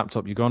using your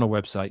laptop, you go on a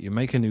website, you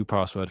make a new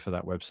password for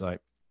that website.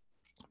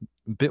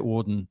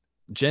 Bitwarden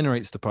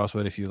generates the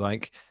password if you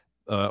like,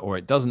 or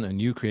it doesn't,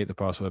 and you create the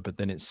password, but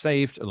then it's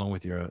saved along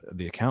with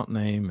the account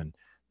name and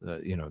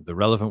the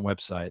relevant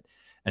website,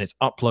 and it's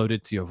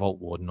uploaded to your Vault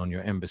Warden on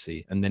your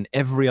embassy. And then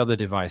every other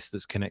device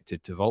that's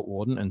connected to Vault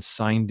Warden and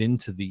signed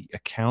into the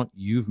account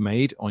you've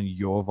made on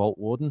your Vault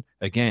Warden,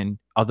 again,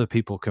 other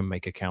people can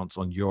make accounts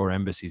on your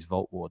embassy's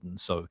Vault Warden.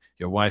 So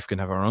your wife can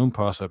have her own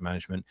password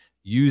management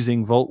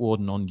using Vault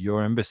Warden on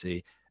your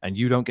embassy, and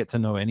you don't get to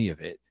know any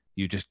of it.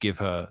 You just give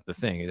her the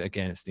thing.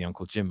 Again, it's the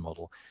Uncle Jim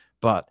model.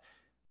 But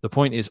the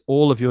point is,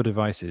 all of your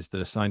devices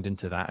that are signed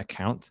into that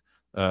account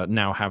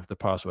now have the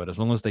password. As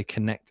long as they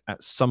connect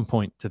at some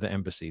point to the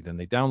embassy, then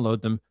they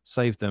download them,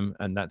 save them,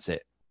 and that's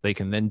it. They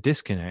can then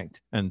disconnect,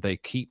 and they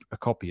keep a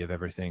copy of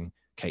everything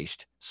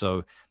cached.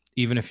 So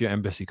even if your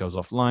embassy goes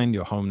offline,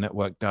 your home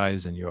network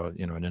dies, and you're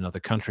in another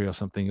country or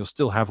something, you'll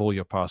still have all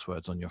your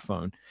passwords on your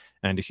phone.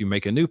 And if you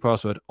make a new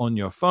password on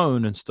your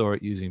phone and store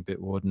it using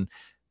Bitwarden,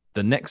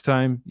 the next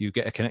time you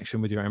get a connection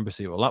with your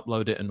embassy, it will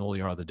upload it, and all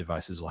your other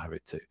devices will have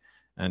it too.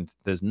 And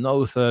there's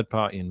no third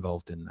party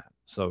involved in that.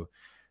 So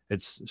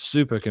it's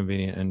super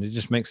convenient, and it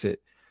just makes it.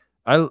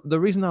 The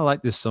reason I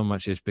like this so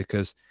much is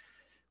because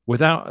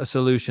without a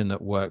solution that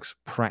works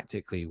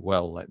practically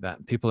well like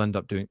that, people end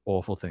up doing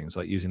awful things,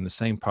 like using the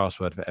same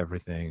password for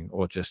everything,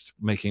 or just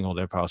making all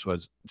their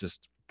passwords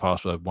just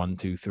password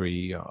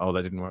 123. Oh,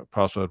 that didn't work.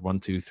 Password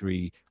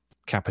 123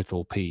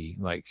 capital P.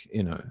 Like,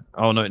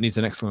 oh no, it needs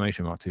an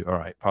exclamation mark too. All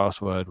right,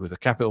 password with a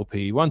capital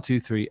P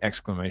 123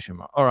 exclamation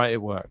mark. All right,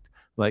 it worked.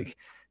 Like,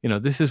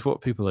 this is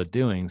what people are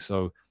doing.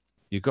 So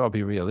you've got to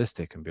be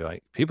realistic and be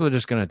like, people are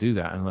just going to do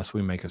that unless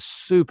we make a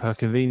super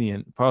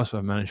convenient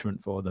password management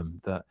for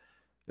them that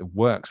it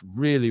works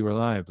really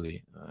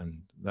reliably.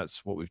 And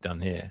that's what we've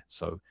done here.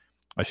 So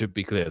I should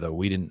be clear, though,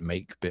 we didn't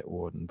make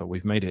Bitwarden, but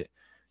we've made it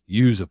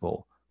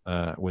usable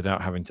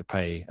without having to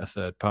pay a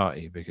third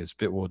party, because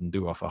Bitwarden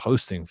do offer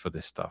hosting for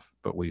this stuff.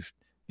 But we've,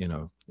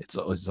 it's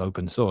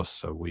open source.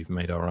 So we've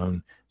made our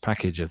own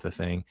package of the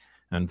thing.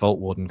 And Vault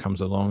Warden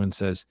comes along and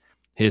says,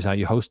 here's how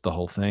you host the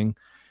whole thing.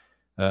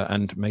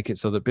 And make it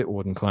so that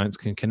Bitwarden clients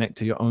can connect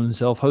to your own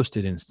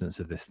self-hosted instance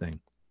of this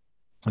thing.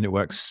 And it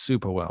works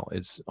super well.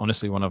 It's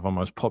honestly one of our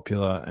most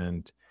popular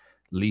and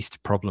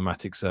least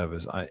problematic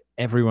servers.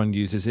 Everyone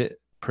uses it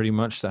pretty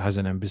much that has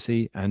an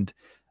embassy. And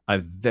I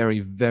very,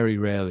 very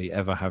rarely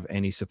ever have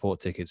any support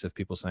tickets of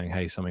people saying,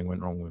 hey, something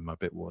went wrong with my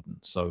Bitwarden.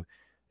 So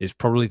it's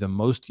probably the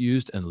most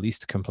used and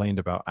least complained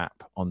about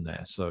app on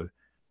there. So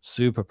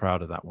super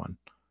proud of that one.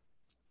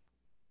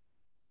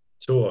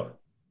 Tor.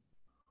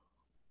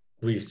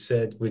 We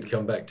said we'd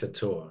come back to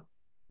Tor.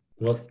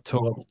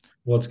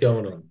 What's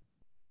going on?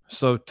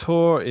 So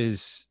Tor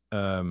is,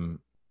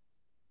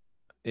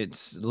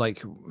 it's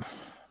like,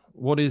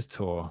 what is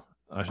Tor?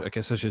 I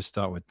guess I should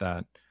start with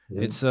that.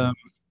 Yeah.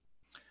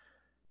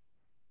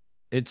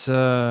 It's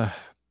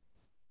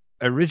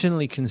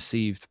originally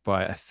conceived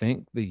by, I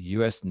think, the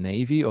US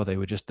Navy, or they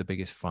were just the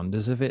biggest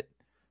funders of it.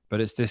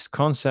 but it's this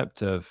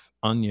concept of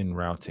onion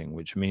routing,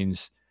 which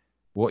means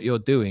what you're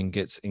doing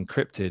gets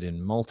encrypted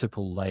in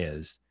multiple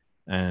layers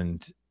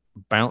and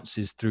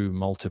bounces through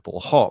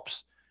multiple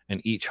hops, and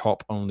each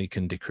hop only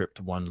can decrypt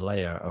one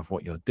layer of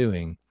what you're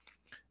doing.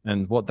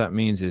 And what that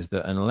means is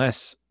that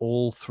unless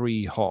all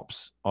 3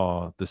 hops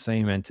are the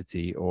same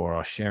entity or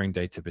are sharing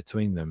data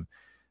between them,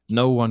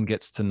 no one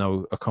gets to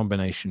know a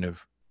combination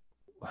of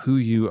who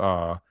you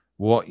are,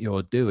 what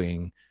you're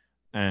doing,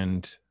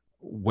 and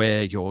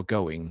where you're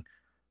going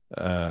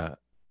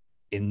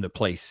in the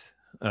place.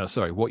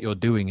 What you're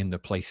doing in the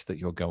place that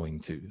you're going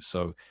to.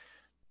 So,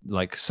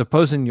 like,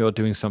 supposing you're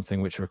doing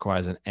something which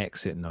requires an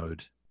exit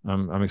node.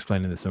 I'm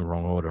explaining this in the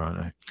wrong order,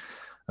 aren't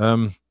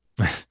I?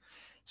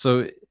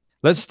 So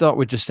let's start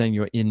with just saying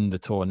you're in the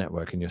Tor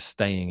network and you're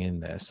staying in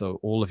there. So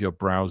all of your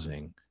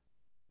browsing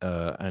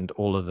and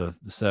all of the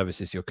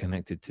services you're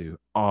connected to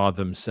are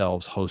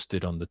themselves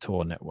hosted on the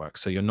Tor network.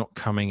 So you're not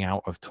coming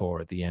out of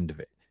Tor at the end of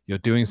it. You're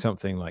doing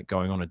something like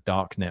going on a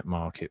darknet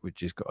market,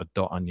 which has got a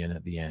 .onion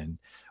at the end,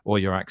 or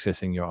you're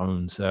accessing your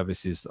own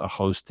services that are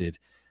hosted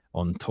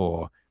on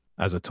Tor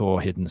as a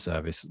Tor hidden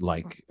service,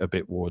 like a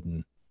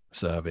Bitwarden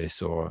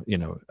service, or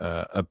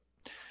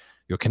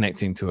you're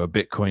connecting to a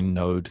Bitcoin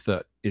node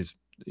that is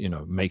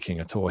making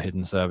a Tor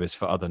hidden service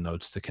for other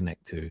nodes to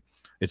connect to.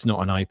 It's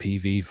not an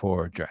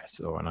IPv4 address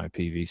or an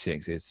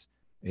IPv6.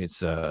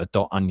 It's a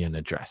 .onion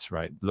address,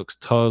 right? It looks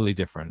totally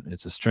different.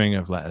 It's a string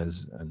of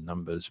letters and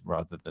numbers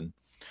rather than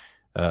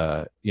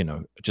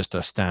just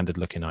a standard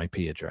looking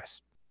IP address.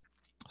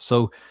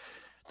 So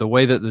the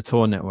way that the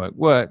Tor network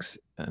works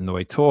and the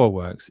way Tor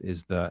works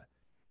is that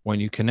when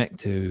you connect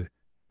to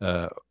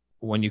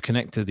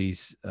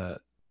these,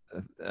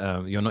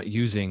 you're not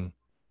using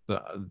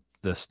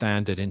the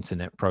standard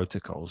internet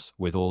protocols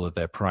with all of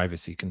their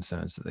privacy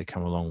concerns that they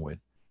come along with.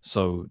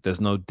 So there's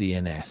no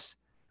DNS.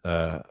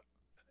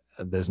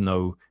 There's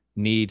no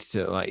need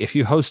to, like, if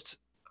you host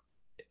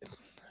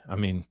a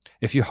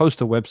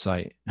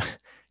website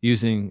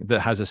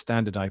that has a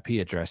standard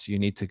IP address, you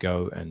need to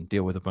go and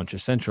deal with a bunch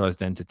of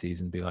centralized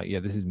entities and be like, yeah,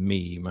 this is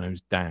me. My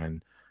name's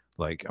Dan.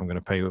 Like, I'm going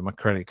to pay you with my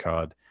credit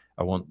card.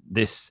 I want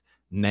this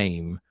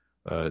name,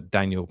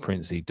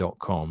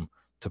 danielprincey.com,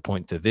 to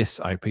point to this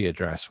IP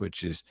address,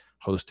 which is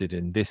hosted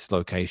in this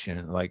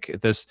location. Like,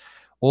 there's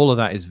all of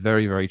that is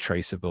very, very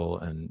traceable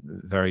and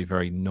very,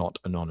 very not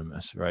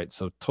anonymous, right?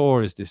 So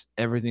Tor is this,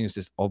 everything is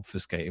just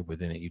obfuscated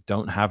within it. You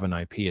don't have an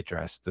IP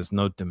address. There's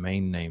no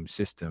domain name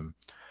system.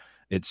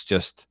 It's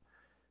just,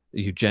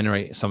 you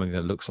generate something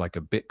that looks like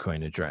a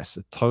Bitcoin address,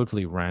 a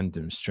totally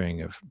random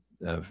string of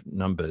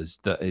numbers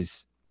that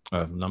is,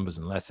 of numbers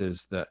and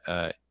letters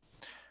that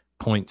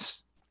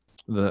points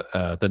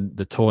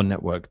the Tor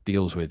network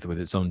deals with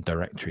its own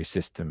directory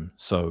system.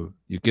 So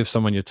you give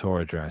someone your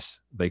Tor address,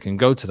 they can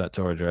go to that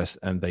Tor address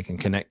and they can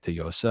connect to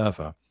your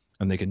server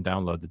and they can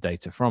download the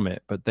data from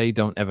it, but they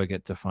don't ever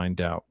get to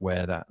find out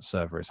where that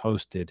server is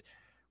hosted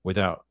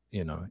without,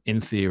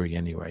 in theory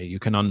anyway. You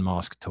can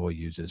unmask Tor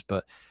users,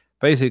 but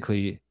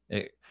basically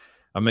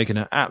I'm making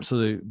an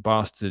absolute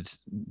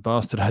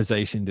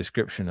bastardization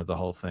description of the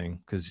whole thing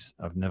because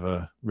I've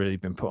never really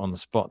been put on the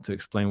spot to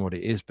explain what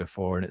it is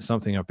before. And it's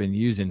something I've been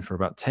using for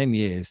about 10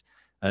 years,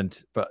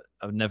 but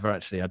I've never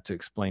actually had to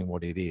explain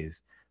what it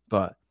is.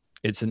 But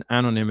it's an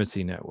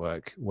anonymity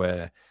network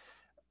where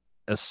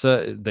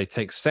they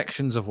take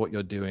sections of what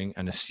you're doing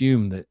and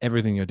assume that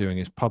everything you're doing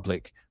is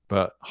public,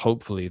 but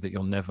hopefully that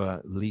you'll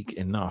never leak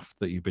enough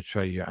that you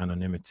betray your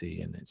anonymity.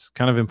 And it's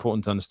kind of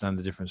important to understand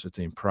the difference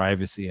between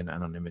privacy and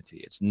anonymity.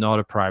 It's not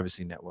a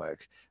privacy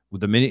network.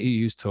 The minute you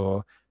use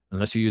Tor,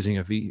 unless you're using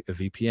a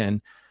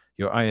VPN,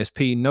 your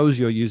ISP knows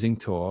you're using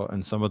Tor,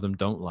 and some of them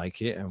don't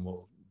like it and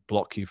will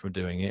block you from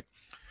doing it.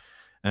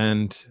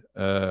 And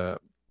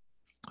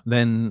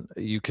then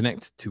you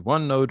connect to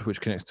one node,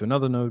 which connects to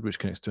another node, which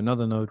connects to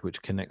another node,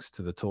 which connects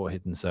to the Tor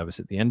hidden service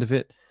at the end of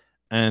it.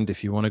 And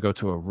if you want to go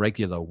to a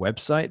regular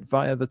website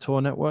via the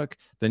Tor network,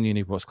 then you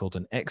need what's called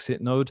an exit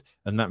node.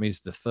 And that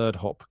means the third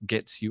hop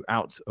gets you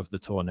out of the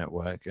Tor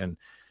network. And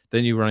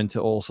then you run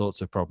into all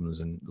sorts of problems.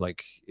 And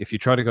like, if you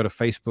try to go to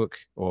Facebook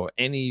or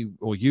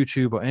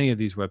YouTube or any of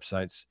these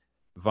websites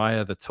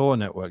via the Tor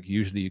network,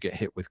 usually you get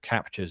hit with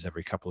captures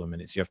every couple of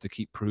minutes. You have to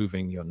keep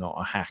proving you're not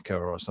a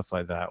hacker or stuff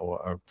like that,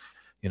 or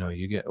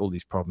you get all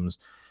these problems.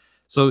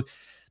 So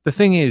the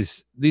thing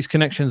is, these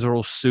connections are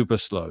all super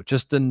slow.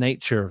 Just the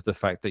nature of the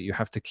fact that you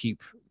have to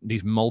keep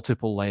these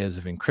multiple layers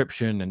of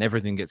encryption and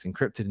everything gets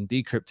encrypted and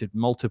decrypted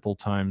multiple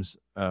times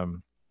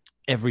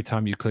every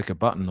time you click a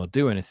button or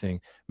do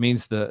anything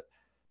means that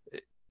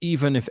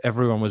even if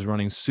everyone was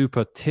running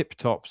super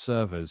tip-top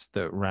servers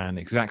that ran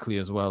exactly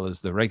as well as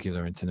the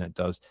regular internet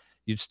does,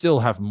 you'd still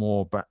have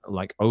more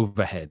like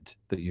overhead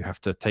that you have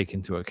to take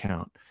into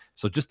account.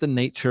 So just the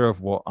nature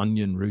of what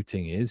onion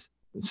routing is,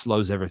 it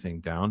slows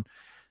everything down.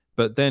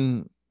 But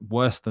then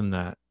worse than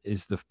that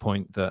is the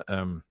point that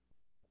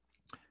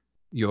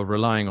you're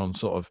relying on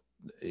sort of,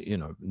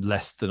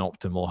 less than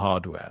optimal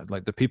hardware.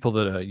 Like the people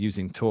that are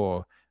using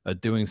Tor are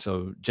doing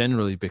so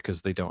generally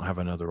because they don't have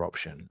another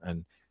option.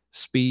 And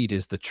speed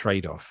is the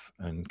trade-off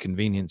and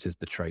convenience is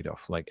the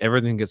trade-off. Like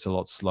everything gets a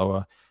lot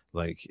slower.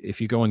 Like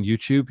if you go on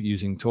YouTube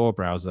using Tor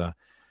browser,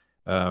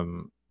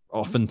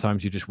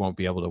 oftentimes you just won't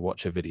be able to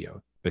watch a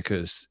video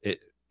because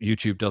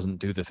YouTube doesn't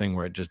do the thing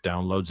where it just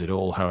downloads it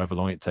all, however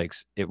long it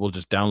takes. It will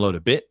just download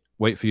a bit,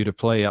 wait for you to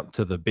play up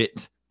to the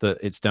bit that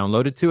it's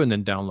downloaded to, and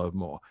then download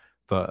more.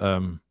 But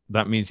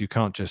that means you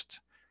can't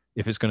just,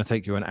 if it's going to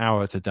take you an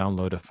hour to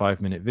download a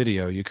 5-minute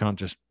video, you can't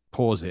just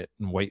pause it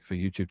and wait for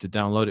YouTube to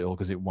download it all,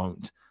 because it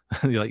won't.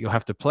 You'll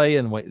have to play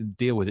and wait and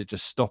deal with it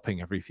just stopping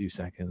every few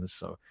seconds.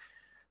 So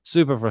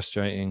super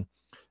frustrating.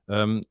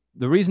 The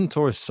reason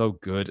Tor is so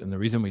good and the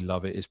reason we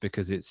love it is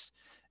because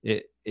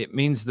it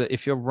means that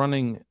if you're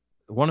running,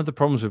 one of the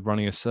problems with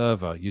running a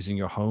server using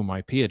your home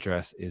IP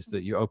address is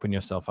that you open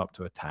yourself up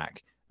to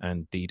attack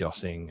and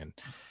DDoSing,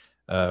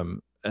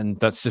 and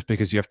that's just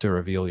because you have to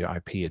reveal your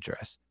IP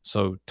address.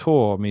 So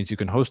Tor means you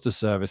can host a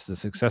service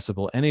that's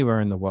accessible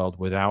anywhere in the world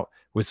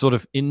with sort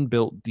of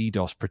inbuilt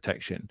DDoS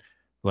protection.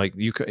 Like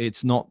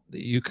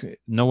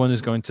no one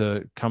is going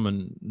to come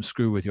and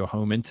screw with your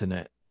home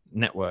internet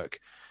network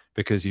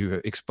because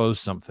you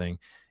exposed something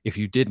if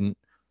you didn't,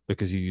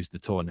 because you used the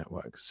Tor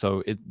network.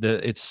 So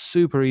it's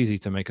super easy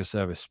to make a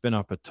service, spin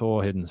up a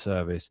Tor hidden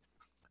service,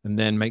 and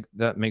then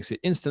makes it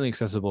instantly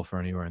accessible for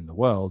anywhere in the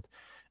world,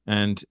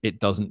 and it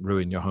doesn't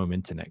ruin your home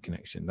internet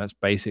connection. That's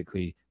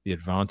basically the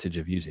advantage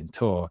of using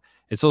Tor.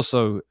 It's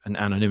also an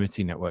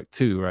anonymity network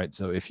too, right?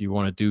 So if you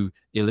want to do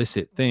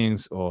illicit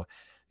things, or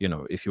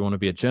if you want to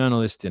be a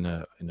journalist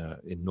in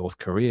North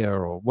Korea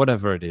or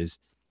whatever it is,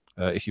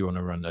 if you want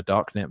to run a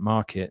darknet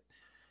market,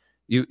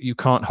 you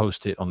can't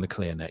host it on the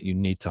ClearNet. You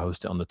need to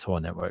host it on the Tor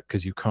network,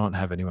 because you can't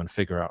have anyone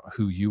figure out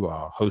who you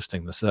are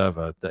hosting the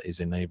server that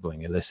is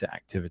enabling illicit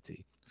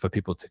activity for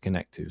people to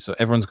connect to. So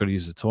everyone's got to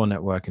use the Tor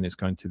network, and it's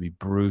going to be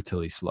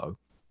brutally slow.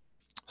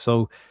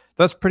 So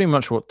that's pretty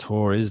much what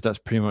Tor is. That's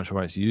pretty much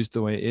why it's used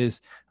the way it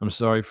is. I'm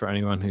sorry for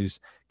anyone who's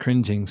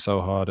cringing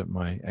so hard at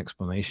my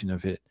explanation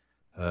of it,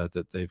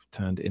 that they've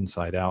turned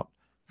inside out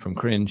from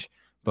cringe.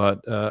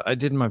 But I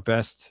did my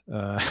best,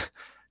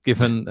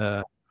 given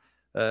that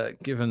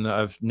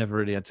I've never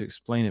really had to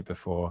explain it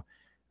before.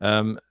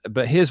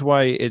 But here's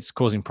why it's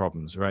causing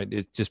problems, right?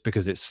 It's just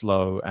because it's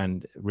slow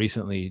and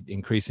recently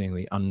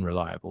increasingly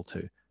unreliable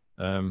too.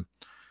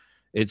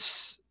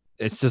 It's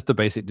just the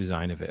basic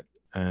design of it.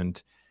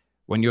 And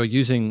when you're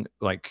using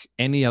like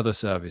any other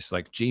service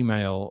like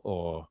Gmail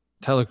or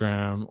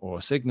Telegram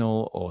or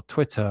Signal or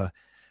Twitter,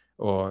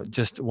 or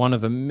just one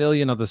of a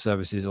million other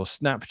services, or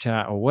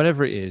Snapchat, or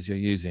whatever it is you're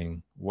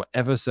using,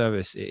 whatever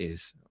service it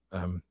is,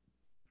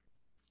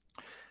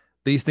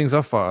 these things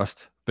are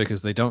fast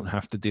because they don't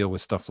have to deal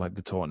with stuff like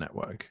the Tor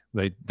network.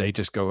 They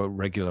just go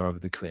regular over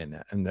the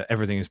ClearNet, and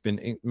everything has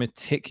been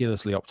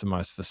meticulously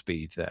optimized for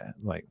speed there.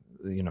 Like,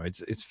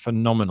 it's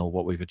phenomenal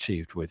what we've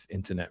achieved with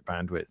internet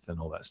bandwidth and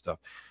all that stuff.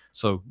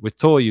 So with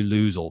Tor, you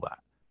lose all that.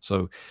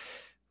 So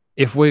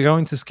if we're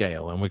going to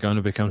scale and we're going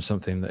to become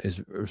something that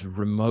is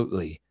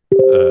remotely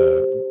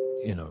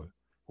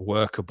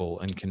workable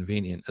and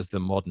convenient as the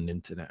modern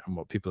internet and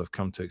what people have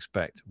come to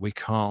expect, we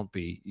can't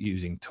be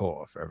using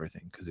Tor for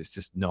everything, because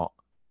it's not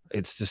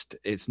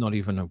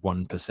even a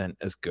 1%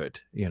 as good.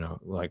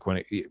 Like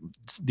when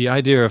the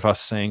idea of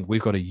us saying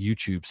we've got a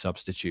YouTube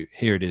substitute,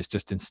 here it is,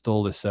 just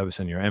install this service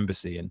on your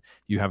embassy and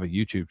you have a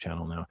YouTube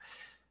channel now.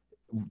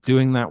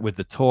 Doing that with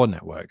the Tor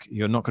network,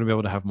 you're not going to be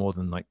able to have more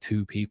than like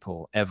 2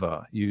 people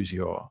ever use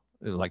your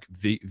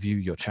view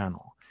your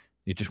channel.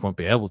 You just won't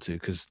be able to,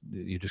 because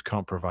you just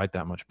can't provide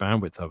that much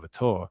bandwidth over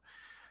Tor.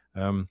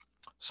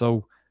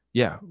 So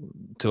yeah,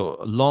 to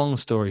a long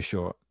story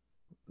short,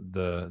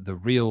 the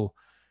real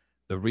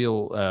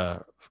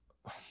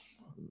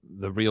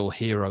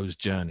hero's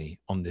journey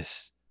on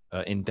this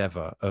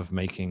endeavor of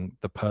making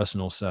the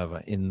personal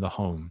server in the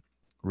home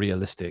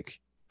realistic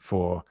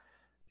for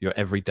your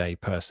everyday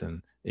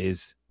person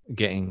is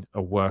getting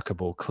a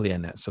workable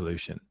ClearNet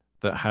solution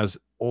that has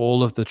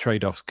all of the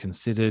trade-offs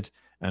considered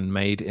and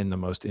made in the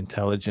most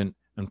intelligent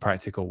and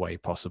practical way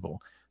possible.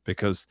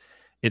 Because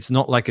it's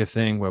not like a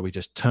thing where we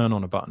just turn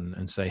on a button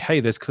and say, hey,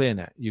 there's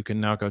ClearNet. You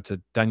can now go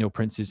to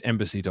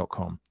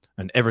danielprincesembassy.com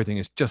and everything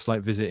is just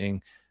like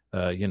visiting,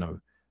 a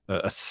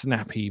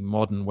snappy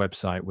modern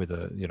website with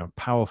a,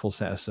 powerful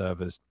set of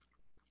servers.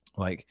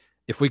 Like,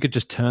 if we could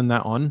just turn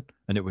that on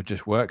and it would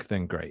just work,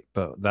 then great.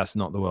 But that's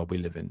not the world we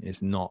live in.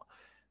 It's not.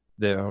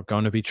 There are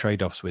going to be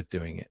trade-offs with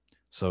doing it.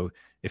 So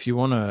if you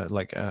want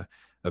a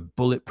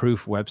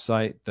bulletproof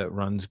website that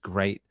runs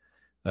great,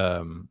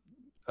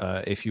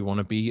 if you want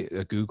to be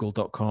a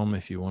google.com,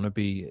 if you want to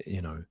be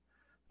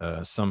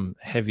some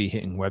heavy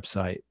hitting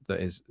website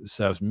that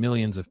serves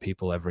millions of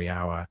people every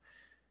hour,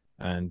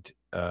 and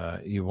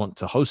you want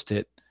to host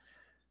it,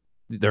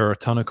 there are a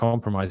ton of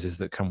compromises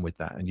that come with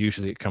that. And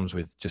usually it comes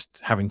with just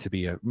having to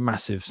be a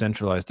massive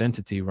centralized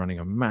entity running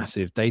a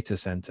massive data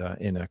center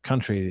in a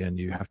country, and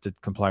you have to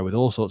comply with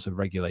all sorts of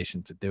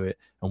regulation to do it.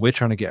 And we're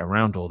trying to get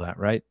around all that,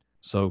 right?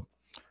 So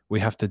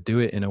we have to do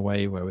it in a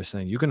way where we're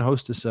saying you can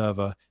host a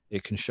server,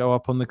 it can show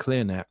up on the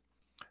ClearNet,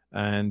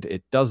 and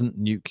it doesn't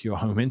nuke your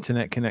home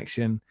internet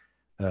connection.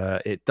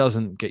 It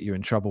doesn't get you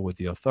in trouble with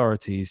the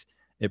authorities.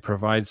 It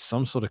provides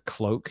some sort of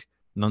cloak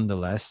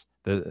nonetheless.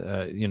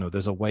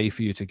 There's a way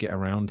for you to get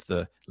around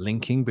the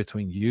linking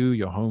between you,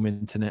 your home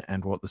internet,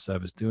 and what the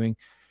server's doing.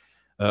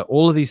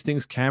 All of these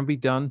things can be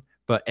done,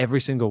 but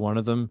every single one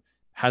of them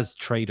has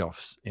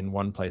trade-offs in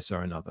one place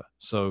or another.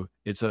 So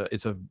it's at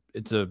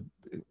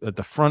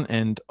the front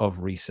end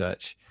of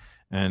research,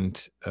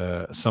 and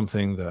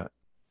something that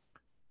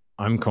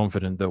I'm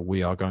confident that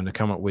we are going to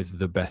come up with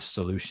the best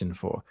solution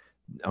for.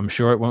 I'm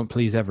sure it won't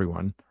please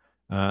everyone,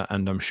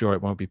 and I'm sure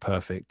it won't be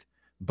perfect,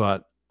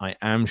 but I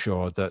am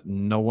sure that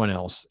no one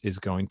else is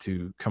going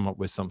to come up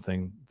with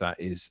something that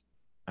is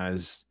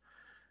as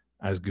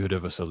good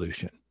of a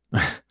solution.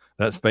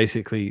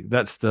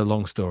 That's the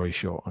long story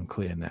short on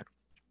ClearNet.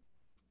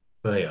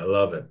 Hey, I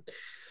love it.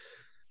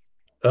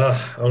 I'm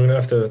going to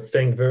have to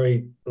think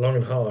very long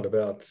and hard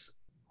about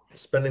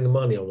spending the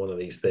money on one of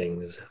these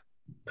things,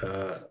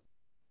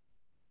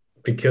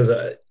 because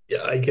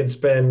I could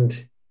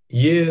spend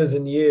years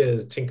and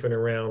years tinkering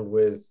around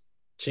with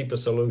cheaper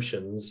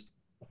solutions,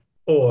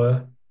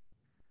 or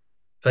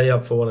pay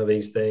up for one of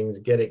these things,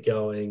 get it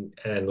going,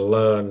 and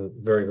learn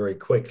very, very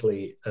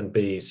quickly and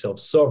be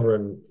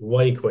self-sovereign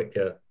way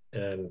quicker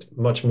and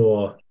much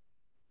more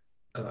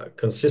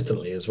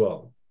consistently as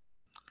well.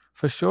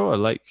 For sure.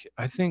 Like,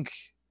 I think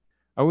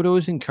I would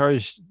always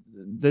encourage,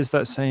 there's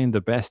that saying,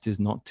 the best is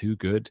not too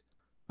good.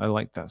 I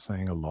like that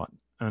saying a lot.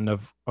 And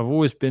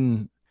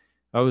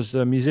I was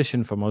a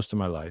musician for most of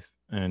my life,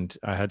 and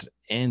I had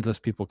endless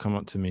people come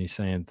up to me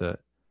saying that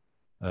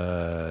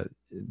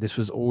this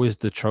was always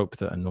the trope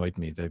that annoyed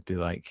me. They'd be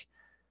like,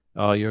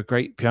 "Oh, you're a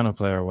great piano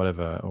player or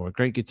whatever, or a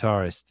great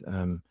guitarist.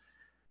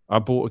 I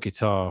bought a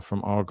guitar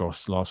from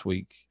Argos last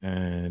week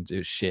and it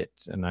was shit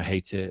and I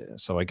hate it,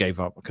 so I gave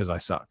up because I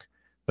suck."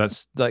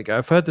 That's like,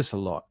 I've heard this a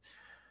lot,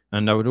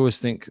 and I would always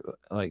think,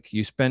 like,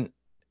 you spent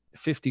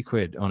 50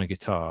 quid on a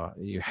guitar,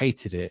 you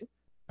hated it,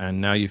 and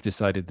now you've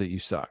decided that you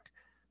suck.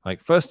 Like,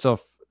 first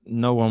off,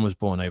 no one was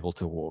born able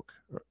to walk,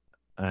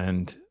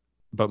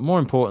 but more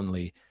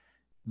importantly,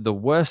 the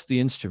worse the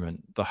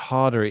instrument, the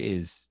harder it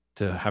is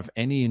to have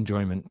any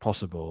enjoyment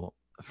possible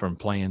from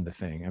playing the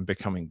thing and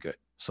becoming good.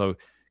 So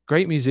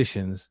great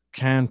musicians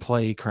can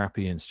play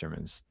crappy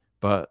instruments,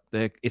 but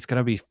it's going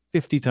to be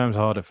 50 times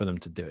harder for them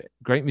to do it.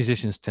 Great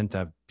musicians tend to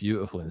have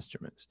beautiful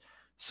instruments.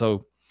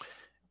 So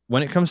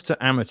when it comes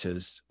to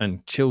amateurs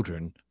and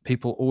children,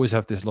 people always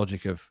have this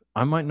logic of,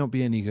 I might not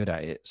be any good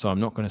at it, so I'm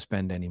not going to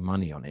spend any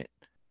money on it,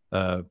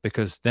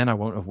 because then I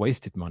won't have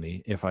wasted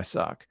money if I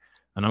suck.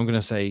 And I'm going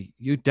to say,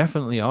 you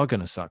definitely are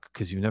going to suck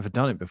because you've never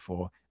done it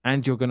before.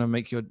 And you're going to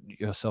make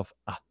yourself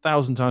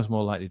 1,000 times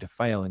more likely to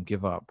fail and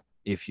give up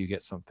if you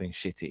get something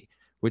shitty,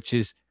 which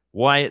is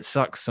why it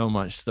sucks so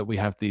much that we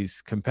have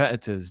these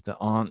competitors that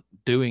aren't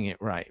doing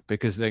it right,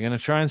 because they're going to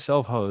try and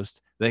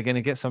self-host. They're going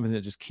to get something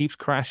that just keeps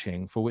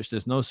crashing, for which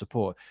there's no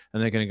support.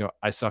 And they're going to go,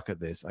 I suck at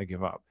this, I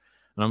give up.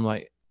 And I'm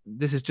like,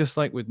 this is just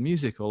like with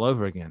music all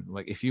over again.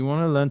 Like, if you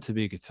want to learn to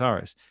be a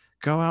guitarist,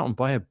 go out and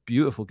buy a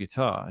beautiful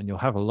guitar and you'll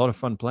have a lot of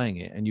fun playing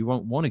it, and you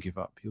won't want to give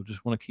up. You'll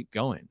just want to keep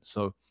going.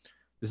 So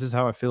this is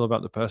how I feel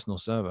about the personal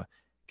server.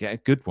 Get a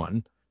good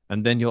one,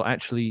 and then you'll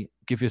actually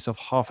give yourself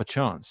half a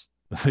chance,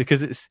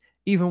 because it's,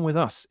 even with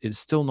us, it's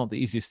still not the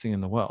easiest thing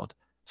in the world.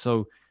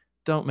 So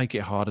don't make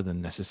it harder than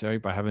necessary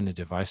by having a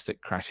device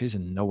that crashes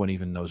and no one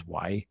even knows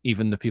why.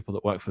 Even the people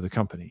that work for the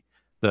company,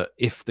 that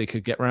if they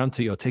could get around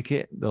to your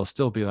ticket, they'll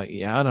still be like,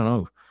 yeah, I don't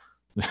know,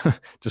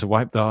 just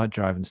wipe the hard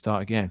drive and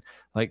start again.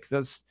 Like,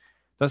 that's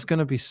going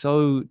to be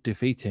so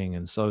defeating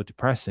and so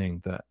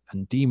depressing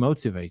and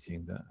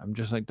demotivating that I'm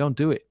just like, don't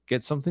do it.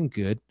 Get something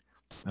good.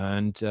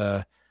 And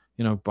there's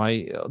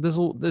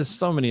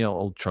so many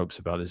old tropes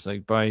about this,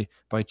 like buy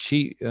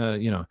cheap,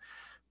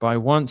 buy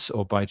once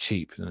or buy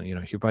cheap.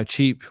 If you buy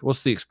cheap,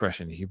 what's the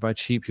expression? If you buy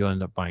cheap, you'll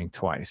end up buying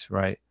twice,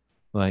 right?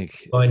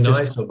 Like, buy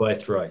nice or buy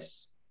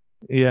thrice.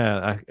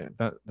 Yeah,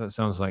 that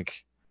sounds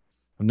like,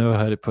 I've never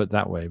heard it put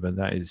that way, but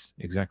that is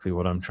exactly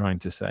what I'm trying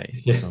to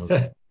say.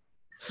 So,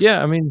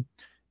 yeah, I mean,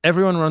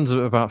 everyone runs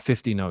about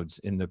 50 nodes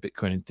in the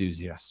Bitcoin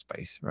enthusiast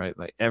space, right?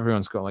 Like,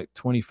 everyone's got like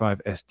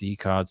 25 SD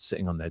cards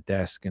sitting on their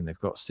desk, and they've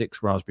got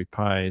 6 Raspberry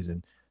Pis,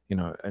 and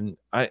and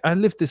I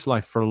lived this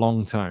life for a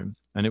long time,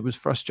 and it was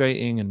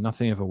frustrating and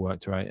nothing ever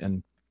worked right.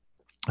 And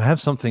I have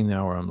something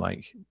now where I'm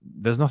like,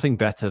 there's nothing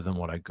better than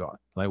what I got.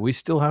 Like, we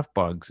still have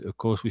bugs. Of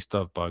course, we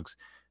still have bugs,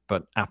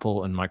 but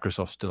Apple and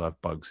Microsoft still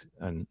have bugs,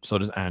 and so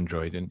does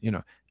Android. And,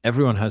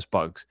 everyone has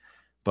bugs,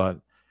 but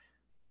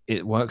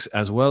it works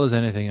as well as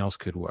anything else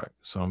could work.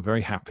 So I'm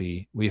very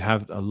happy. We've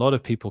had a lot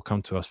of people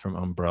come to us from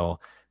Umbrel.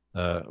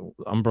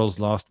 Umbrel's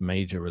last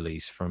major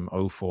release from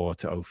 04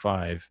 to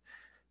 05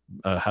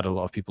 had a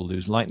lot of people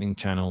lose Lightning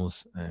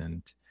channels,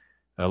 and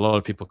a lot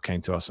of people came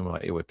to us and were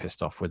like, hey, we're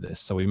pissed off with this.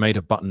 So we made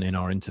a button in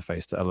our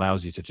interface that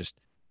allows you to just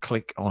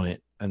click on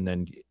it, and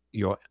then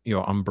your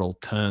Umbrel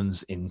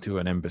turns into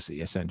an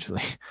embassy,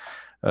 essentially.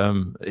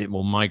 It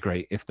will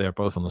migrate if they're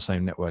both on the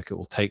same network. It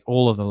will take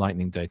all of the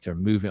Lightning data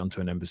and move it onto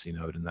an embassy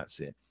node, and that's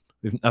it.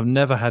 I've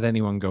never had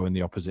anyone go in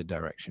the opposite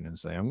direction and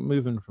say, I'm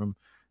moving from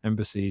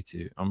Embassy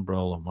to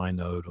Umbrel or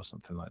MyNode or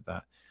something like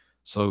that.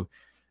 So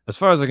as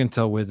far as I can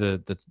tell, we're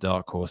the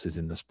dark horses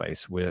in the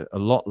space. We're a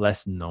lot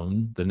less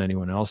known than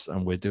anyone else,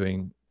 and we're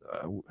doing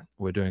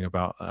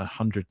about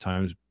 100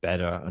 times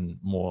better and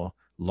more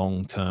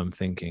long-term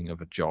thinking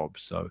of a job.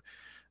 So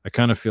I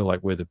kind of feel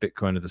like we're the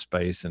Bitcoin of the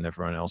space, and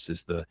everyone else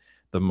is the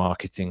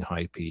marketing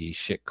hypey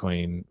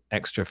shitcoin,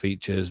 extra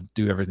features,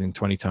 do everything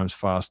 20 times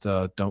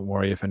faster, don't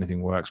worry if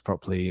anything works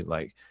properly.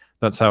 Like,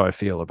 that's how I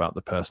feel about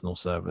the personal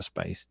server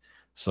space.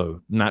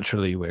 So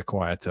naturally we're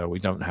quieter, we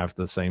don't have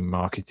the same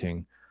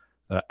marketing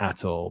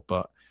at all,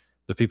 but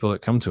the people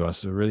that come to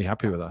us are really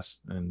happy with us,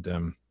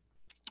 and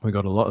we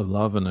got a lot of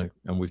love, and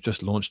we've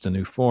just launched a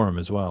new forum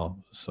as well.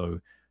 So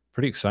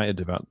pretty excited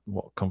about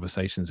what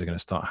conversations are going to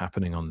start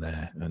happening on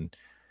there. And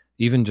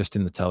even just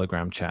in the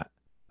Telegram chat,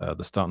 the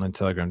Start9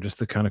 Telegram, just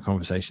the kind of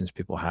conversations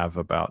people have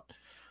about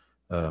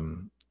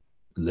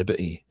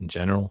liberty in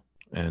general,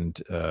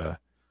 and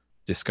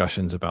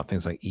discussions about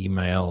things like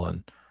email,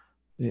 and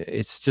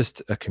it's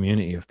just a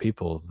community of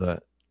people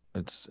that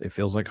it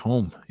feels like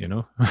home, you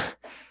know.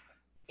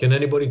 Can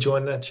anybody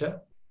join that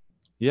chat?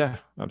 Yeah,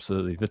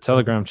 absolutely. The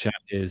Telegram chat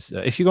is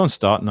if you go on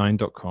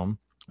start9.com,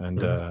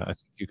 and I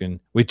think you can.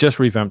 We just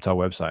revamped our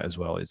website as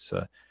well. It's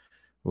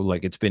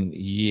it's been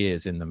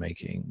years in the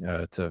making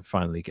to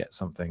finally get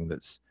something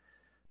that's,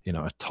 you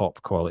know, a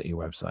top quality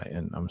website,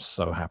 and I'm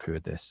so happy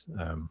with this.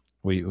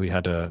 We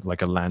had a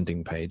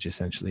landing page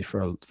essentially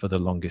for the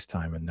longest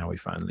time, and now we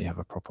finally have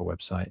a proper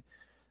website.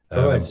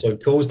 All right, so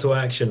calls to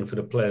action for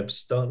the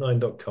plebs: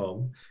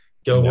 start9.com.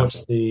 Go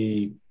watch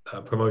the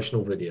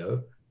promotional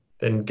video,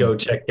 then go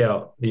check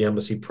out the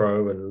Embassy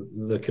Pro and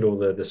look at all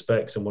the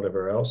specs and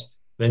whatever else.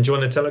 Then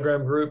join the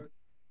Telegram group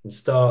and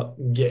start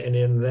getting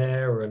in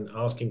there and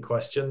asking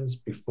questions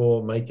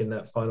before making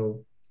that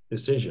final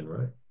decision,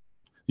 right?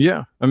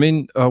 Yeah, I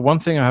mean, one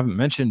thing I haven't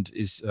mentioned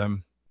is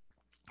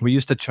we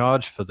used to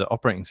charge for the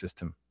operating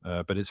system,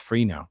 but it's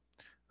free now.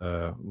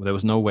 There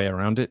was no way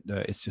around it.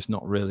 It's just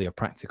not really a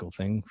practical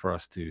thing for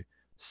us to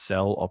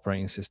sell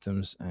operating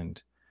systems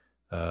and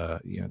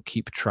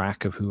keep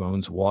track of who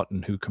owns what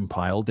and who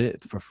compiled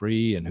it for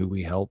free and who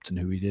we helped and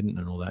who we didn't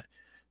and all that.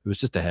 It was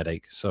just a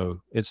headache.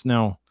 So it's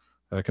now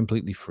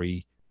completely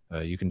free.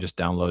 You can just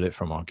download it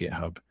from our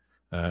GitHub,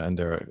 and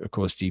there are, of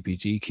course,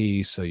 GPG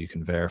keys, so you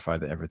can verify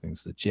that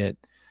everything's legit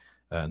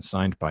and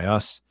signed by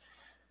us.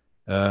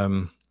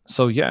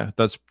 So yeah,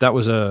 that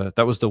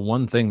was the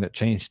one thing that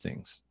changed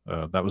things.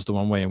 That was the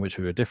one way in which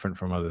we were different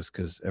from others,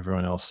 because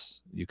everyone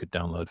else you could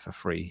download for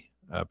free,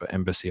 but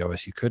Embassy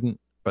OS you couldn't.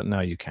 But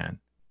now you can.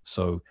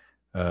 So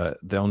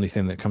the only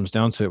thing that comes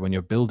down to it when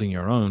you're building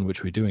your own,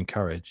 which we do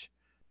encourage,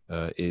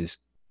 is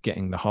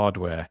getting the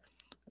hardware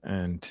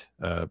and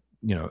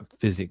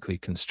physically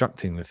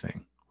constructing the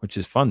thing, which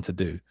is fun to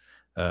do.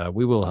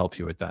 We will help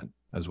you with that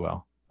as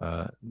well,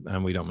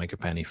 and we don't make a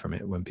penny from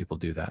it when people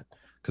do that,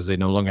 because they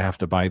no longer have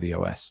to buy the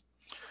OS.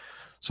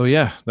 So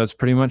yeah, that's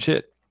pretty much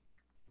it.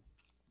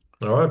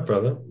 All right,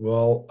 brother.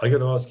 Well, I got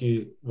to ask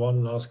you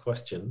one last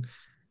question,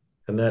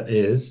 and that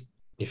is,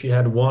 if you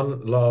had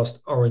one last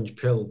orange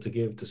pill to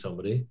give to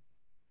somebody,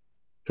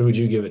 who would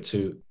you give it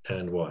to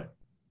and why?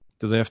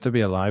 Do they have to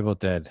be alive or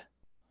dead?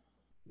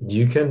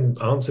 You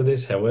can answer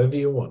this however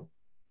you want.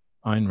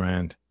 Ayn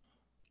Rand.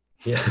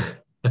 Yeah.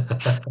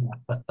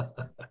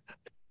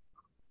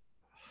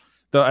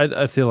 Though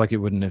I feel like it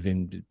wouldn't have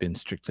been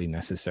strictly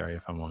necessary,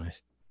 if I'm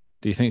honest.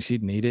 Do you think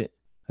she'd need it?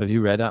 Have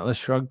you read Atlas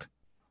Shrugged?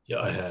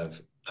 Yeah, I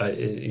have.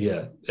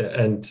 Yeah,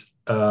 and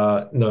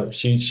no,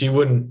 she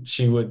wouldn't.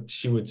 She would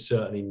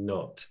certainly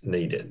not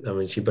need it. I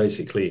mean, she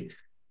basically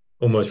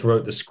almost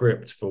wrote the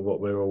script for what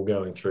we're all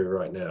going through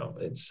right now.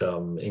 It's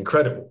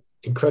incredible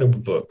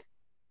book,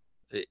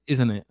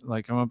 isn't it?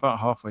 Like, I'm about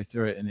halfway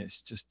through it, and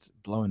it's just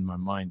blowing my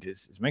mind.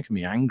 It's making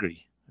me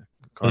angry.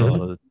 Quite a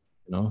lot of,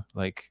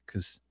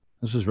 because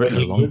this was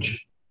written long.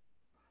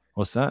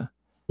 What's that?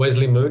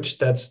 Wesley Mooch.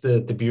 That's the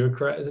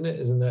bureaucrat, isn't it?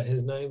 Isn't that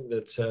his name?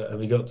 That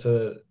have you got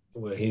to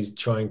where he's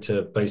trying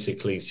to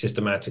basically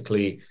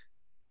systematically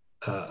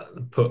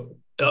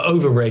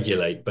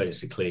overregulate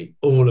basically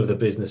all of the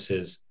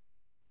businesses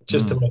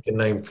just to make a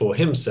name for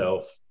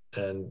himself,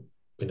 and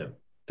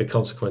the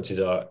consequences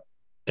are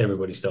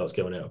everybody starts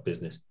going out of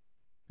business.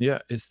 Yeah,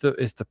 it's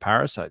the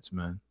parasites,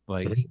 man.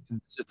 Like,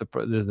 it's just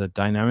the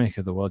dynamic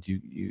of the world.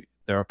 You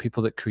there are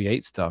people that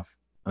create stuff,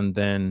 and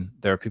then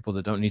there are people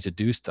that don't need to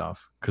do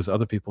stuff because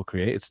other people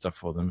created stuff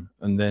for them,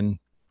 and then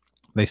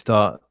they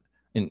start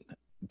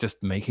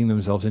just making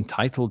themselves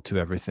entitled to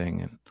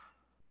everything,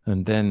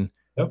 and then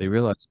they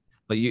realize,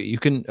 like, you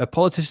can, a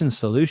politician's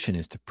solution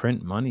is to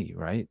print money,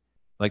 right?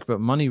 Like,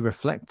 but money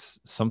reflects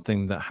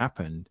something that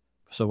happened.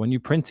 So when you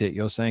print it,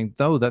 you're saying,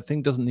 no, that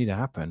thing doesn't need to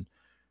happen.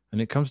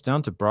 And it comes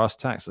down to brass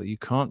tacks. Like, you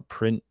can't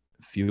print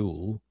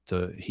fuel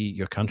to heat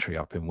your country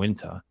up in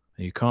winter,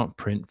 and you can't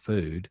print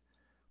food.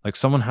 Like,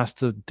 someone has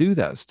to do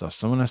that stuff.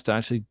 Someone has to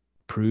actually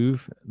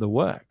prove the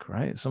work,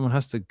 right? Someone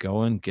has to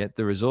go and get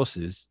the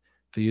resources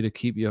for you to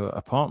keep your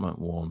apartment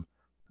warm.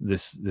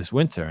 this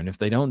winter, and if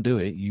they don't do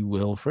it, you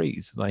will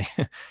freeze. Like,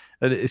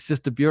 and it's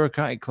just the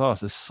bureaucratic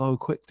class is so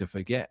quick to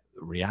forget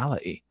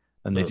reality,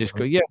 and they just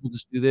go, yeah, we'll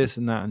just do this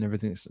and that and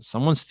everything.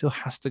 Someone still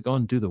has to go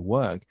and do the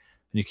work, and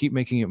you keep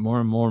making it more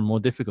and more and more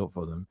difficult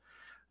for them.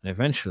 And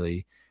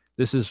eventually,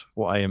 this is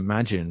what I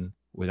imagine,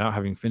 without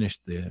having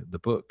finished the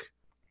book,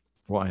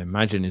 what I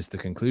imagine is the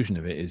conclusion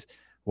of it is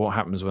what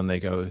happens when they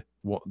go,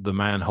 what the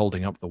man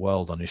holding up the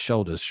world on his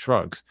shoulders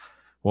shrugs.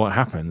 What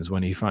happens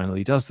when he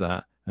finally does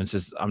that and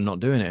says, I'm not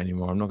doing it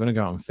anymore. I'm not going to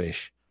go out and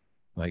fish.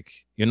 Like,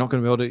 you're not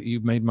going to be able to,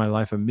 you've made my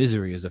life a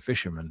misery as a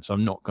fisherman, so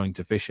I'm not going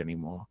to fish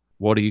anymore.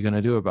 What are you going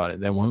to do about it?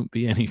 There won't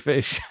be any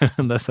fish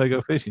unless I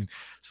go fishing.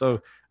 So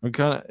I'm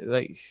kind of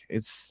like,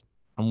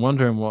 I'm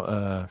wondering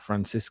what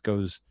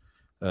Francisco's,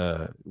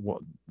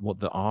 what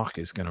the arc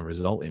is going to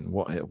result in,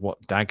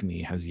 what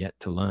Dagny has yet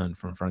to learn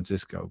from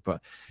Francisco. But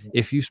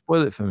if you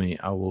spoil it for me,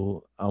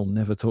 I'll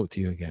never talk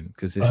to you again,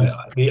 because this is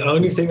the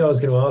only thing I was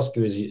going to ask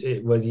you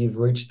is whether you've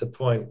reached the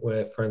point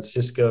where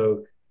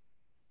Francisco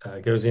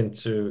goes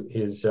into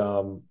his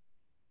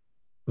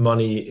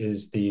money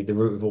is the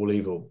root of all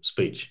evil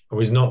speech,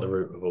 or is not the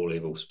root of all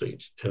evil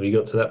speech. Have you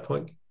got to that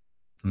point?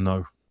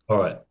 No. All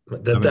right.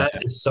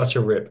 That is such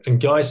a rip. And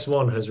Guy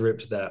Swan has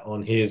ripped that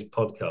on his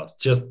podcast.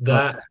 Just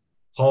that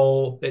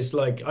whole, it's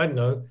like, I don't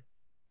know,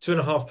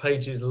 2.5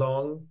 pages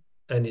long,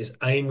 and it's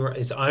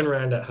Ayn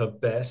Rand at her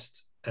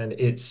best, and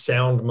it's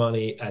sound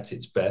money at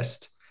its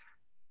best.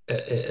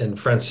 And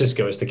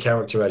Francisco is the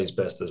character at his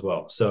best as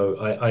well. So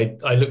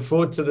I look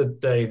forward to the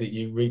day that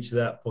you reach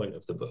that point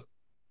of the book.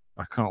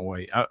 I can't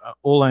wait.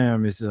 All I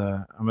am is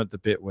I'm at the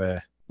bit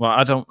where, well,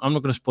 I'm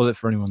not going to spoil it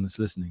for anyone that's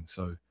listening,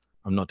 so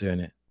I'm not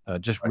doing it.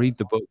 Just read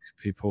the book,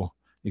 people.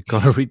 You've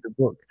got to read the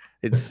book.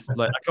 It's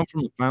like, I come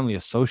from a family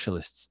of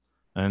socialists,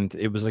 and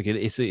it was like,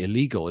 it's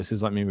illegal. This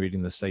is like me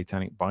reading the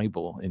Satanic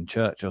Bible in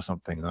church or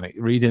something. Like,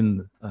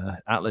 reading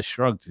Atlas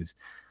Shrugged is,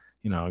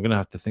 I'm going to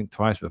have to think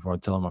twice before I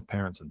tell my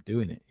parents I'm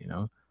doing it,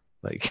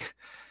 like,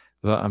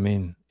 but I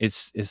mean,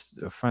 it's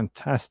a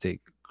fantastic,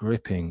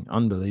 gripping,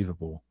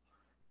 unbelievable,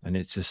 and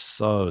it's just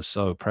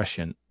so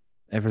prescient.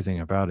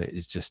 Everything about it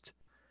is just,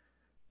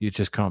 you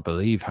just can't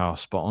believe how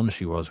spot on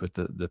she was with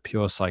the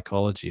pure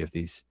psychology of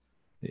these.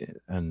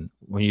 And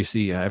when you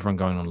see everyone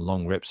going on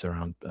long rips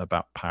around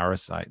about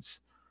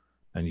parasites,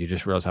 and you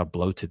just realize how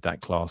bloated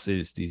that class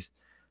is, these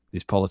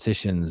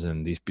politicians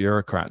and these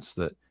bureaucrats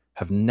that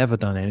have never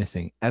done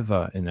anything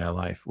ever in their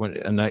life.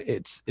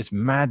 It's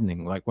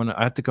maddening. Like, when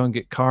I had to go and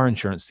get car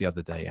insurance the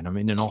other day, and I'm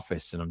in an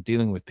office and I'm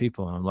dealing with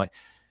people, and I'm like,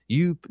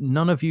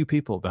 none of you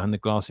people behind the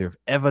glass here have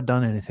ever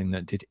done anything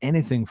that did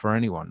anything for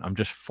anyone. I'm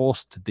just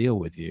forced to deal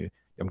with you.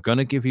 I'm going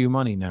to give you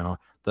money now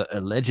that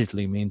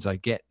allegedly means I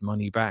get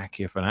money back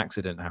if an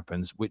accident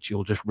happens, which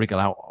you'll just wriggle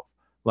out of.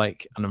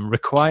 Like, and I'm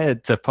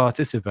required to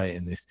participate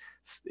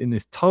in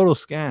this total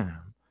scam.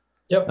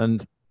 Yep.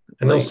 And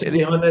they'll sit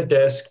behind their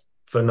desk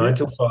for 9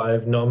 till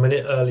 5, not a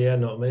minute earlier,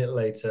 not a minute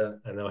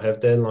later, and they'll have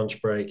their lunch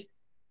break,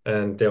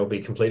 and they'll be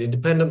completely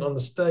dependent on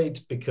the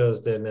state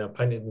because they're now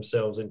painted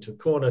themselves into a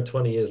corner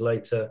 20 years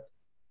later.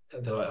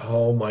 They're like,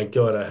 oh my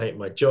God, I hate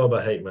my job.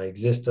 I hate my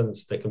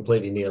existence. They're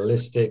completely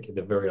nihilistic.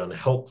 They're very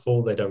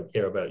unhelpful. They don't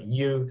care about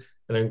you.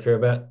 They don't care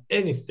about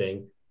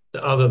anything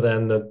other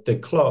than the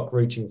clock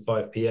reaching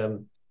 5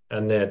 p.m.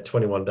 and their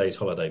 21 days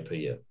holiday per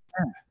year.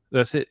 Yeah,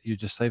 that's it. You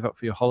just save up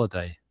for your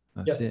holiday.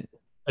 That's it.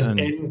 An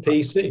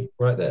NPC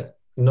right there.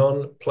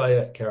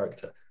 Non-player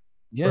character.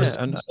 Yeah.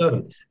 And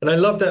I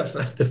love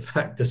that the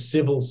fact the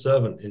civil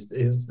servant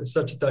is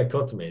such a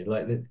dichotomy.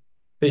 Like,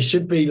 they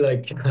should be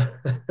like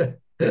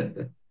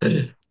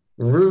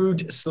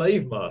rude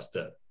slave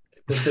master,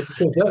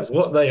 because that's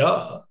what they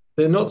are.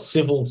 They're not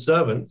civil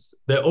servants.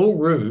 They're all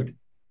rude,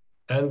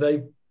 and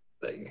they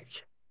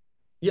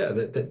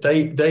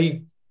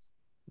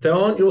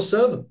aren't your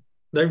servant.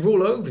 They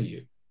rule over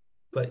you.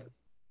 Like,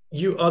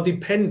 you are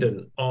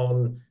dependent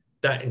on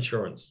that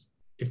insurance.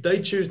 If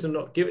they choose to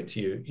not give it to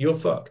you, you're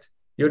fucked.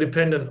 You're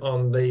dependent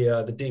on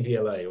the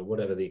DVLA or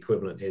whatever the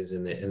equivalent is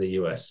in the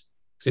US.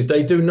 So if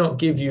they do not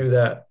give you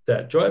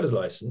that driver's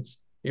license,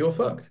 you're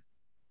fucked.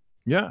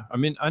 Yeah, I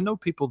mean, I know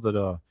people that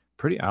are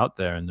pretty out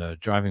there and they're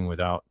driving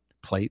without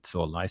plates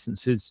or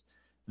licenses,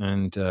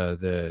 and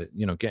they're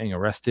getting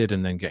arrested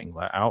and then getting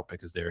let out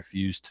because they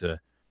refuse to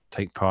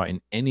take part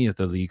in any of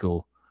the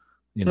legal,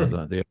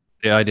 the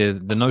idea,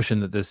 the notion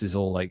that this is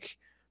all like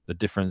the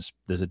difference.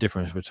 There's a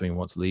difference between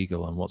what's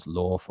legal and what's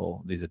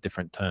lawful. These are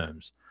different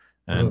terms,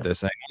 and they're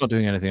saying, I'm not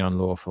doing anything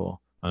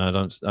unlawful, and I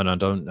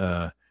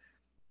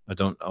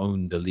don't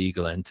own the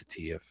legal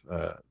entity of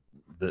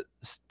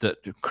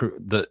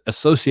that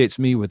associates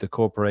me with the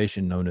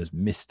corporation known as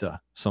Mr.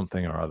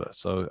 something or other.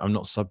 So I'm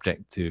not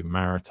subject to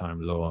maritime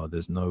law.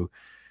 There's no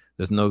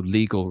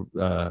legal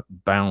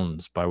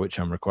bounds by which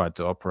I'm required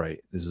to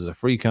operate. This is a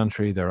free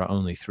country. There are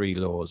only 3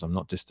 laws. I'm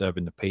not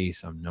disturbing the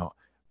peace. I'm not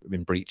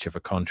in breach of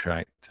a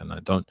contract, and I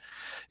don't,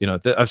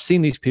 I've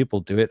seen these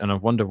people do it, and I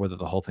wonder whether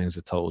the whole thing is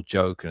a total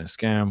joke and a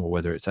scam, or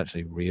whether it's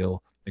actually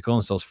real. They call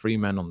themselves free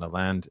men on the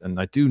land, and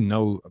I do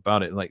know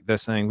about it. Like, they're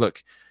saying,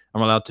 look,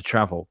 I'm allowed to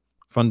travel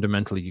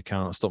fundamentally, you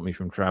cannot stop me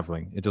from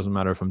traveling. It doesn't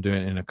matter if I'm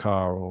doing it in a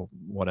car or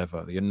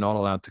whatever. You're not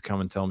allowed to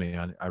come and tell me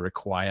I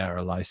require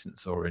a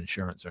license or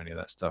insurance or any of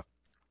that stuff.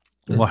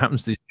 And what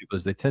happens to these people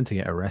is they tend to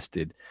get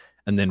arrested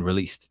and then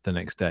released the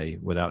next day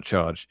without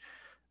charge,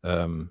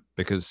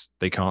 because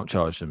they can't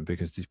charge them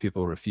because these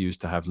people refuse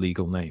to have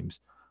legal names,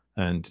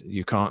 and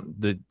you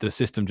can't. The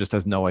system just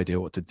has no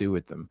idea what to do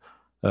with them.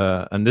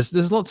 And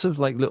there's lots of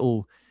like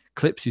little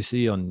clips you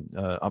see on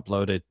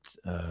uploaded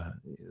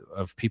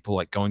of people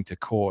like going to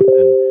court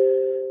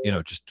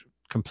and just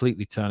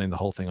completely turning the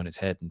whole thing on its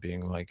head and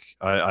being like,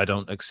 I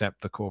don't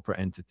accept the corporate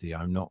entity.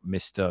 I'm not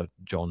Mr.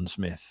 John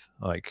Smith.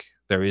 Like,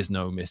 there is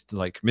no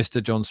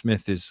Mr. John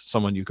Smith is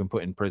someone you can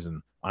put in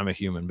prison. I'm a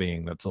human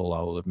being. That's all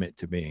I'll admit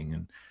to being.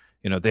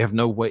 And they have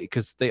no way,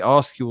 because they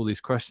ask you all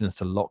these questions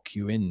to lock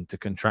you into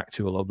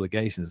contractual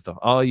obligations stuff.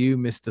 Are you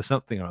Mr.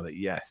 something or other?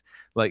 Yes.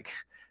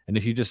 And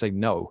if you just say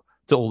no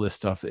to all this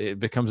stuff, it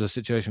becomes a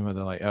situation where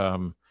they're like,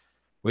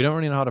 we don't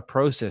really know how to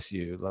process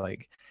you.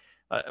 Like,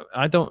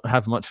 I don't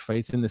have much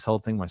faith in this whole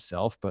thing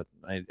myself, but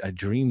I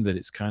dream that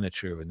it's kind of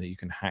true and that you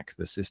can hack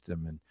the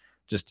system and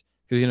just,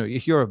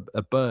 if you're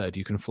a bird,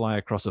 you can fly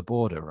across a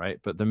border, right?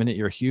 But the minute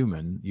you're a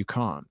human, you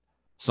can't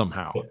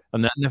somehow.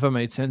 And that never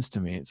made sense to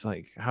me. It's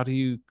like,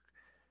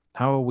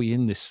 how are we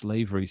in this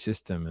slavery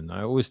system? And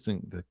I always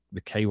think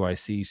the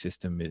KYC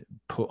system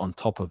put on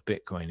top of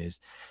Bitcoin is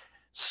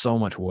so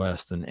much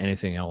worse than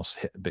anything else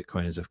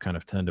Bitcoiners have kind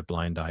of turned a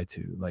blind eye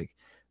to. Like,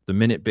 the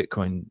minute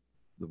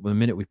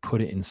we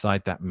put it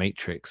inside that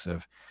matrix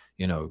of,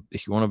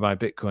 if you want to buy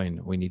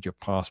Bitcoin, we need your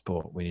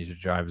passport, we need your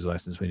driver's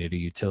license, we need a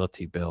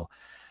utility bill,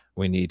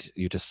 we need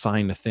you to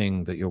sign a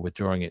thing that you're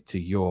withdrawing it to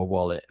your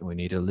wallet, we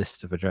need a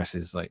list of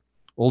addresses. Like,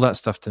 all that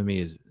stuff to me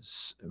is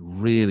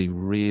really,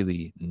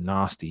 really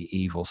nasty,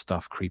 evil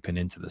stuff creeping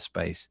into the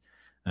space.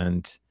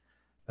 And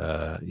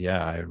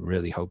I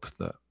really hope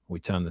that we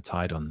turn the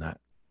tide on that.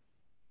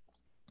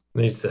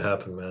 Needs to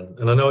happen, man.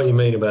 And I know what you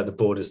mean about the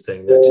borders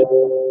thing. That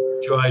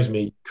just drives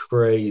me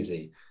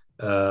crazy.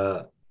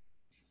 Well,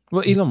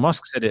 Elon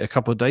Musk said it a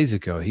couple of days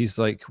ago. He's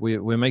like,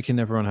 we're making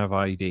everyone have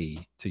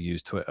ID to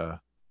use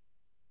Twitter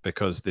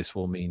because this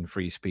will mean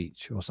free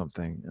speech or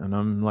something. And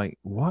I'm like,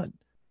 what?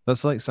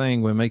 That's like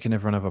saying we're making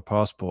everyone have a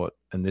passport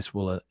and this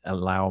will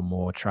allow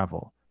more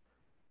travel.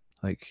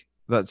 Like,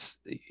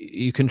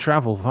 you can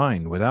travel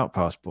fine without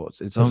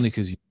passports. It's only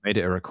because you made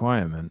it a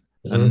requirement.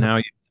 Mm-hmm. And now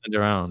you turned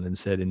around and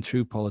said, in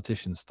true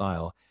politician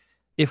style,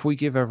 if we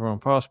give everyone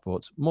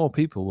passports, more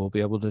people will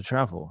be able to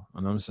travel.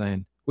 And I'm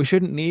saying we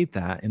shouldn't need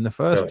that in the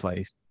first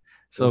place.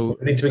 So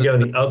we need to be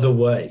going the other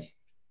way.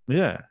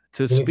 Yeah.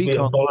 We need to be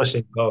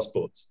abolishing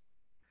passports.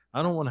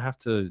 I don't want to have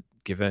to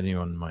give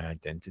anyone my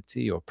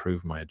identity or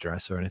prove my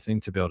address or anything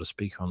to be able to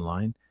speak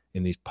online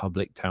in these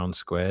public town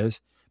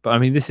squares. But I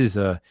mean, this is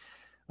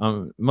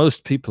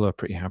most people are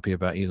pretty happy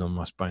about Elon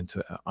Musk buying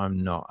Twitter.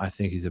 I'm not. I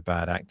think he's a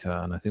bad actor,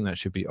 and I think that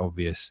should be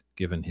obvious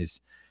given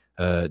his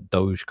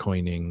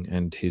Dogecoining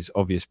and his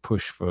obvious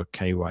push for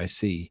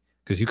KYC,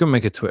 because you can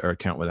make a Twitter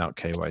account without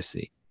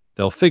KYC.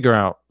 They'll figure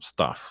out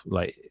stuff,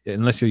 like,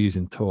 unless you're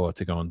using Tor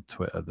to go on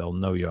Twitter, they'll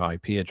know your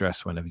IP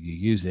address whenever you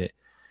use it.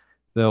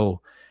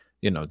 They'll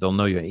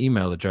know your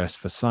email address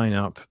for sign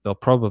up. They'll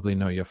probably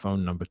know your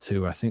phone number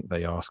too. I think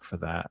they ask for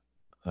that.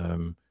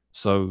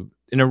 So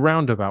in a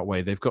roundabout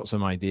way, they've got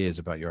some ideas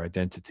about your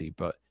identity,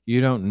 but you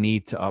don't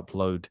need to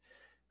upload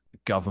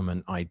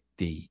government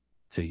ID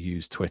to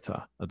use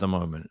Twitter at the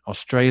moment.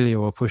 Australia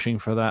were pushing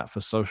for that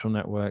for social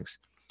networks,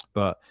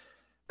 but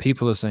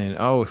people are saying,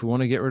 oh, if we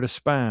want to get rid of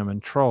spam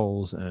and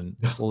trolls and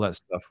all that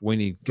stuff, we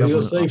need for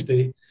your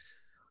safety.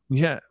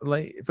 Yeah,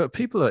 but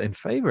people are in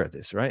favor of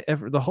this, right?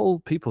 The whole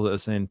people that are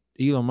saying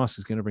Elon Musk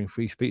is going to bring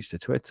free speech to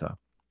Twitter.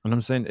 And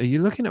I'm saying, are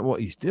you looking at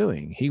what he's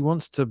doing? He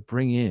wants to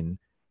bring in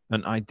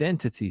an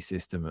identity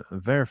system, a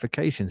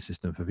verification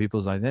system for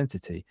people's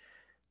identity.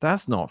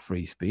 That's not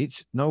free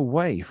speech. No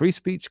way. Free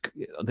speech,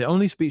 the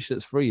only speech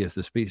that's free is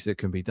the speech that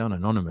can be done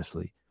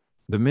anonymously.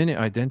 The minute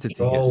identity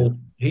gets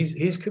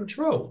he's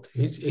controlled.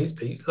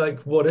 He's like,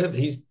 whatever.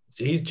 He's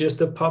just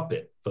a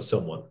puppet for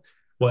someone.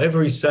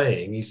 Whatever he's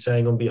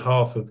saying on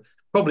behalf of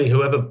probably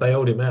whoever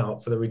bailed him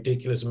out for the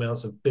ridiculous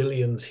amounts of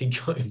billions he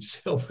got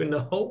himself in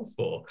the hole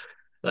for.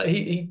 Like,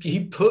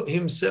 he put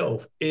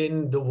himself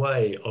in the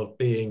way of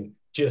being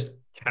just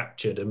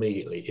captured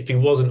immediately, if he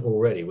wasn't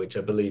already, which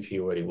I believe he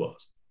already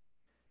was.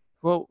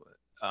 Well,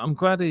 I'm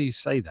glad that you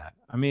say that.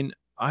 I mean,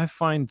 I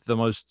find the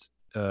most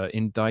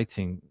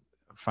indicting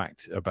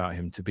fact about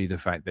him to be the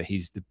fact that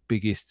he's the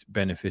biggest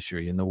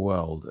beneficiary in the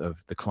world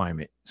of the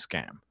climate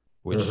scam,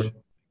 which I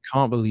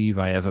can't believe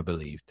I ever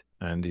believed,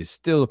 and is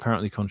still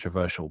apparently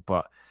controversial.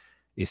 But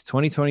it's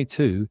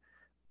 2022.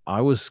 I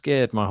was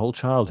scared my whole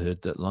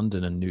childhood that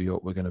London and New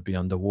York were going to be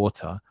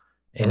underwater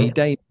any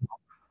day.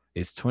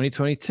 It's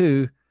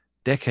 2022.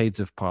 Decades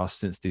have passed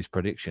since these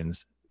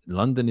predictions.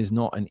 London is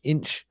not an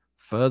inch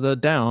further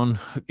down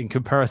in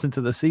comparison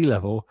to the sea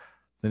level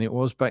than it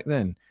was back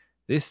then.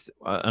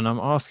 And I'm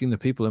asking the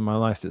people in my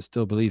life that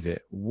still believe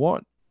it,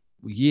 what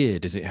year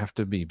does it have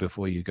to be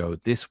before you go,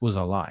 this was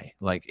a lie?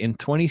 Like in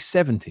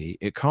 2070,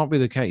 it can't be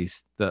the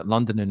case that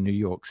London and New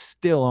York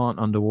still aren't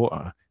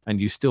underwater and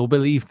you still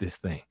believe this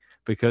thing,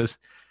 because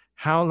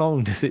how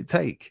long does it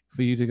take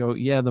for you to go,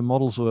 yeah, the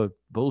models were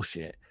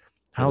bullshit?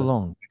 How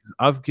long?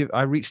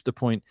 I reached the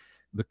point,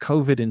 the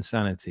COVID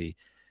insanity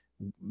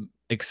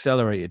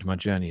accelerated my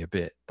journey a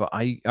bit, but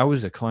I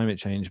was a climate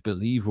change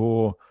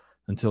believer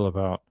until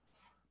about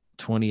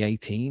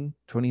 2018,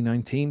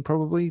 2019,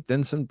 probably.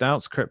 Then some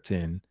doubts crept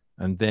in,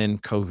 and then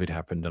COVID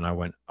happened, and I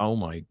went, oh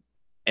my,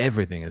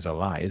 everything is a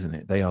lie, isn't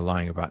it? They are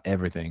lying about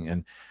everything.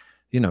 And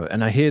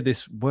and I hear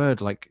this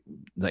word like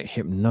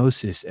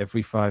hypnosis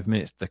every 5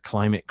 minutes, the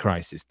climate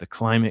crisis, the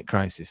climate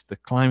crisis, the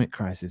climate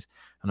crisis.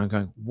 And I'm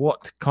going,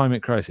 what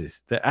climate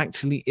crisis? There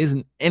actually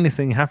isn't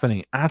anything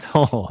happening at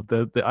all.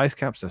 The ice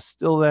caps are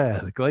still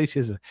there. The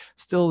glaciers are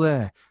still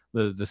there.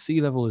 The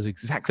sea level is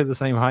exactly the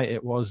same height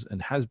it was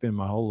and has been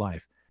my whole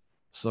life.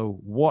 So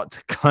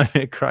what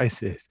climate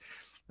crisis?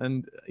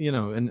 And,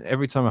 and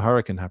every time a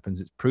hurricane happens,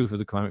 it's proof of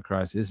the climate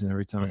crisis. And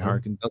every time a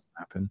hurricane doesn't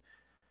happen,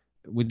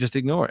 we just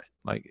ignore it.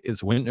 Like,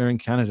 it's winter in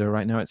Canada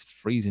right now. It's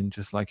freezing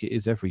just like it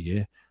is every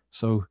year.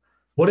 So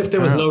what if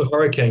there was no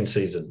hurricane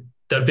season?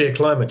 There'd be a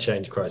climate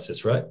change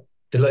crisis, right?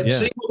 It's like,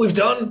 see what we've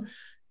done?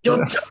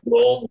 You're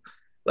terrible.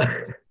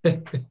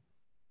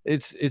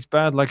 It's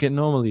bad like it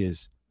normally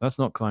is. That's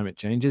not climate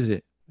change, is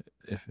it?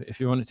 If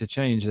you want it to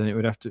change, then it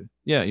would have to,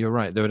 you're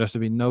right. There would have to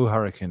be no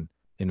hurricane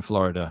in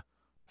Florida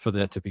for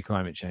there to be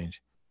climate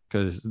change.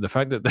 Because the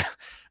fact that,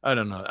 I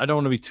don't know, I don't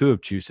want to be too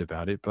obtuse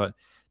about it, but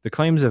the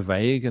claims are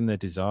vague and they're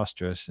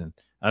disastrous. And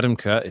Adam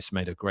Curtis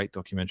made a great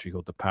documentary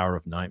called The Power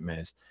of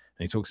Nightmares.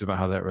 And he talks about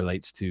how that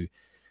relates to,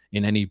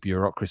 in any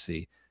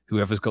bureaucracy,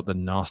 whoever's got the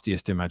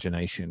nastiest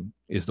imagination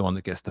is the one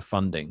that gets the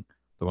funding.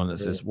 The one that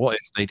says, what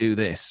if they do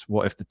this?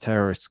 What if the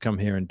terrorists come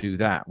here and do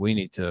that? We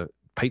need to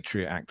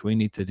Patriot Act. We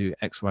need to do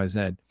X, Y,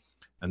 Z.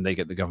 And they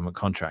get the government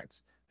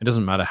contracts. It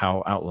doesn't matter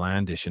how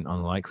outlandish and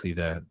unlikely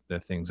their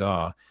things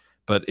are.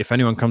 But if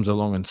anyone comes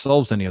along and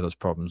solves any of those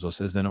problems or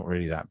says they're not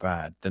really that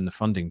bad, then the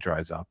funding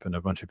dries up and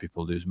a bunch of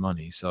people lose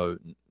money. So,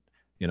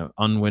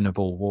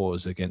 unwinnable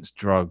wars against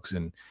drugs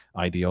and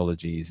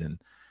ideologies and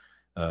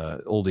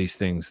all these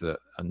things that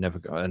are never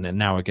going, and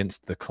now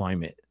against the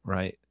climate,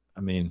 right?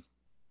 I mean,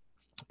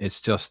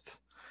 it's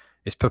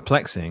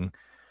perplexing,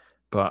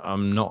 but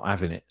I'm not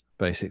having it,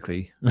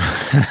 basically.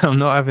 I'm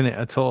not having it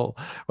at all.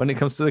 When it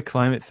comes to the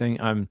climate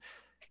thing,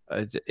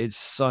 it's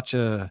such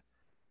a,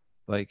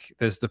 like,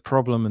 there's the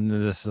problem and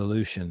there's the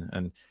solution.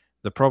 And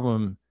the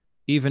problem,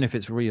 even if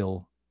it's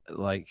real,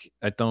 like,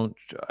 I don't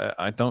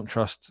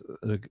trust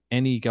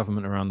any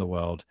government around the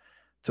world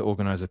to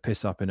organize a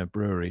piss up in a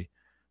brewery.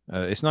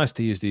 It's nice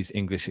to use these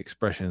English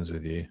expressions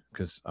with you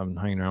because I'm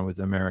hanging around with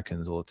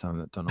Americans all the time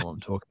that don't know what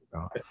I'm talking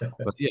about.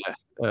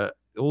 But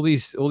all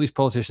these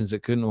politicians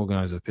that couldn't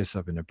organize a piss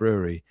up in a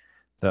brewery,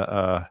 that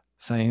are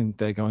saying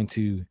they're going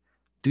to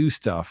do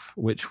stuff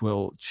which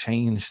will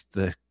change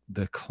the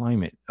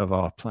climate of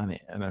our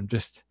planet. And I'm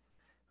just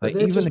like,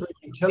 even if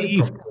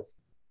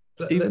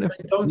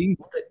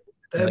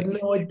they have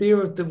no idea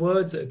of the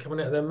words that are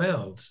coming out of their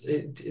mouths.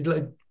 It's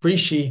like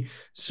Rishi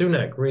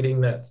Sunak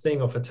reading that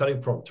thing off a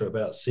teleprompter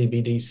about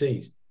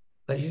CBDCs.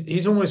 Like,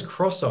 he's almost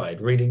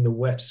cross-eyed reading the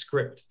WEF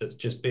script that's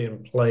just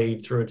being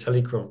played through a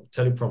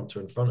teleprompter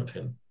in front of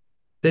him.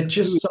 They're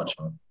just such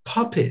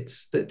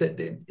puppets.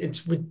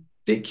 It's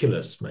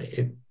ridiculous,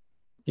 mate.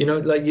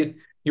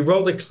 You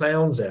roll the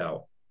clowns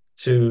out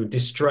to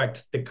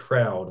distract the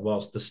crowd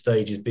whilst the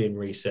stage is being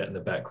reset in the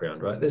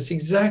background, right? That's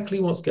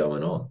exactly what's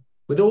going on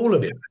with all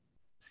of it.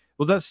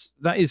 Well,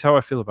 that is how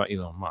I feel about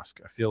Elon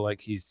Musk. I feel like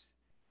he's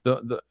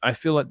I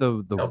feel like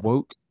the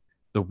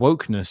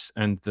wokeness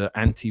and the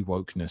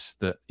anti-wokeness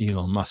that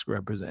Elon Musk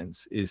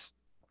represents is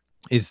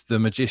the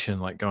magician,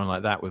 like, going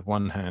like that with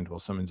one hand while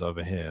something's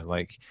over here.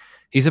 Like,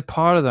 he's a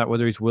part of that,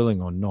 whether he's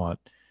willing or not.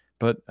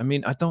 But I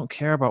mean, I don't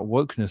care about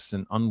wokeness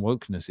and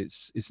unwokeness.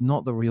 It's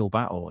not the real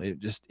battle. It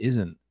just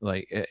isn't.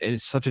 Like,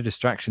 it's such a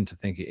distraction to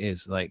think it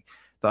is. Like,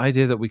 the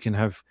idea that we can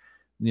have,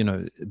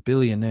 a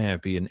billionaire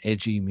be an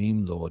edgy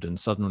meme lord and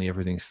suddenly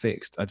everything's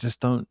fixed.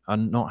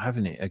 I'm not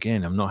having it.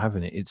 Again, I'm not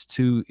having it. It's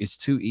too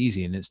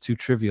easy and it's too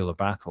trivial a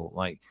battle.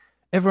 Like,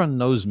 everyone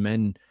knows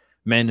men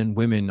and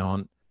women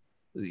aren't,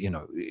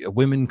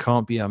 women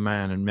can't be a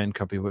man and men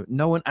can't be a woman.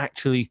 No one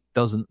actually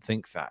doesn't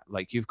think that.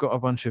 Like, you've got a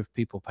bunch of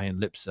people paying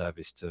lip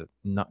service to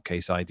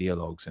nutcase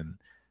ideologues and,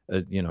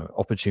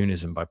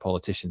 opportunism by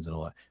politicians and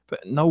all that. But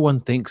no one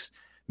thinks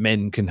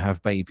men can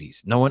have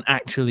babies. No one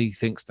actually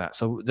thinks that.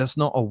 So that's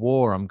not a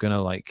war I'm going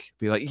to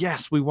be like,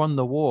 yes, we won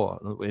the war.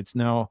 It's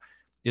now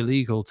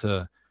illegal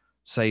to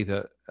say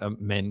that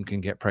men can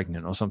get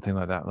pregnant or something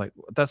like that. Like,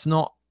 that's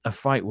not a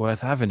fight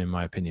worth having, in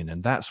my opinion.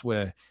 And that's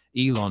where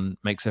Elon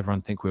makes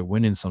everyone think we're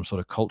winning some sort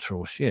of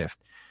cultural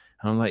shift.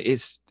 And I'm like,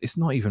 it's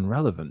not even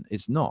relevant.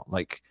 It's not.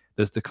 Like,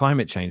 there's the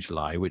climate change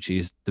lie, which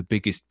is the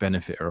biggest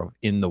benefiter of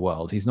in the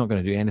world. He's not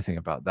going to do anything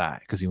about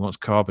that because he wants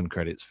carbon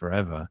credits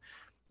forever.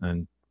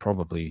 And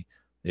probably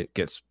it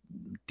gets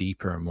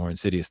deeper and more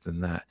insidious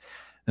than that.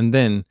 And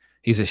then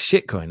he's a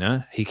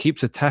shitcoiner. He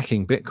keeps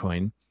attacking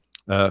Bitcoin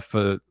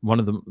for one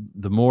of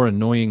the more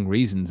annoying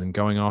reasons and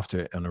going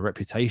after it on a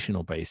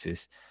reputational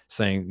basis,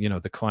 saying,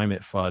 the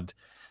climate FUD,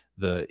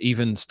 the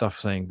even stuff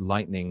saying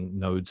Lightning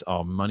nodes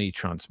are money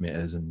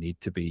transmitters and need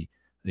to be,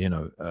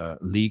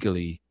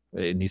 legally,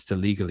 it needs to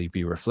legally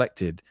be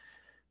reflected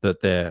that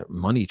they're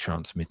money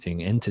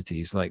transmitting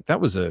entities. Like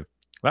that was a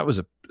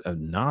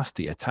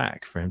nasty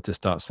attack for him to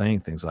start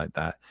saying things like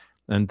that.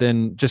 And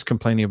then just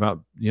complaining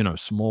about,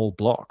 small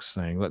blocks,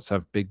 saying let's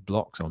have big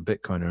blocks on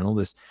Bitcoin and all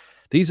this.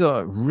 These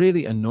are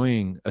really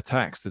annoying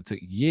attacks that took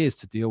years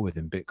to deal with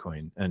in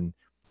Bitcoin, and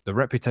the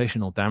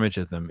reputational damage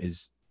of them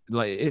is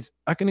like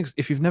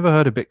if you've never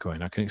heard of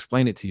Bitcoin, I can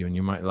explain it to you and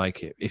you might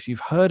like it. If you've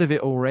heard of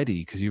it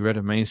already because you read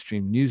a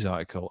mainstream news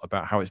article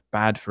about how it's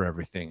bad for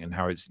everything and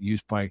how it's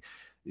used by,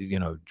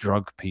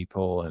 drug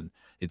people and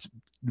it's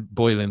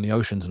boiling the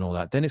oceans and all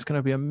that, then it's going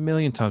to be a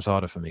million times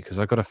harder for me because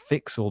I've got to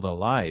fix all the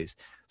lies.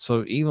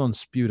 So Elon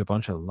spewed a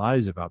bunch of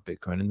lies about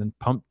Bitcoin and then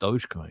pumped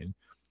Dogecoin,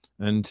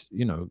 and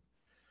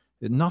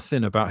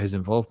nothing about his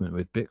involvement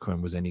with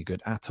Bitcoin was any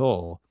good at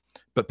all.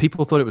 But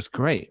people thought it was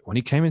great. When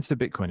he came into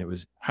Bitcoin, it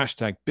was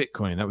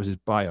 #Bitcoin. That was his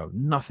bio,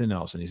 nothing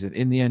else. And he said,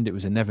 in the end, it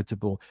was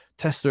inevitable.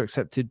 Tesla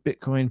accepted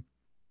Bitcoin.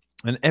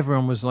 And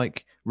everyone was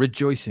like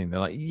rejoicing. They're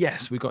like,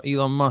 yes, we got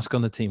Elon Musk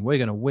on the team. We're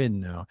going to win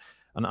now.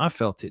 And I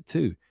felt it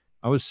too.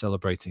 I was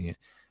celebrating it.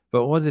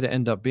 But what did it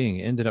end up being?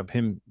 It ended up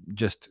him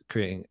just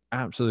creating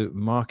absolute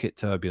market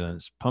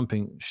turbulence,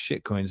 pumping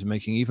shitcoins,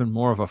 making even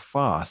more of a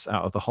farce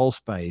out of the whole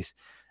space,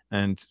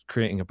 and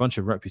creating a bunch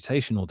of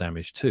reputational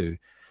damage too,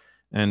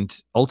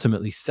 and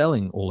ultimately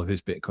selling all of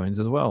his Bitcoins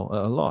as well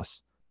at a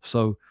loss.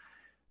 So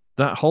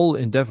that whole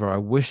endeavor, I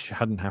wish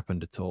hadn't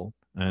happened at all.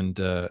 And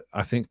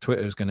I think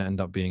Twitter is going to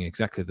end up being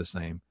exactly the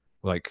same.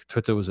 Like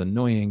Twitter was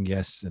annoying,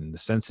 yes, and the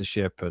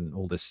censorship and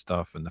all this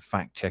stuff and the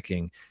fact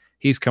checking.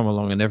 He's come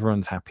along and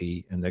everyone's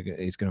happy, and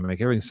he's going to make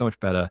everything so much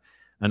better.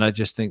 And I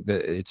just think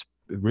that it's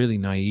really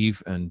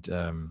naive, and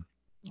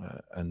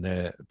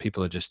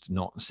people are just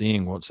not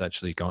seeing what's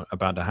actually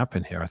about to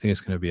happen here. I think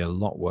it's going to be a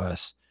lot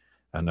worse,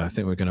 and I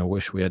think we're going to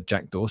wish we had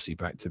Jack Dorsey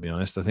back. To be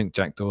honest, I think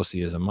Jack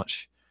Dorsey is a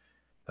much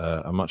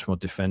more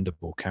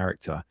defendable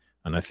character,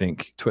 and I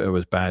think Twitter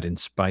was bad in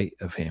spite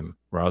of him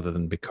rather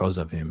than because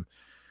of him.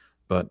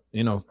 But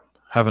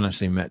haven't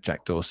actually met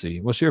Jack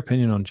Dorsey. What's your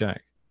opinion on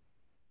Jack?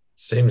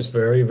 Seems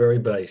very, very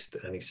based,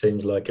 and he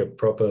seems like a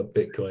proper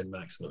Bitcoin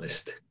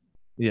maximalist.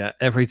 Yeah,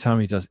 every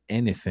time he does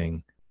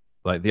anything,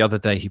 like the other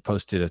day, he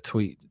posted a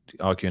tweet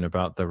arguing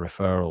about the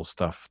referral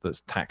stuff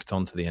that's tacked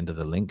onto the end of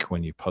the link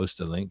when you post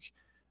a link.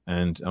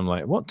 And I'm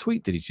like, what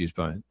tweet did he choose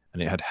by?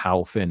 And it had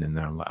Hal Finn in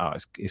there. I'm like, oh,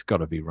 it's got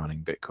to be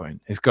running Bitcoin.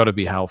 It's got to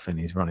be Hal Finn.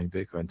 He's running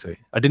Bitcoin too.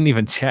 I didn't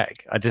even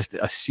check. I just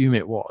assume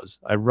it was.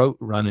 I wrote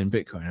running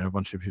Bitcoin and a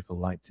bunch of people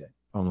liked it.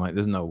 I'm like,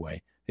 there's no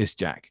way. It's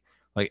Jack.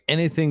 Like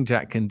anything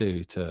Jack can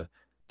do to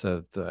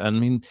I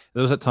mean,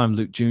 there was that time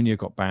Luke Jr.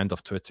 got banned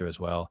off Twitter as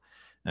well.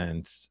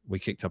 And we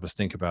kicked up a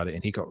stink about it,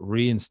 and he got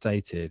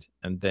reinstated,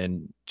 and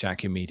then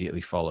Jack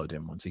immediately followed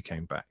him once he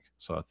came back.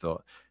 So I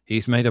thought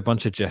he's made a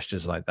bunch of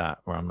gestures like that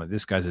where I'm like,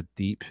 this guy's a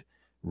deep,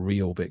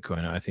 real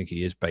Bitcoiner. I think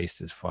he is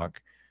based as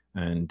fuck.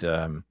 And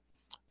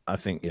I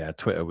think,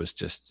 Twitter was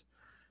just,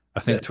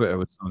 Twitter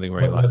was something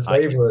where my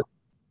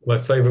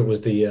favorite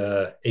was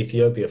the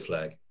Ethiopia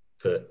flag.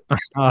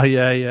 Oh,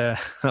 yeah.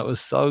 That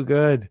was so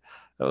good.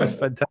 That was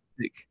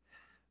fantastic.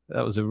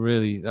 That was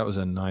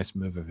a nice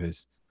move of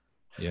his.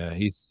 Yeah,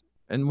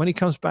 and when he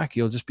comes back,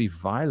 he'll just be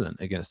violent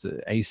against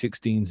the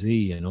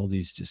A16Z and all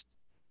these just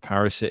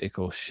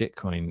parasitical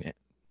shitcoin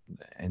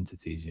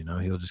entities.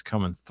 He'll just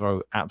come and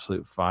throw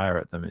absolute fire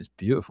at them. It's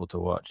beautiful to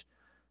watch.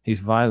 He's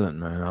violent,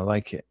 man. I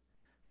like it.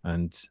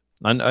 And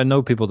I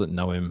know people that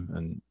know him,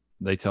 and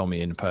they tell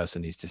me in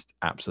person he's just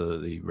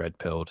absolutely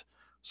red-pilled.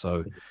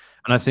 So,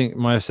 and I think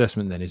my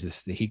assessment then is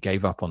this: that he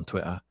gave up on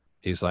Twitter.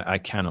 He's like, I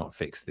cannot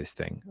fix this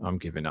thing. I'm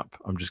giving up.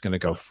 I'm just going to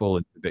go full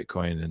into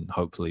Bitcoin, and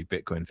hopefully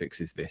Bitcoin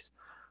fixes this.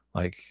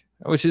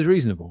 Which is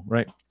reasonable,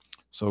 right?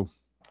 So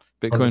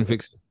Bitcoin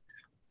fixes.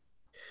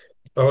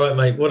 All right,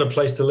 mate. What a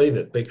place to leave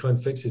it.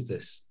 Bitcoin fixes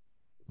this.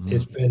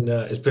 It's been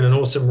an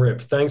awesome rip.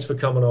 Thanks for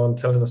coming on,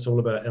 telling us all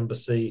about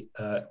Embassy.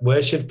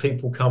 Where should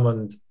people come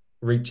and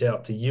reach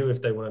out to you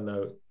if they want to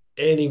know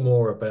any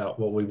more about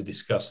what we were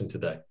discussing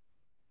today?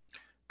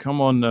 Come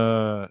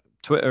on.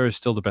 Twitter is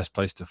still the best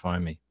place to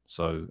find me.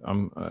 So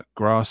I'm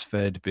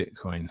Grass-Fed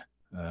Bitcoin.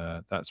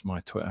 That's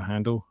my Twitter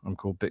handle. I'm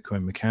called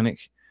Bitcoin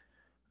Mechanic.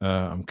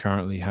 I'm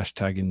currently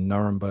hashtagging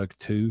Nuremberg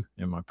 2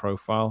 in my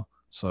profile.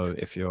 So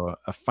if you're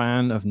a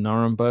fan of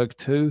Nuremberg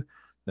 2,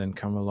 then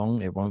come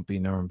along. It won't be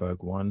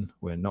Nuremberg 1.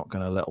 We're not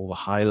going to let all the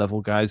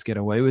high-level guys get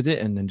away with it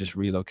and then just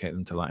relocate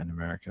them to Latin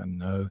America.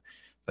 No,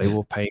 they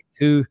will pay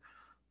too.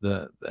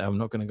 I'm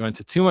not going to go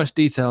into too much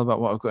detail about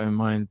what I've got in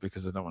mind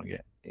because I don't want to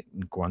get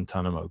in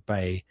Guantanamo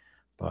Bay.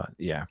 But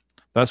yeah,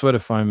 that's where to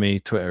find me.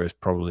 Twitter is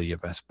probably your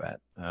best bet.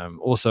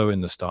 Also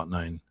in the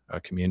Start9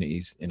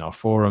 communities, in our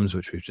forums,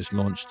 which we've just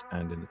launched,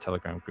 and in the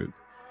Telegram group,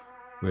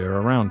 we're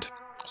around.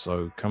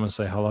 So come and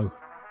say hello.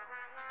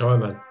 All right,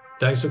 man.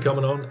 Thanks for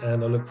coming on,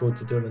 and I look forward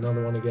to doing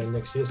another one again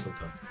next year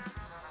sometime.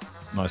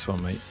 Nice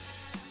one, mate.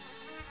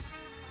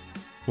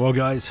 Well,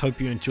 guys,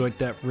 hope you enjoyed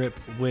that rip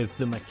with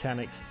the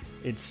mechanic.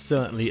 It's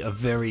certainly a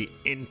very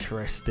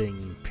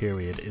interesting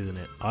period, isn't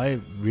it? I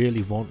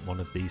really want one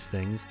of these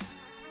things.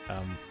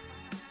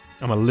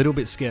 I'm a little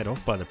bit scared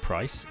off by the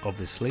price,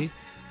 obviously,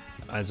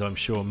 as I'm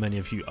sure many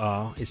of you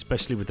are,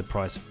 especially with the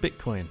price of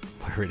Bitcoin,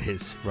 where it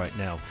is right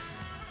now.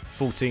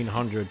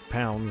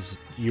 £1,400,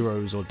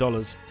 euros or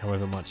dollars,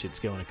 however much it's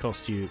going to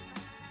cost you,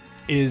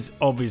 is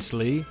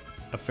obviously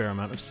a fair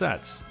amount of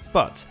sats.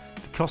 But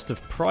the cost of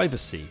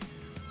privacy,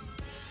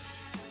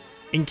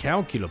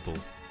 incalculable,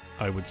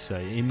 I would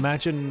say.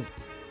 Imagine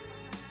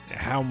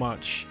how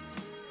much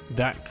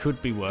that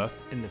could be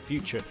worth in the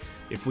future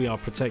if we are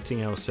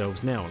protecting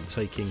ourselves now and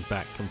taking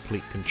back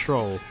complete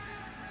control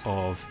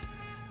of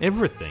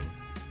everything.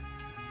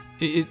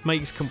 It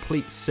makes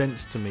complete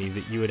sense to me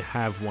that you would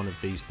have one of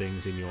these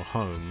things in your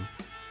home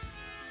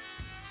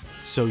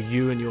so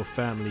you and your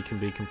family can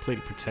be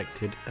completely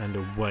protected and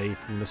away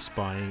from the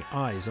spying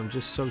eyes. I'm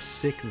just so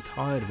sick and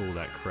tired of all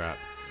that crap.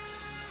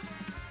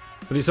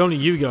 But it's only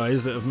you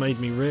guys that have made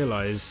me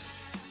realize,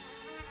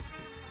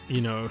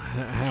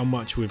 how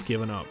much we've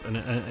given up. And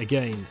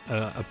again,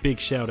 a big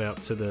shout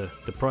out to the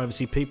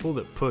privacy people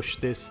that push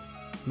this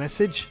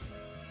message.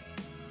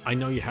 I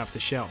know you have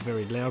to shout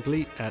very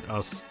loudly at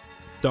us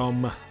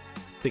dumb,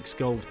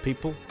 thick-skulled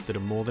people that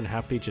are more than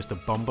happy just to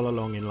bumble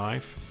along in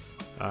life.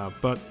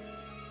 But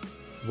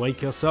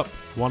wake us up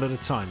one at a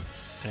time.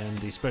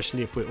 And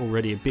especially if we're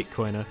already a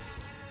Bitcoiner,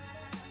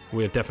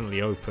 we're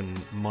definitely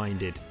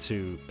open-minded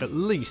to at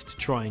least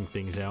trying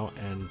things out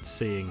and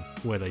seeing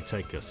where they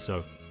take us.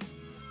 So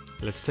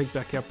let's take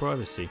back our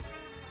privacy.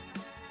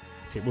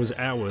 It was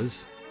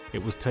ours.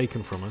 It was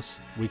taken from us.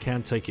 We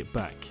can take it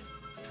back.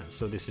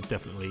 So this is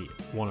definitely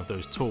one of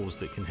those tools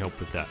that can help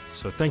with that.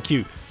 So thank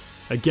you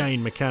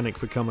again, Mechanic,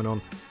 for coming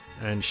on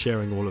and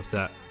sharing all of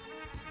that.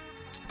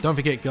 Don't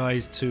forget,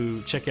 guys,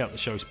 to check out the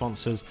show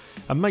sponsors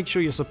and make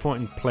sure you're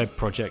supporting Pleb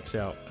projects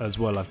out as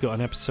well. I've got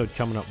an episode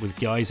coming up with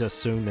Geyser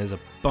soon. There's a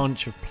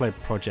bunch of Pleb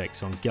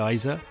projects on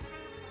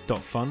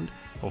Geyser.fund,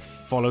 or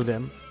follow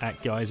them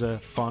at Geyser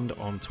Fund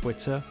on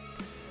Twitter.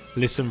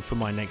 Listen for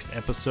my next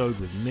episode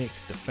with Mick,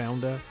 the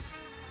founder,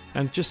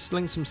 and just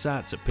sling some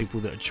sats at people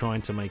that are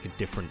trying to make a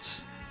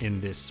difference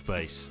in this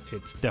space.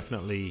 It's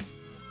definitely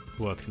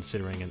worth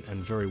considering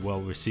and very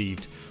well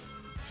received.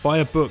 Buy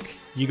a book.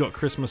 You got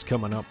Christmas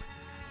coming up.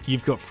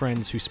 You've got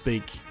friends who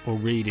speak or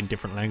read in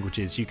different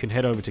languages. You can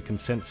head over to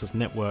Consensus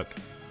Network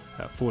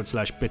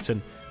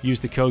 /Bitten.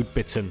 Use the code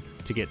Bitten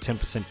to get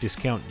 10%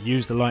 discount.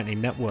 Use the Lightning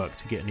Network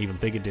to get an even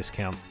bigger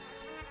discount.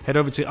 Head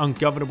over to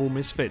Ungovernable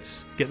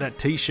Misfits. Get that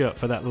t-shirt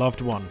for that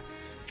loved one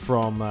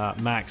from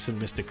Max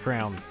and Mr.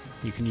 Crown.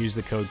 You can use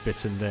the code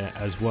Bitten there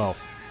as well.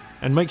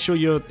 And make sure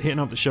you're hitting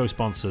up the show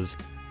sponsors.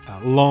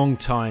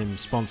 Long-time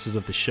sponsors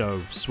of the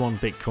show. Swan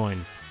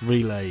Bitcoin,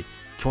 Relay,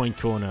 Coin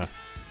Corner.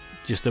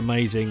 Just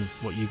amazing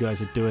what you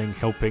guys are doing,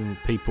 helping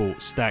people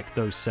stack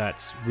those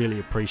sats. Really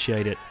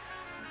appreciate it.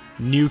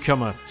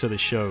 Newcomer to the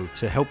show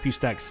to help you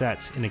stack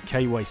sats in a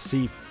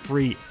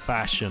KYC-free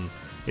fashion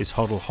is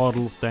Hodl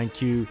Hodl.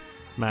 Thank you,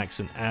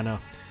 Max and Anna.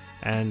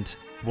 And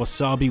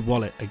Wasabi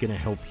Wallet are going to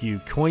help you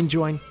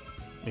CoinJoin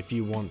if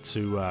you want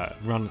to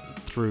run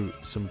through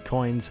some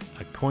coins.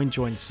 A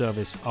CoinJoin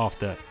service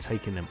after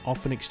taking them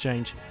off an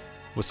exchange.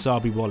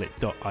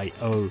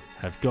 WasabiWallet.io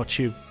have got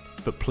you.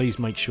 But please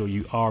make sure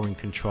you are in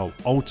control,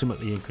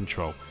 ultimately in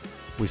control,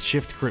 with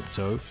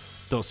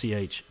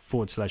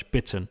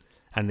shiftcrypto.ch/bitten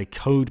and the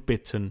code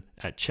Bitten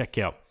at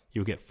checkout.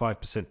 You'll get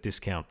 5%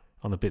 discount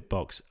on the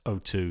Bitbox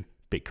O2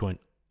 Bitcoin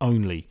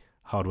only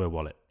hardware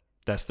wallet.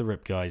 That's the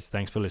rip, guys.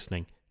 Thanks for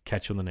listening.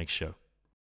 Catch you on the next show.